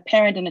the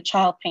parent and the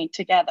child paint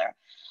together.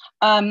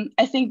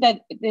 I think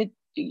that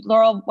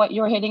Laurel, what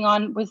you're hitting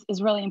on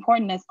is really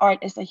important, as art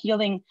is a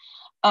healing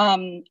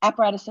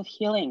apparatus of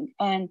healing.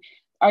 And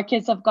our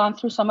kids have gone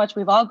through so much.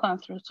 We've all gone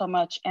through so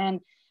much.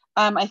 And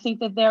I think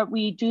that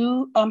we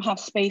do have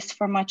space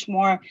for much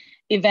more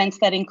events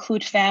that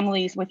include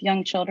families with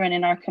young children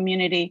in our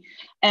community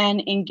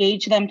and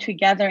engage them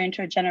together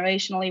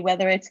intergenerationally,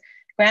 whether it's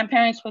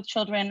grandparents with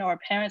children or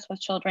parents with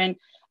children.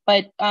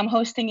 But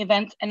hosting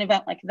an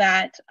event like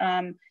that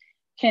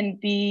can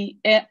be,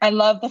 I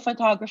love the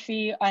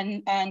photography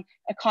and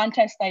a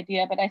contest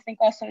idea, but I think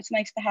also it's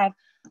nice to have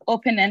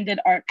open-ended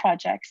art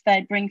projects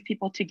that bring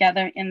people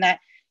together in that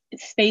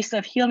space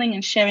of healing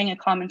and sharing a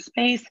common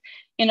space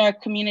in our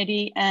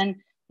community. And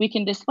we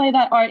can display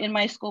that art. In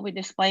my school, we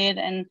display it,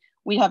 and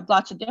we have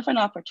lots of different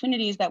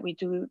opportunities that we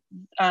do,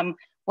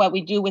 what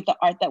we do with the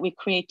art that we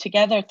create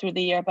together through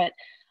the year. But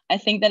I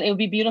think that it would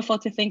be beautiful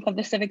to think of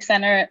the Civic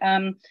Center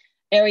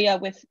area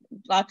with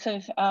lots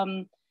of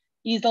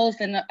easels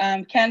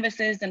and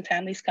canvases and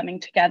families coming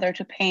together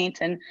to paint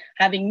and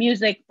having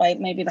music, like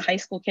maybe the high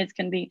school kids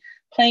can be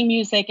playing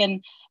music.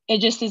 And it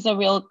just is a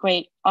real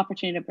great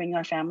opportunity to bring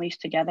our families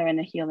together in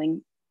a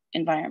healing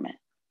environment.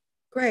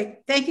 Great,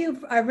 thank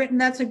you. I've written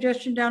that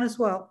suggestion down as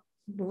well.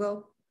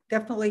 We'll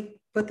definitely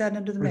put that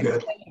into the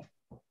mix.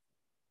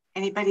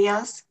 Anybody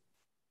else?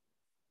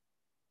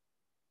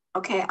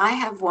 Okay, I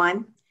have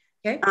one.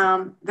 Okay.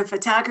 The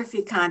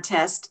photography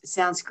contest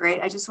sounds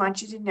great. I just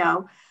want you to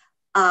know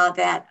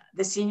that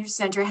the Senior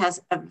Center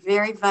has a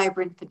very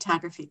vibrant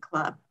photography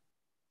club.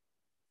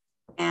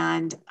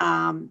 And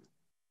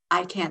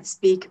I can't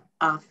speak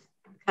off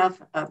the cuff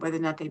of whether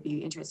or not they'd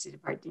be interested in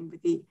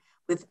partnering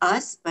with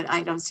us, but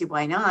I don't see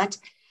why not.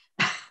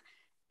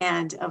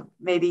 And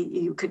maybe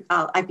you could,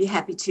 I'd be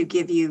happy to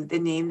give you the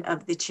name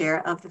of the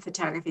chair of the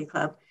photography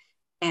club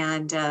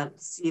and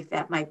see if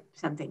that might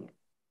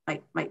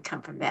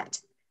come from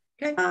that.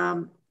 Okay.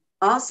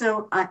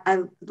 Also,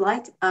 I'd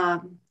like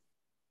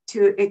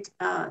to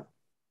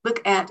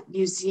look at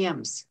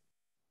museums.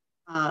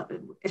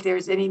 If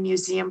there's any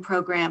museum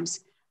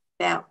programs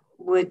that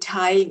would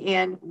tie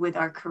in with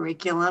our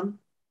curriculum.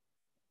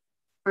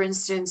 For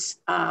instance,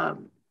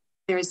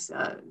 there's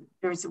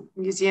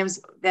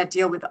museums that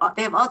deal with,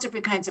 they have all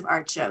different kinds of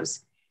art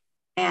shows.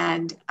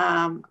 And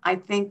I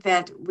think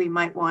that we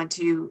might want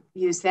to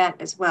use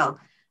that as well.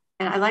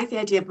 And I like the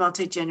idea of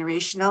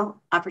multi-generational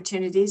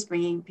opportunities,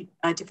 bringing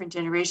different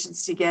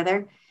generations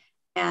together.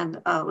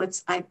 And I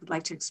would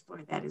like to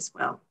explore that as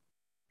well.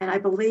 And I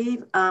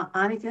believe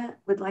Annika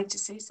would like to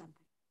say something.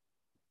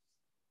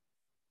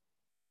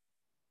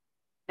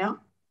 No?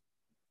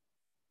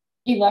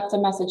 He left a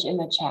message in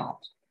the chat.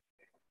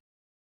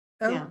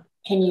 Oh. Yeah.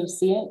 Can you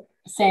see it?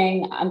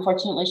 Saying,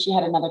 unfortunately, she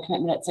had another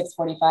commitment at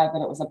 6:45,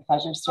 but it was a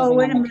pleasure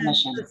serving on the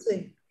commission. Let's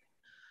see.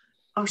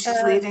 Oh,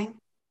 she's leaving?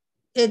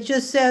 It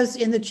just says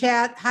in the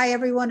chat, hi,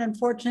 everyone.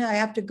 Unfortunately, I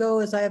have to go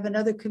as I have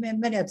another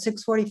commitment at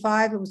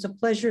 6:45. It was a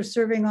pleasure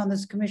serving on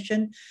this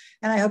commission,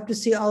 and I hope to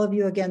see all of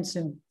you again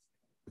soon.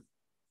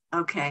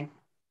 Okay.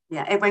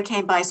 Yeah, it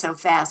came by so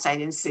fast, I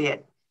didn't see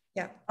it.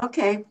 Yeah.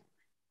 Okay.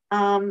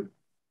 All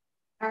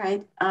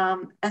right.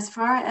 As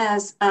far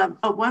as,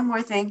 one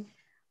more thing.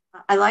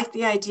 I like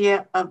the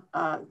idea of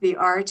the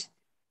art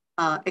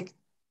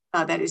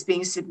that is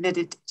being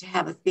submitted to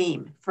have a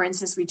theme. For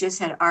instance, we just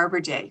had Arbor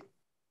Day.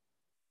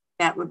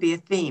 That would be a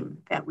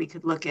theme that we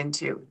could look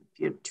into.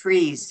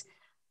 Trees,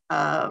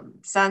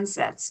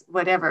 sunsets,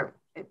 whatever.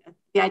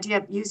 The idea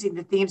of using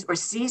the themes or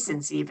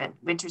seasons even,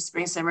 winter,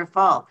 spring, summer,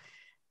 fall.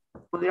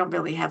 Well, we don't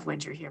really have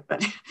winter here,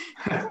 but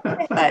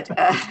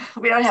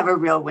we don't have a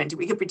real winter.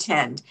 We could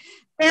pretend.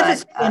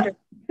 But,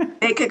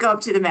 they could go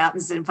up to the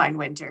mountains and find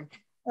winter.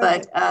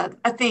 But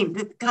a theme,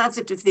 the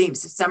concept of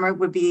themes. Summer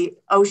would be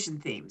ocean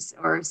themes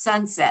or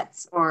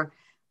sunsets or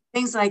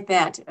things like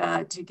that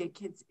to get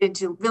kids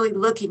into really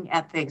looking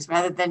at things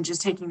rather than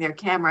just taking their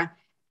camera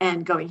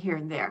and going here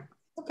and there.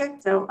 Okay.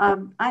 So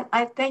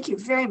I thank you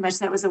very much.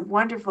 That was a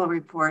wonderful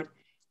report.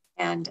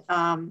 And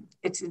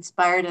it's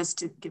inspired us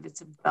to give it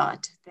some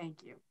thought.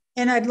 Thank you.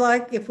 And I'd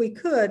like, if we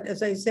could,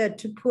 as I said,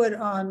 to put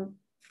on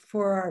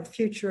for our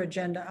future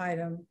agenda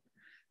item,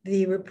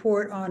 the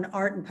report on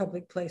art in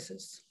public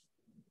places.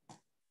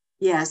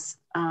 Yes.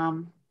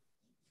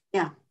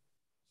 Yeah.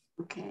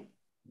 Okay.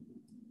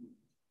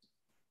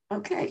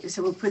 Okay.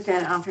 So we'll put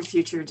that on for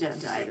future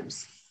agenda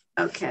items.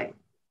 Okay.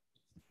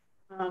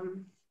 All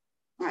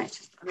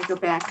right. Let me go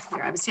back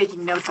here. I was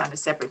taking notes on a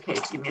separate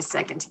page. Give me a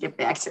second to get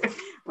back to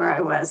where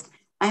I was.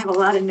 I have a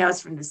lot of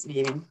notes from this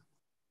meeting.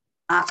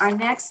 Our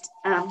next,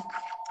 oh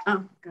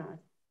God.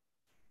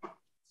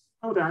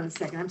 Hold on a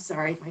second. I'm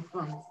sorry. My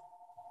phone.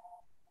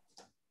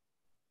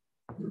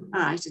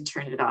 I should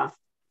turn it off.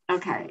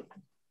 Okay.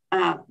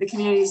 The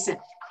Community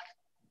Center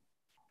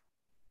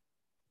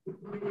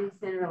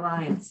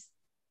Alliance.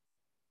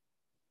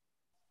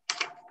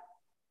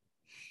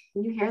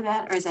 Can you hear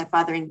that, or is that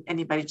bothering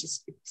anybody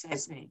just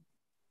besides me?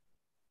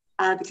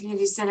 The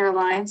Community Center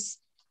Alliance,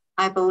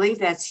 I believe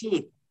that's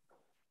Heath.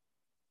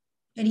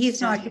 And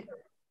he's not here.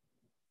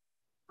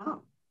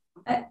 Oh.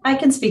 I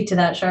can speak to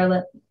that,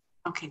 Charlotte.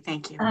 Okay,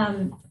 thank you.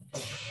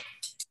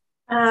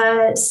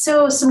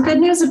 So some good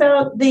news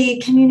about the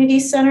community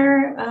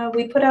center.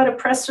 We put out a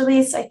press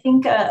release, I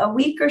think a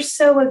week or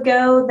so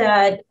ago,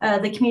 that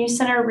the community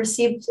center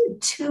received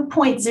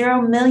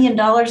 $2.0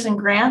 million in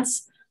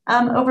grants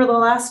over the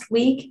last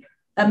week.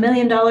 $1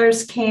 million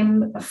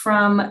came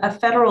from a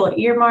federal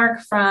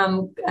earmark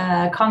from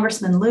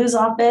Congressman Liu's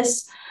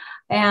office,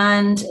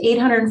 and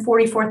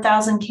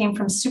 $844,000 came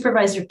from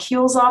Supervisor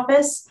Kuehl's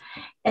office.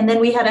 And then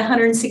we had a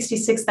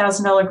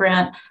 $166,000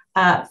 grant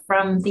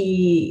from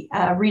the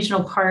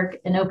Regional Park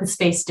and Open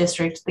Space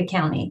District, the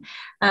county.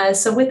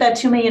 So with that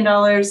 $2 million,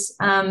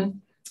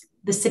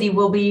 the city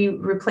will be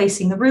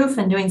replacing the roof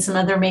and doing some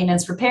other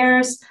maintenance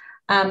repairs.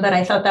 But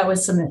I thought that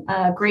was some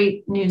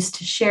great news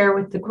to share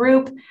with the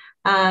group.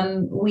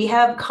 We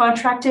have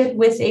contracted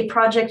with a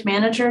project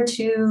manager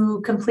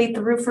to complete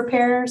the roof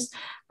repairs.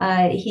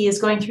 He is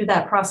going through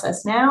that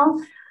process now.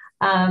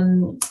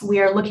 We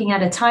are looking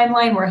at a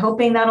timeline. We're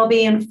hoping that'll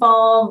be in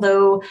fall,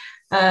 though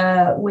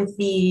with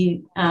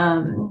the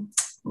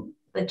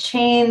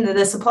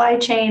supply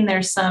chain,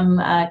 there's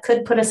some,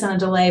 could put us in a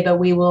delay, but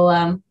we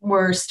will,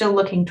 we're still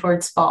looking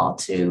towards fall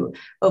to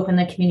open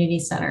the community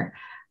center.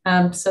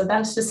 So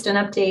that's just an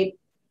update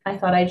I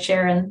thought I'd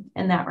share in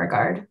that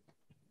regard.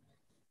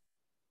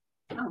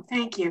 Oh,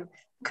 thank you.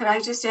 Could I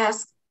just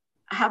ask,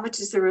 how much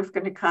is the roof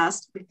going to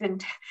cost? We've been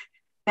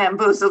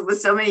bamboozled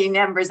with so many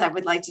numbers. I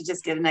would like to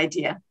just get an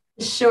idea.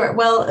 Sure.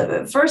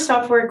 Well, first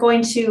off, we're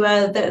going to,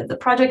 the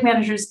project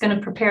manager is going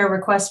to prepare a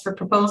request for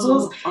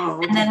proposals,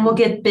 and then we'll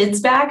get bids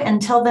back.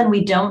 Until then,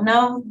 we don't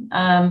know.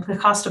 The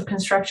cost of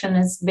construction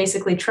has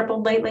basically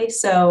tripled lately.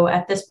 So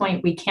at this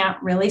point, we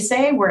can't really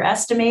say. We're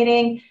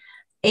estimating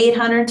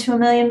 $800,000 to $1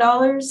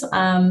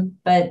 million,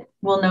 but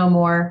we'll know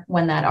more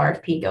when that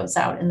RFP goes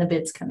out and the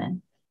bids come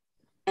in.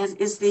 As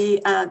is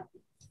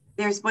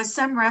there was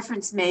some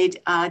reference made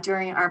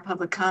during our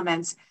public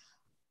comments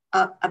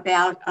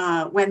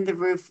about when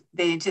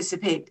they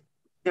anticipate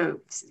the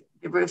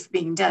roof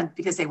being done,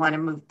 because they want to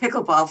move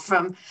pickleball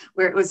from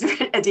where it was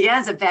at De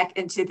Anza back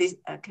into the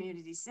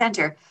community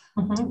center.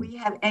 Mm-hmm. Do we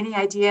have any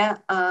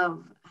idea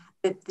of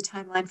the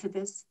timeline for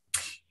this?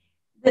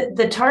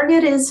 The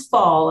target is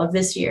fall of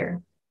this year.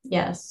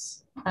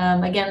 Yes.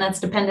 Again, that's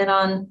dependent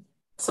on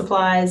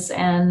supplies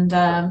and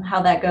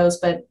how that goes,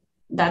 but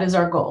that is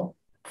our goal,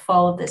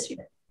 fall of this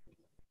year.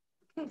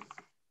 Okay,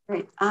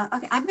 great.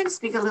 Okay, I'm going to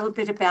speak a little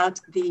bit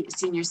about the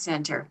senior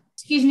center.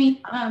 Excuse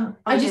me.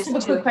 I just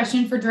have a quick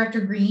question for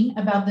Director Green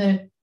about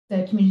the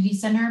community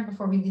center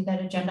before we leave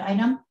that agenda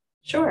item.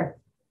 Sure.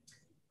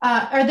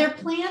 Are there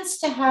plans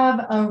to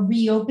have a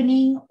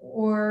reopening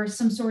or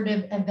some sort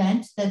of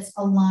event that's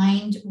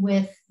aligned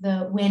with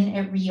when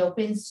it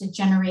reopens to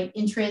generate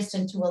interest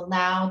and to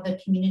allow the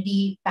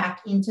community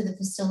back into the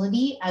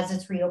facility as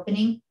it's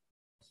reopening?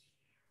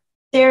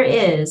 There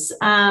is.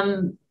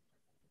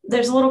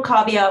 There's a little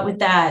caveat with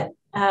that.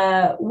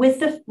 With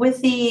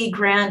the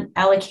grant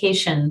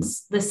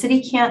allocations, the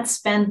city can't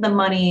spend the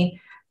money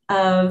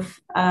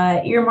of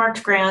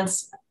earmarked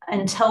grants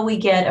until we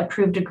get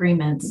approved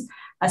agreements.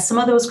 Some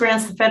of those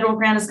grants, the federal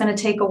grant is going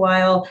to take a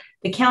while.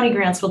 The county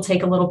grants will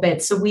take a little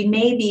bit. So we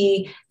may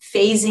be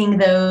phasing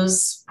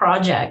those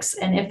projects.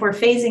 And if we're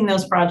phasing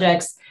those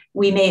projects,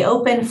 we may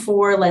open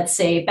for, let's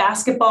say,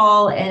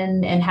 basketball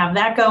and have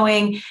that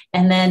going,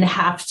 and then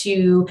have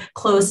to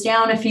close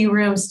down a few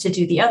rooms to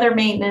do the other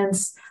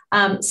maintenance.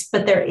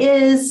 But there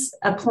is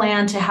a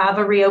plan to have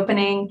a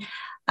reopening.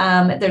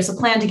 There's a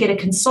plan to get a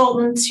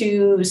consultant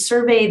to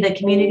survey the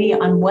community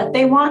on what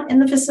they want in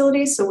the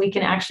facility, so we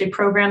can actually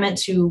program it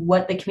to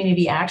what the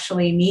community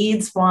actually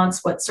needs, wants,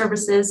 what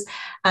services.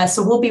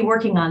 So we'll be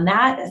working on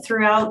that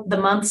throughout the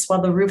months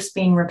while the roof's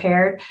being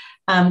repaired.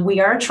 We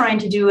are trying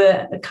to do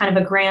a kind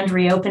of a grand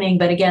reopening,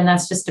 but again,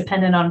 that's just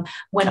dependent on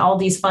when all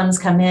these funds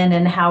come in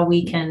and how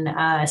we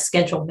can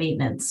schedule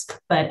maintenance.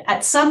 But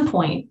at some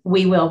point,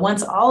 we will,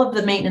 once all of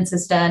the maintenance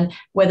is done,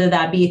 whether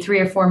that be 3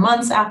 or 4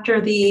 months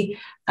after we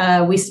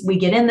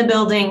get in the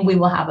building, we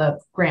will have a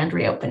grand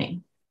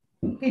reopening.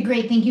 Okay,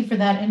 great. Thank you for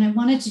that. And I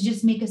wanted to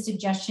just make a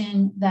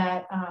suggestion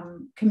that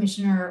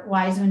Commissioner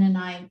Wiseman and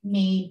I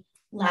made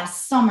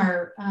last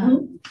summer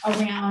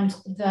around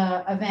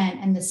the event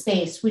and the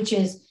space, which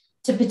is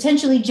to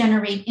potentially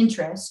generate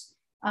interest.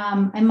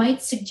 I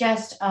might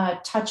suggest a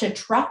Touch a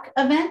Truck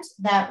event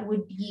that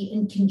would be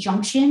in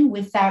conjunction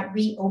with that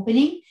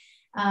reopening.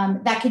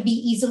 That could be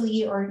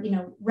easily or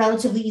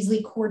relatively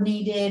easily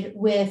coordinated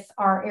with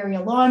our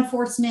area law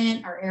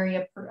enforcement, our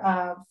area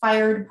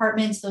fire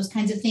departments, those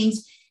kinds of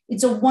things.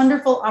 It's a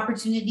wonderful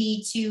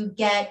opportunity to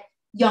get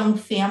young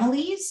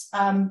families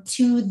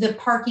to the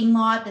parking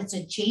lot that's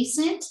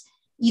adjacent,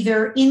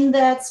 either in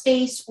that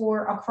space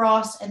or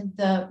across and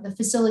the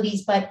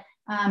facilities. But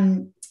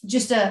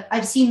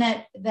I've seen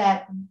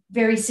that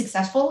very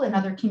successful in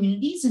other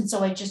communities. And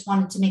so I just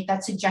wanted to make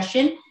that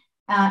suggestion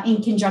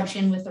in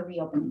conjunction with the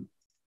reopening.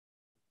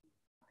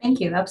 Thank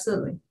you.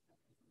 Absolutely.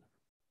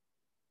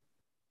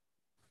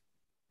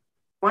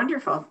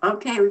 Wonderful.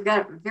 Okay, we've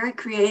got a very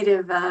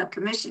creative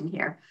commission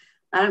here.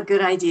 A lot of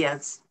good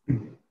ideas.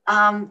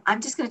 I'm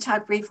just going to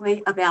talk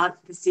briefly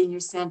about the senior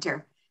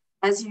center.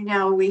 As you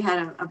know, we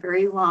had a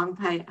very long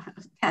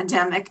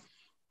pandemic,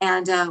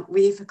 and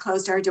we've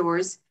closed our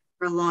doors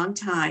for a long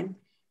time.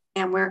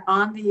 And we're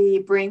on the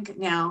brink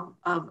now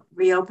of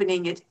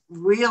reopening it,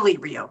 really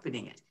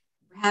reopening it.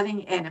 We're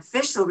having an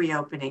official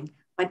reopening,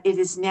 but it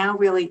is now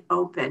really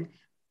open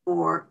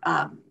for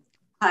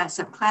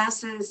some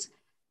classes.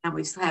 And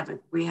we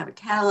have a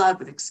catalog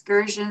with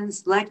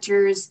excursions,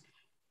 lectures,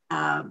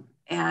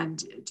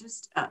 and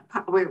just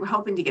we're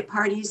hoping to get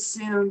parties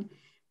soon.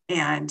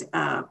 And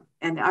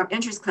our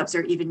interest clubs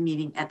are even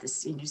meeting at the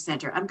senior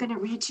center. I'm going to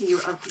read to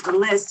you a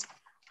list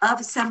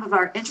of some of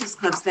our interest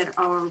clubs that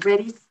are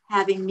already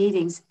having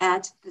meetings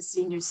at the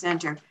senior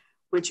center,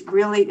 which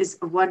really is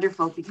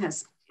wonderful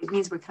because it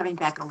means we're coming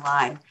back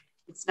alive.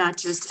 It's not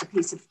just a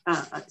piece of,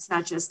 it's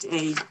not just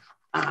a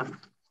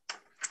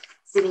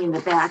sitting in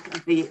the back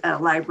of the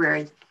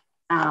library.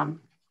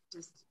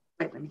 Just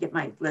wait, let me get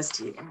my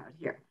list out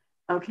here.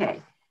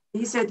 Okay,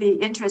 these are the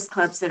interest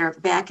clubs that are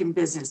back in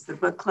business. The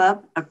Book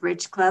Club, a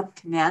Bridge Club,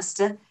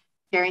 Canasta,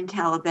 Caring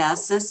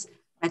Calabasas,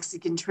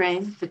 Mexican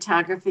Train,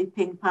 Photography,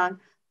 Ping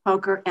Pong,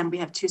 Poker, and we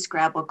have 2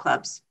 Scrabble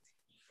clubs.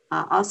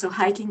 Also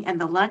Hiking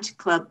and the Lunch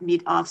Club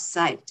meet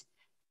off-site.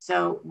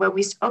 So when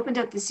we opened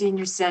up the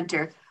senior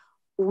center,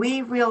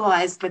 we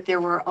realized that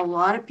there were a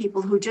lot of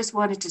people who just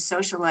wanted to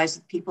socialize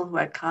with people who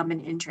had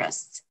common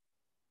interests.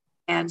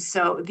 And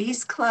so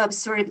these clubs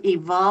sort of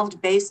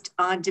evolved based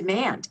on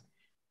demand.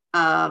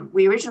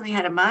 We originally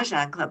had a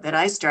Mahjong club that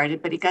I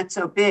started, but it got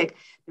so big,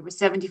 there were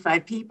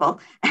 75 people.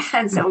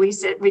 And so we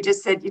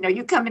just said, you know,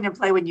 you come in and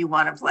play when you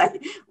want to play.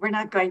 We're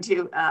not going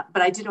to,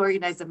 but I did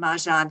organize a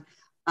Mahjong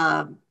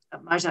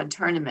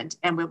tournament,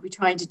 and we'll be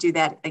trying to do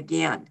that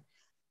again.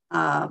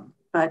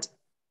 But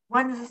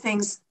one of the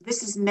things,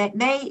 this is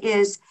May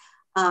is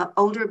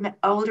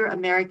Older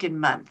American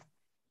Month.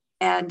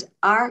 And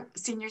our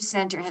senior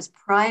center has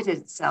prided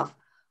itself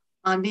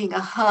on being a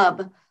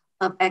hub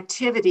of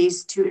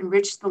activities to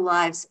enrich the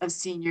lives of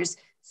seniors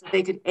so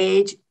they could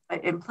age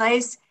in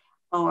place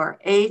or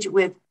age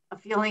with a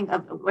feeling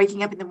of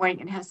waking up in the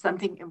morning and have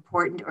something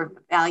important or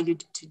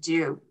valued to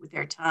do with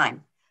their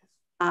time.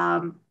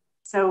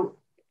 So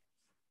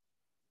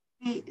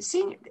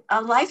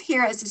life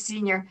here as a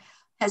senior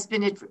has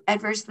been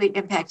adversely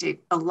impacting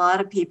a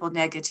lot of people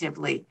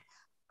negatively.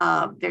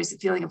 There's a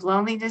feeling of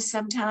loneliness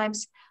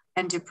sometimes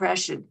and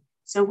depression.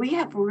 So we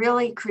have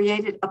really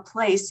created a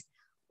place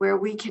where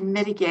we can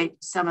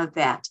mitigate some of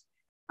that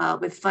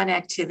with fun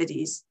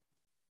activities.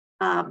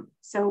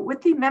 So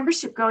with the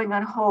membership going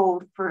on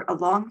hold for a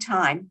long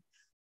time,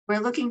 we're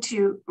looking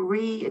to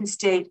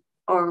reinstate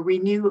or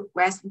renew,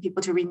 we're asking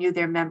people to renew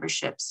their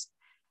memberships.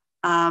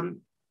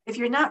 If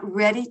you're not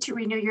ready to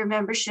renew your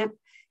membership,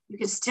 you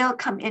can still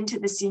come into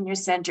the senior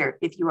center.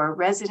 If you are a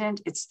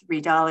resident, it's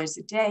 $3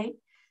 a day.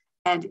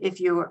 And if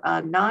you're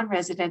a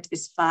non-resident,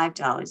 it's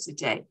 $5 a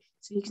day.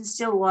 So you can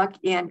still walk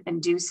in and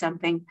do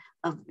something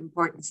of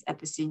importance at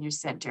the senior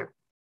center.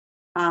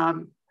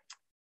 What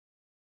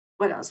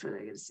else was I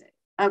going to say?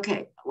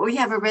 Okay, we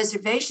have a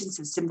reservation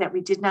system that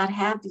we did not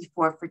have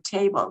before for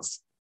tables.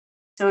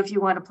 So if you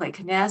want to play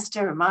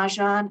Canasta or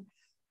Mahjong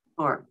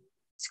or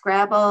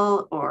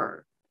Scrabble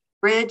or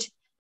Bridge,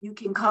 you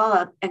can call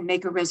up and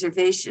make a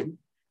reservation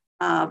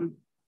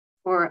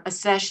for a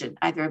session,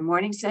 either a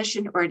morning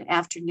session or an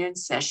afternoon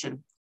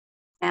session.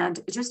 And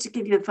just to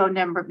give you the phone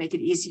number, make it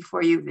easy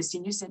for you, the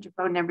senior center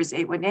phone number is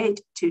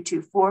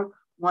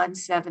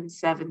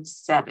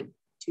 818-224-1777,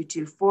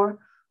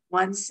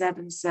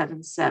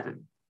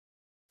 224-1777.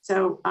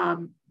 So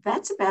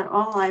that's about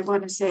all I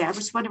want to say. I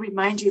just want to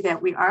remind you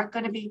that we are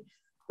going to be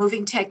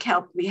moving tech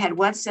help. We had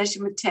one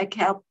session with tech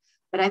help,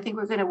 but I think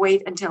we're going to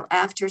wait until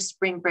after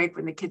spring break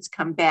when the kids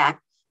come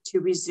back to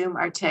resume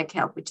our tech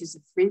help, which is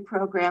a free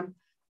program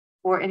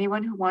for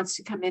anyone who wants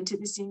to come into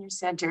the senior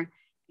center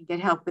and get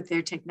help with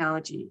their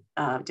technology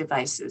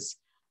devices.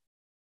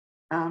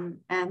 And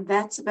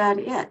that's about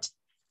it.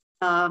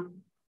 Do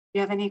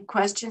you have any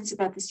questions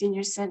about the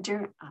senior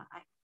center?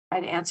 I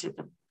try to answer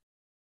them.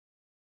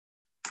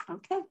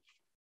 Okay,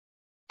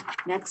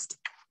 next.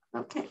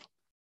 Okay.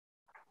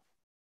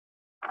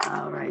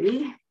 All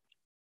righty.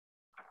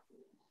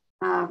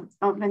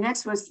 The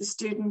next was the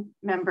student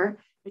member,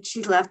 but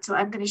she left, so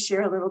I'm going to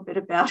share a little bit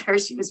about her.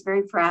 She was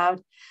very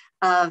proud.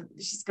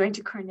 She's going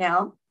to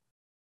Cornell.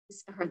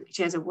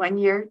 She has a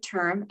one-year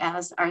term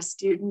as our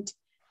student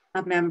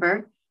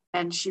member,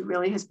 and she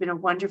really has been a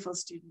wonderful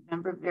student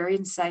member, very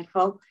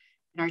insightful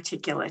and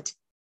articulate.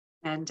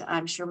 And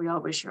I'm sure we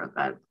all wish her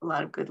a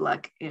lot of good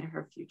luck in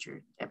her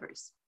future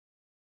endeavors.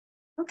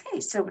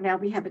 Okay, so now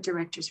we have a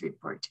director's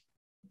report.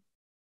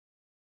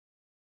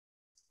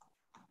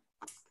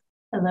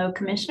 Hello,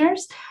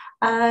 commissioners.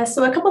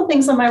 So a couple of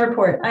things on my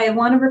report. I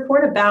want to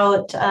report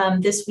about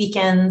this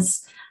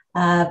weekend's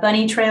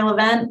Bunny Trail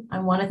event. I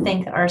want to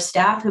thank our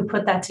staff who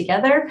put that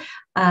together.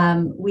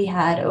 We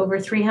had over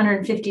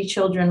 350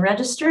 children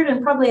registered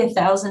and probably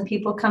 1,000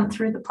 people come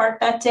through the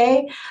park that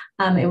day.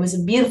 It was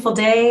a beautiful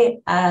day.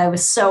 It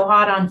was so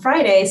hot on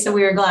Friday, so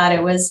we were glad.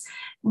 It was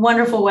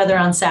wonderful weather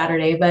on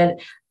Saturday, but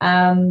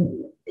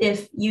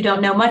if you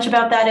don't know much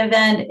about that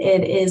event,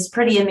 it is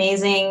pretty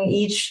amazing.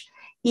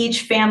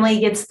 Each family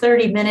gets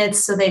 30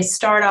 minutes. So they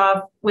start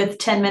off with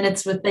 10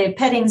 minutes with the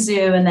petting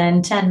zoo, and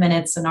then 10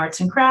 minutes in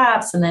arts and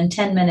crafts, and then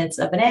 10 minutes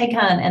of an egg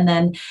hunt, and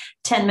then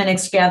 10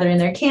 minutes gathering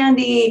their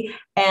candy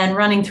and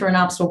running through an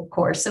obstacle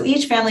course. So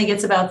each family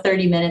gets about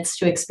 30 minutes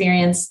to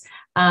experience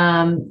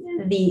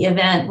the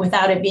event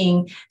without it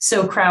being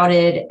so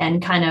crowded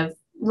and kind of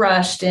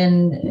rushed,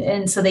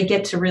 and so they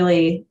get to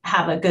really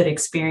have a good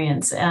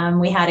experience.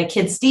 We had a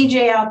kids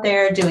DJ out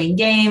there doing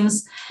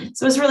games,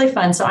 so it was really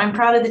fun. So I'm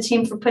proud of the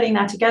team for putting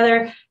that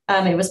together.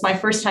 It was my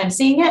first time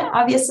seeing it,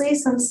 obviously,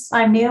 since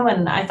I'm new,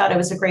 and I thought it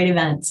was a great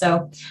event.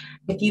 So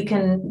if you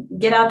can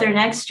get out there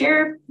next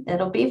year,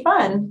 it'll be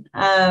fun.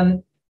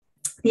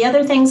 The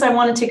other things I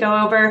wanted to go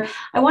over,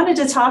 I wanted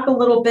to talk a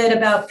little bit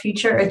about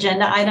future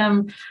agenda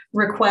item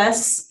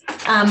requests.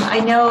 I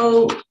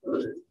know,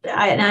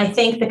 and I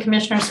thank the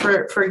commissioners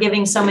for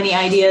giving so many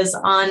ideas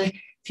on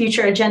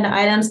future agenda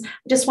items. I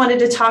just wanted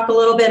to talk a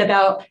little bit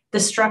about the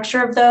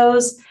structure of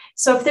those.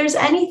 So if there's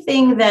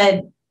anything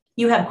that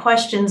you have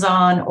questions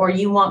on, or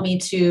you want me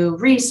to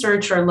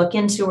research or look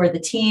into, or the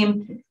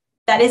team,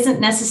 that isn't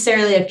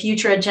necessarily a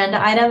future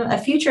agenda item. A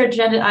future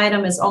agenda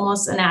item is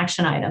almost an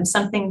action item,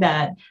 something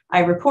that I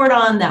report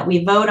on, that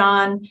we vote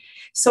on.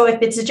 So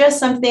if it's just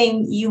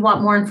something you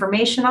want more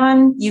information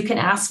on, you can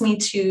ask me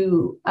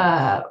to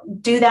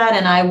do that,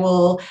 and I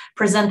will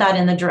present that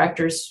in the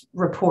director's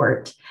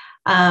report.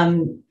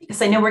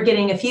 Because I know we're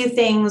getting a few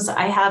things.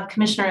 I have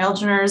Commissioner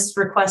Elginer's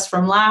request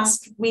from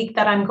last week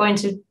that I'm going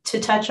to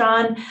touch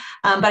on,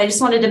 but I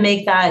just wanted to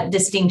make that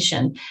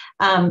distinction.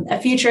 A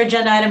future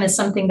agenda item is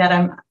something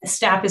that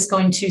staff is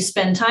going to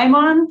spend time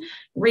on,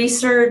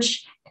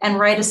 research, and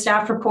write a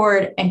staff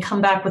report and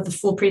come back with the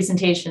full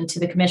presentation to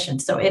the commission.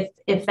 So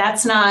if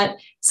that's not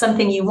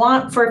something you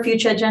want for a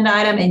future agenda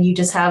item, and you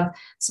just have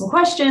some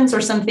questions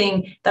or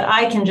something that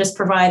I can just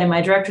provide in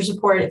my director's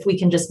report, if we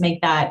can just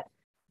make that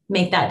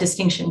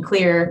distinction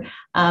clear,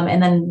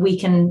 and then we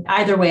can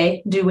either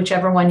way do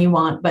whichever one you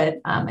want,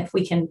 but if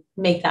we can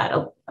make that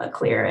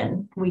clear,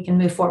 and we can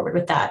move forward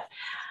with that.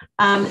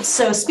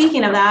 So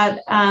speaking of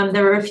that,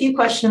 there were a few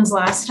questions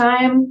last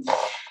time.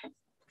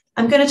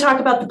 I'm going to talk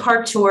about the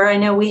park tour. I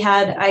know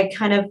I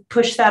kind of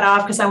pushed that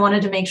off because I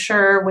wanted to make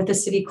sure with the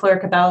city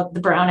clerk about the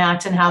Brown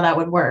Act and how that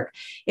would work.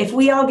 If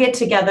we all get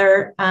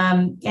together,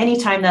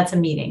 anytime, that's a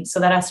meeting.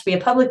 So that has to be a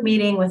public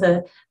meeting with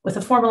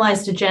a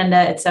formalized agenda,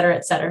 et cetera,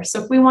 et cetera.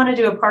 So if we want to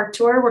do a park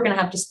tour, we're going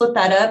to have to split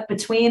that up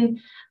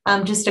between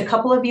just a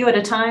couple of you at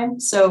a time.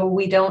 So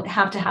we don't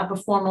have to have a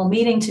formal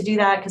meeting to do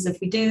that, because if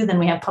we do, then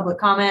we have public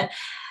comment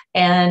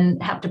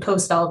and have to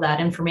post all of that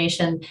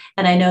information.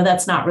 And I know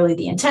that's not really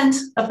the intent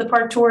of the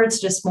park tour.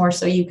 It's just more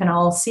so you can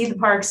all see the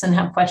parks and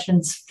have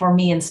questions for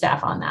me and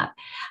staff on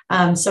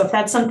that. So if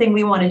that's something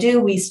we want to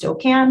do, we still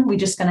can. We're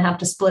just going to have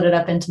to split it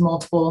up into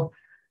multiple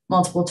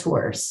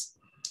tours.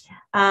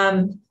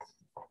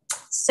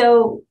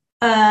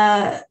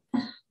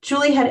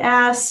 Julie had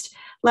asked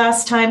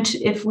last time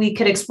if we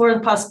could explore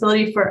the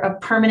possibility for a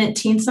permanent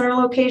teen center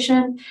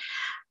location.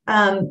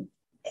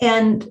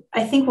 And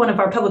I think one of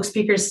our public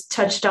speakers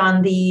touched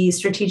on the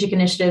strategic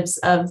initiatives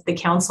of the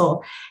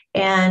council,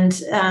 and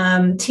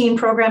teen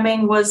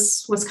programming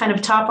was kind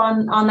of top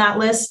on that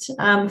list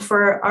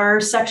for our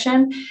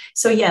section.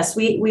 So yes,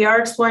 we are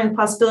exploring the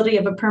possibility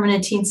of a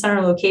permanent teen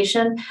center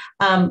location.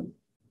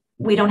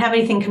 We don't have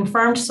anything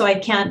confirmed, so I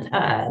can't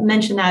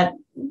mention that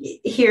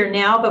here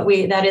now, but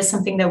that is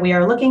something that we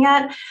are looking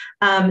at.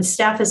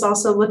 Staff is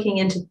also looking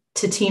into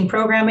teen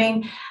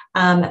programming,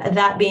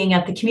 that being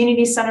at the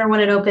community center when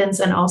it opens,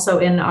 and also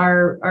in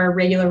our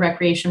regular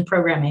recreation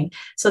programming.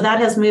 So that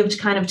has moved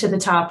kind of to the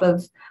top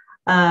of,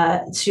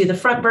 to the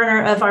front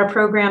burner of our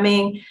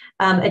programming.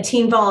 A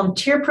teen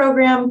volunteer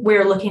program,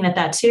 we're looking at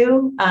that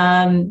too.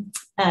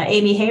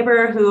 Amy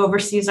Haber, who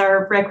oversees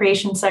our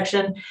recreation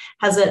section,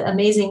 has an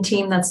amazing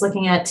team that's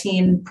looking at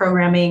teen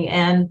programming,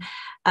 and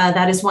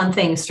that is one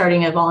thing,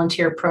 starting a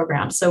volunteer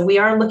program. So we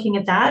are looking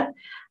at that.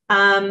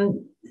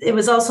 It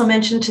was also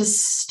mentioned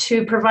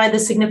to provide the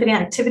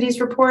significant activities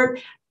report.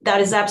 That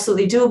is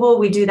absolutely doable.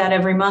 We do that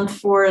every month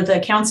for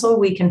the council.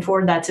 We can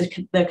forward that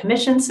to the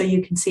commission so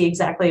you can see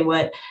exactly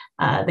what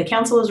the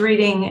council is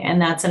reading,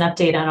 and that's an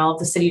update on all of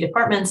the city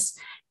departments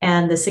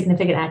and the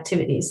significant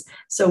activities.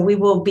 So we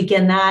will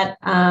begin that.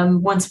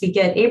 Once we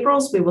get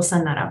April's, we will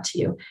send that out to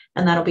you,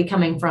 and that'll be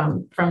coming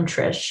from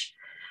Trish.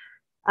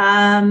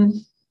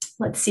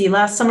 Let's see,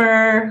 last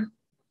summer,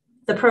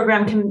 the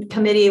program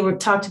committee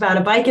talked about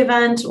a bike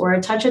event or a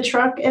touch a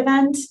truck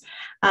event.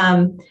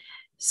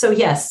 So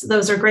yes,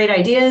 those are great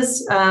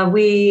ideas.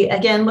 We,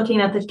 again,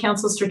 looking at the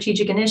council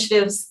strategic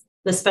initiatives,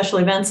 the special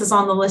events is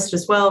on the list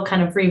as well,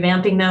 kind of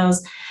revamping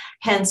those.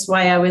 Hence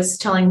why I was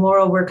telling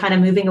Laurel, we're kind of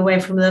moving away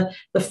from the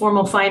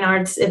formal fine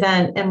arts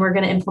event, and we're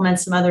going to implement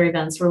some other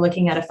events. We're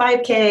looking at a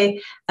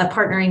 5K,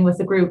 partnering with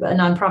a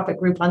nonprofit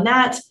group on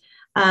that.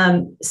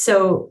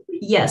 So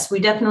yes, we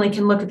definitely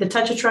can look at the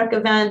touch a truck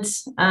event,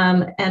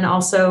 and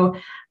also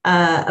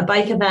a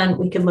bike event.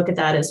 We could look at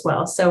that as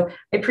well. So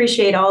I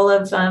appreciate all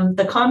of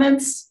the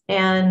comments,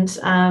 And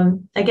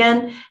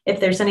again, if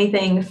there's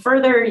anything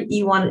further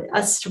you want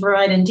us to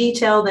provide in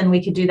detail, then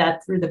we could do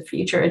that through the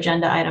future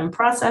agenda item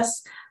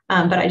process.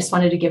 But I just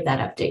wanted to give that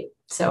update.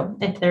 So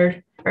if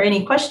there are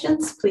any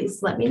questions,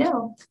 please let me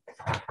know.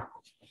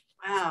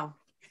 Wow.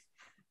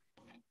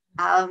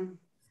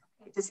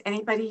 Does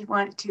anybody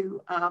want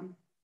to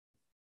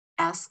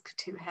ask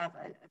to have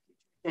a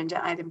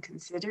agenda item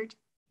considered?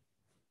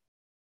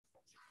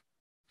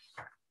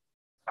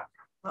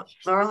 Well,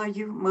 Laurel, are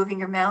you moving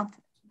your mouth?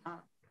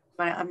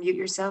 Want to unmute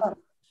yourself?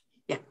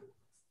 Yeah,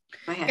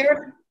 go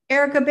ahead.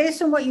 Erica,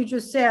 based on what you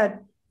just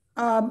said,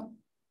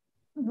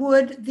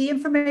 would the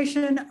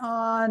information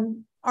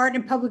on art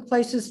in public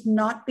places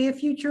not be a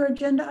future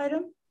agenda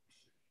item?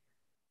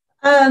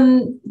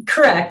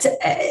 Correct.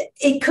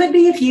 It could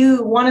be if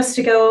you want us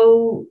to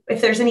go, if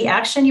there's any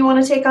action you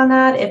want to take on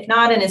that. If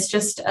not, and it's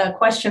just a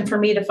question for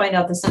me to find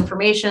out this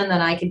information,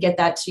 then I could get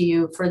that to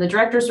you for the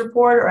director's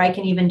report, or I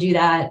can even do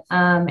that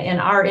in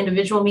our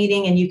individual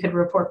meeting, and you could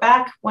report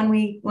back when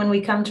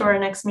we come to our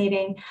next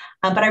meeting.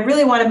 But I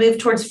really want to move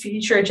towards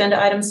future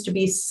agenda items to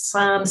be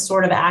some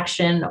sort of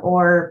action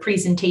or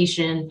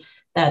presentation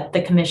that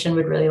the commission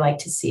would really like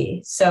to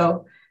see.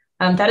 So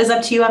that is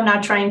up to you. I'm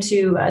not trying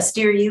to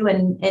steer you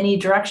in any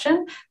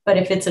direction, but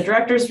if it's a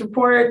director's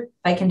report,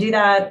 I can do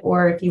that.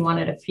 Or if you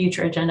wanted a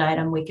future agenda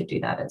item, we could do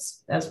that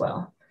as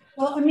well.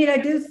 Well, I mean, I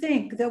do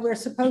think that we're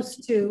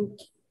supposed to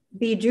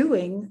be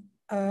doing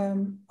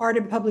art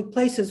in public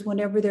places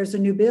whenever there's a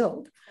new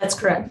build. That's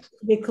correct.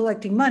 Be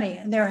collecting money,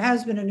 and there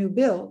has been a new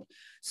build.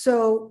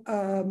 So,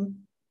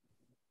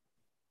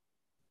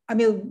 I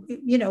mean,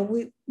 you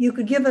know, you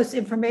could give us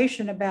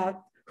information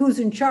about who's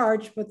in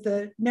charge, but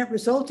the net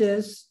result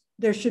is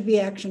there should be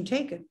action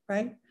taken,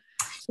 right?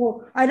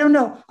 So I don't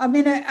know. I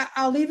mean,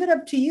 I'll leave it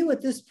up to you at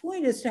this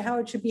point as to how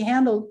it should be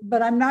handled,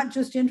 but I'm not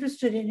just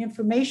interested in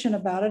information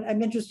about it.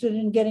 I'm interested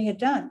in getting it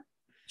done.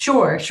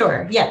 Sure.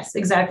 Yes,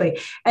 exactly.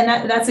 And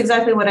that's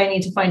exactly what I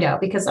need to find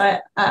out, because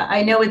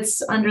I know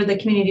it's under the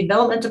community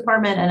development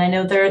department, and I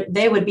know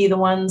they would be the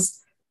ones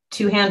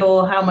to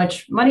handle how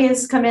much money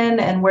has come in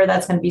and where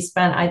that's going to be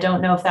spent. I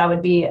don't know if that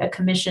would be a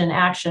commission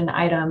action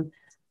item.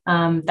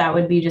 That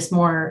would be just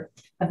more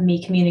of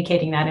me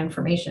communicating that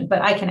information, but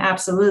I can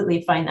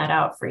absolutely find that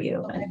out for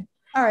you. Okay.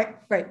 All right,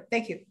 great.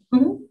 Thank you.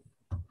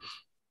 Mm-hmm.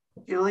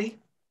 Julie?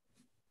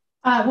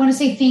 I want to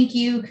say thank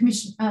you,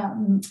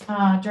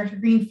 Director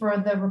Green, for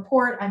the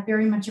report. I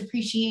very much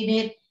appreciate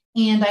it.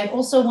 And I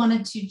also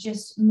wanted to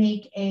just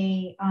make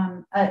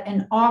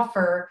an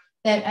offer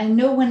that I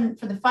know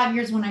for the 5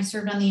 years when I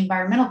served on the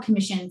Environmental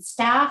Commission,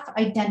 staff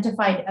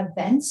identified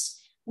events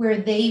where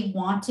they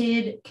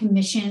wanted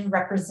commission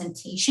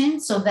representation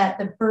so that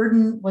the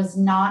burden was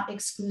not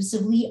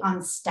exclusively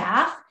on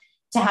staff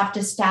to have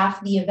to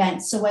staff the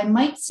event. So I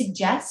might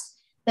suggest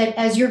that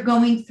as you're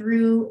going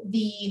through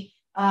the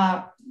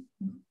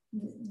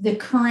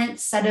current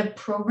set of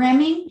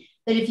programming,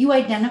 that if you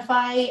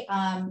identify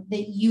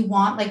that you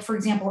want, like for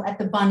example, at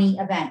the Bunny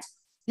event,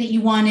 that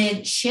you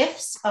wanted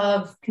shifts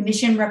of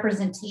commission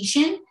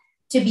representation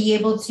to be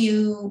able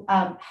to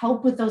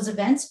help with those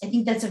events, I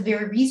think that's a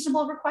very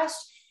reasonable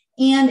request.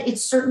 And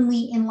it's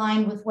certainly in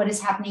line with what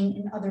is happening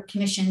in other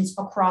commissions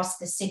across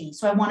the city.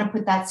 So I want to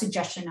put that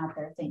suggestion out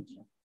there. Thank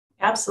you.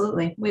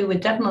 Absolutely. We would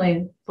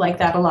definitely like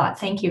that a lot.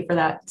 Thank you for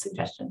that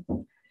suggestion.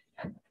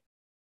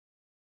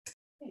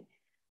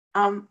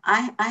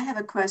 I have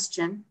a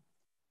question.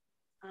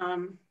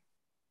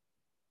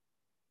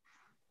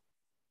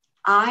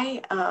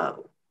 I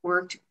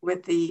worked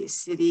with the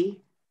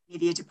city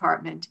media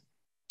department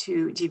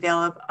to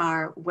develop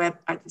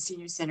the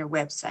Senior Center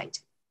website.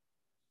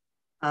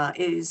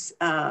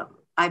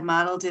 I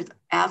modeled it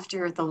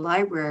after the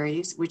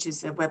libraries, which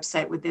is a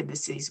website within the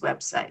city's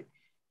website.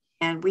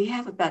 And we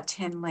have about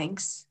 10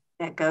 links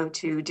that go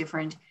to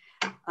different,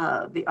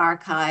 the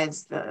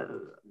archives,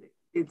 the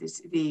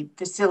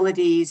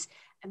facilities,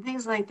 and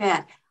things like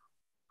that.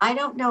 I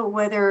don't know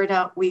whether or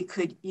not we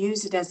could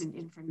use it as an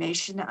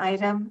information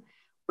item,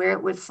 where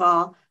it would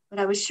fall, but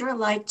I would sure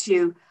like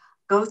to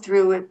go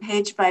through it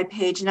page by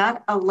page,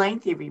 not a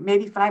lengthy read,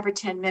 maybe 5 or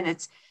 10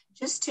 minutes,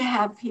 just to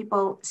have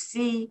people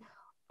see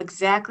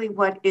exactly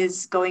what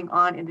is going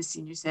on in the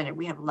Senior Center.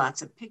 We have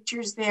lots of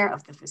pictures there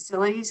of the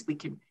facilities,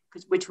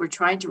 which we're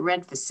trying to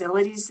rent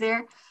facilities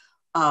there.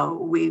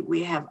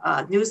 We have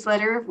a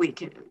newsletter,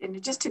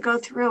 and just to go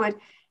through it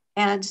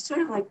and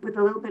sort of like with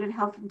a little bit of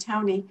help from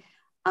Tony,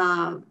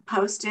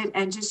 post it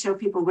and just show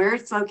people where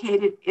it's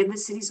located in the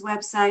city's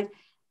website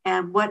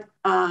and what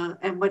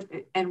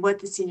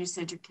the Senior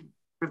Center can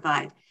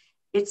provide.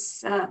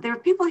 There are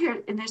people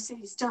here in their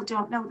city still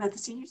don't know about the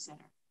Senior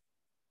Center.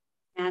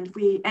 And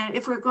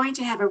if we're going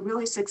to have a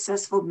really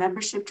successful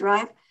membership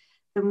drive,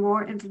 the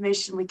more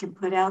information we can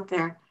put out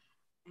there,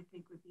 I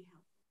think would be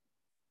helpful.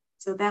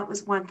 So that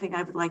was one thing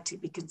I would like to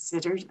be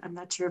considered. I'm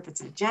not sure if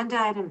it's an agenda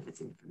item, if it's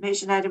an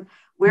information item,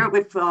 where it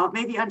would fall.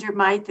 Maybe under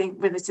my thing,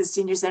 when it says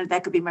Senior Center,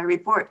 that could be my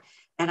report.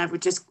 And I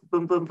would just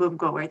boom, boom, boom,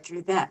 go right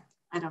through that.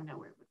 I don't know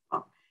where it would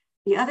fall.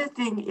 The other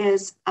thing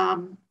is,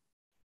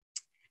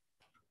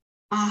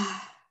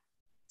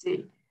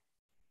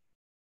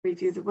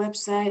 review the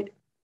website.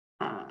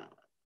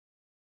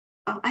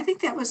 I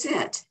think that was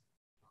it.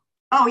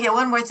 Oh yeah,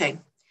 one more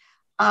thing.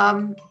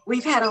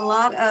 We've had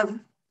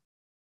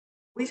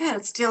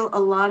still a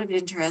lot of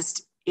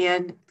interest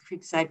in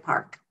Creekside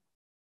Park.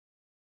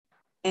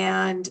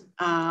 And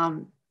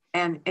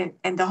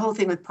the whole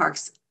thing with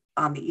parks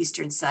on the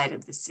eastern side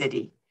of the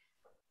city.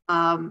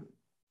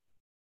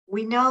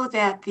 We know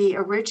that the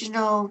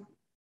original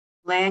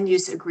land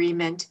use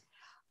agreement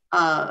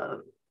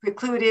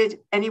precluded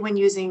anyone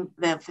using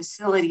the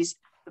facilities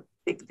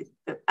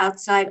the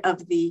outside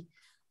of the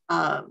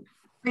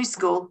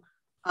preschool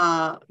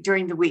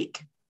during the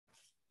week.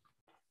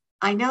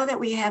 I know that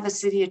we have a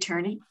city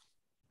attorney,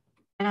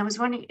 and I was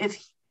wondering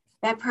if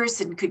that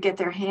person could get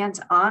their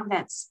hands on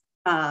that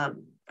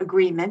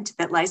agreement,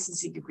 that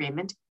licensing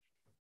agreement.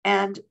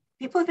 And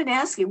people have been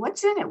asking,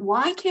 what's in it?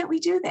 Why can't we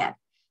do that?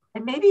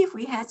 And maybe if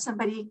we had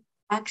somebody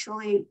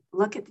actually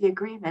look at the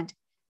agreement,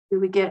 we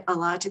would get a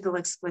logical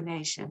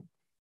explanation.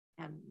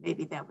 And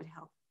maybe that would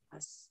help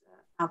us,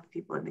 help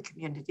people in the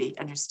community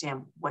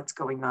understand what's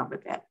going on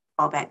with that,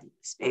 all that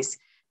space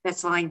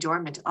that's lying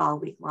dormant all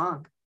week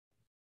long.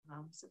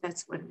 So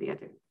that's one of the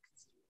other.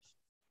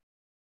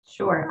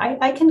 Sure,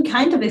 I can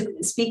kind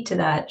of speak to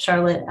that,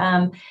 Charlotte.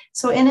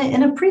 So in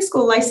a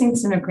preschool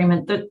licensing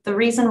agreement, the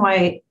reason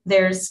why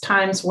there's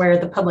times where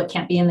the public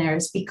can't be in there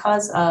is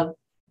because of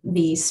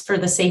for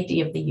the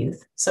safety of the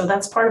youth. So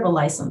that's part of a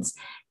license.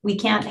 We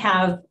can't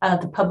have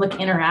the public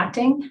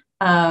interacting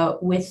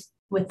with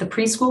the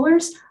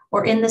preschoolers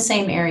or in the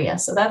same area.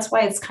 So that's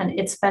why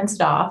it's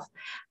fenced off.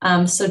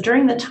 So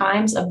during the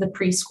times of the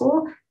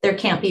preschool, there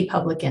can't be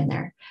public in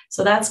there.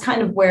 So that's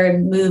kind of where it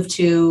moved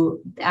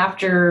to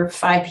after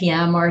 5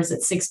 p.m. or is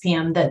it 6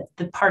 p.m. that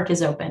the park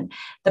is open.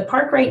 The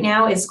park right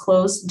now is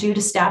closed due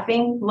to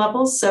staffing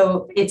levels.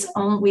 So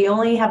we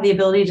only have the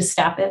ability to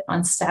staff it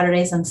on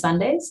Saturdays and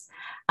Sundays.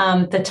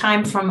 The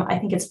time from, I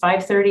think it's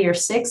 5:30 or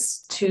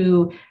 6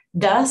 to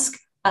dusk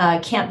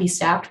can't be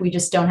staffed. We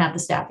just don't have the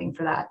staffing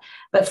for that.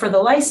 But for the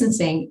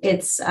licensing,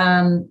 it's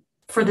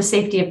for the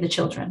safety of the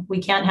children.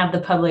 We can't have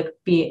the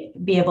public be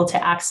able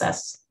to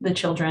access the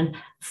children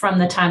from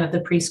the time of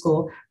the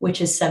preschool, which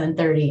is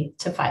 7:30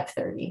 to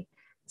 5:30.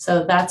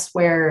 So that's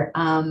where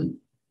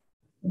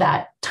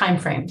that time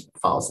frame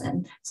falls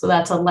in. So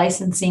that's a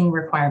licensing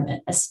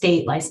requirement, a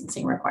state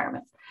licensing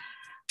requirement.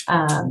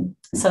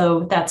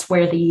 So that's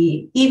where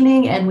the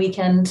evening and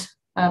weekend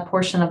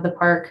portion of the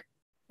park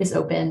is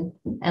open.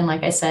 And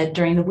like I said,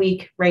 during the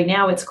week, right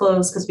now it's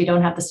closed because we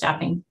don't have the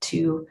staffing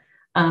to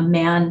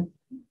man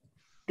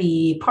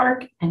the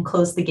park and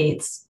close the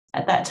gates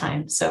at that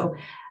time. So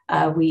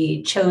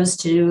we chose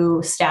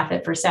to staff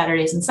it for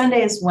Saturdays and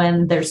Sundays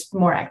when there's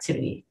more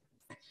activity.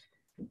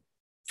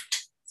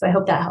 So I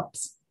hope that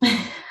helps. It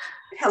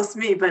helps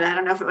me, but I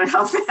don't know if it would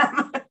help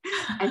them.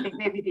 I think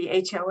maybe the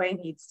HOA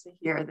needs to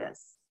hear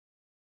this.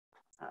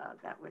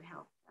 That would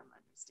help them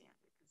understand.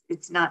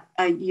 It's not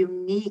a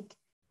unique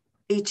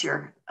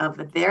feature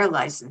of their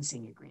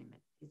licensing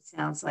agreement. It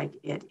sounds like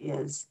it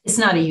is. It's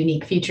not a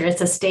unique feature.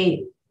 It's a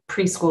state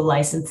preschool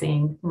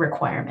licensing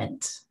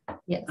requirement.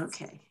 Yes.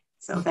 Okay.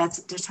 So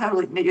that's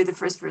totally, you're the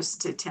first person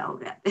to tell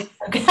that.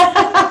 Okay.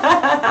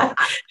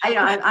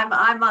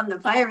 I'm on the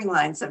firing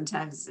line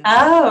sometimes.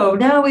 Oh,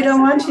 no, we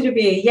don't want you to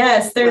be.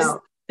 Yes,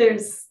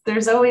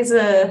 there's always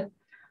a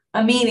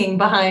meaning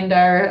behind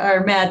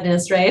our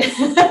madness, right?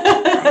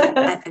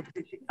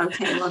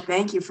 Okay, well,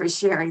 thank you for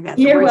sharing that.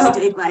 You're the word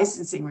welcome. State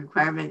licensing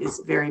requirement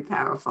is very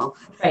powerful.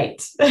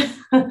 Right.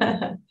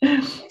 All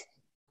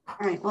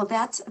right, well,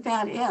 that's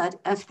about it.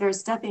 If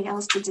there's nothing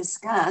else to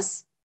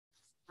discuss,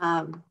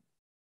 I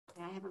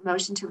have a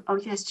motion to, oh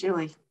yes,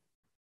 Julie.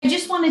 I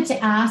just wanted to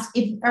ask,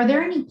 are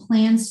there any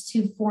plans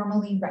to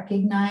formally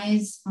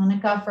recognize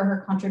Annika for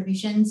her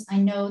contributions? I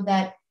know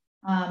that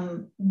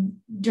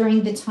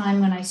during the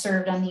time when I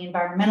served on the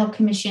Environmental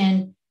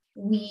Commission,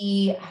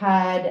 we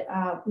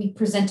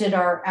presented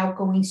our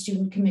outgoing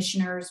student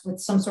commissioners with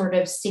some sort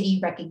of city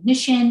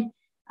recognition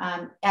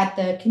at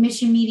the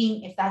commission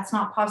meeting. If that's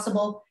not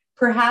possible,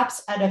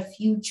 perhaps at a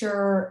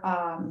future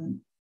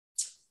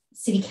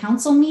city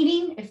council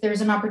meeting, if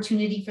there's an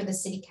opportunity for the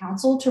city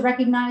council to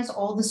recognize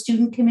all the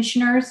student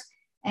commissioners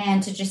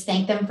and to just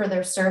thank them for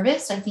their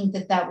service, I think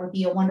that would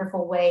be a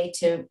wonderful way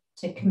to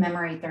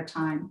commemorate their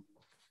time.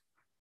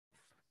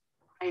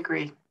 I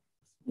agree.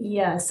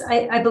 Yes,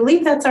 I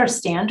believe that's our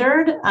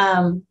standard,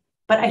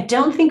 but I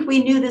don't think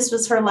we knew this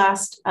was her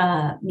last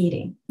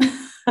meeting.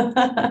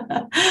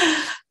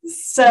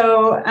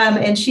 So,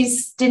 and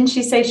didn't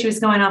she say she was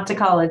going off to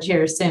college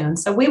here soon?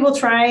 So we will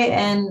try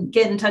and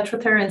get in touch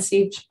with her and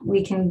see if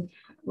we can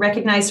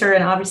recognize her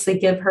and obviously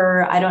give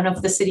her, I don't know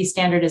if the city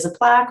standard is a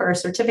plaque or a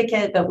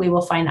certificate, but we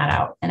will find that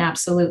out and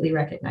absolutely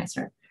recognize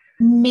her.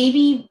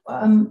 Maybe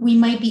we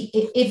might be,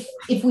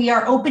 if we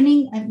are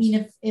opening, I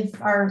mean,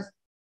 if our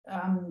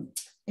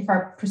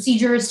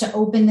procedure is to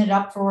open it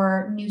up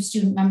for a new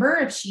student member,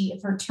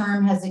 if her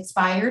term has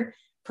expired,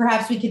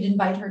 perhaps we could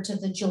invite her to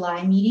the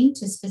July meeting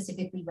to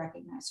specifically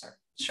recognize her.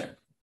 Sure.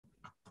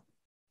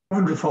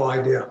 Wonderful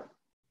idea.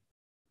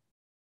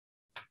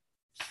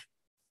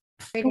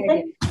 Great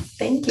idea.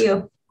 Thank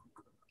you.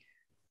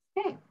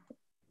 Okay.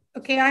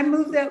 Okay, I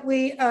move that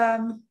we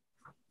adjourn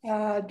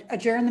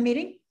the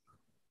meeting.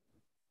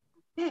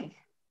 Okay. Is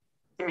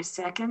there a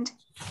second?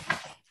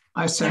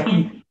 I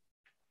second.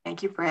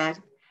 Thank you, Brad.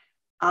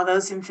 All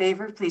those in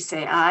favor, please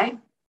say aye.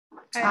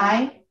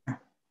 Aye.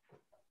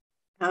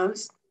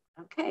 Opposed?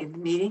 Okay, the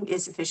meeting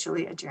is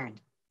officially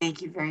adjourned.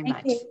 Thank you very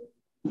much.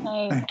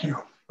 Thank you.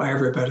 Bye,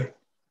 everybody.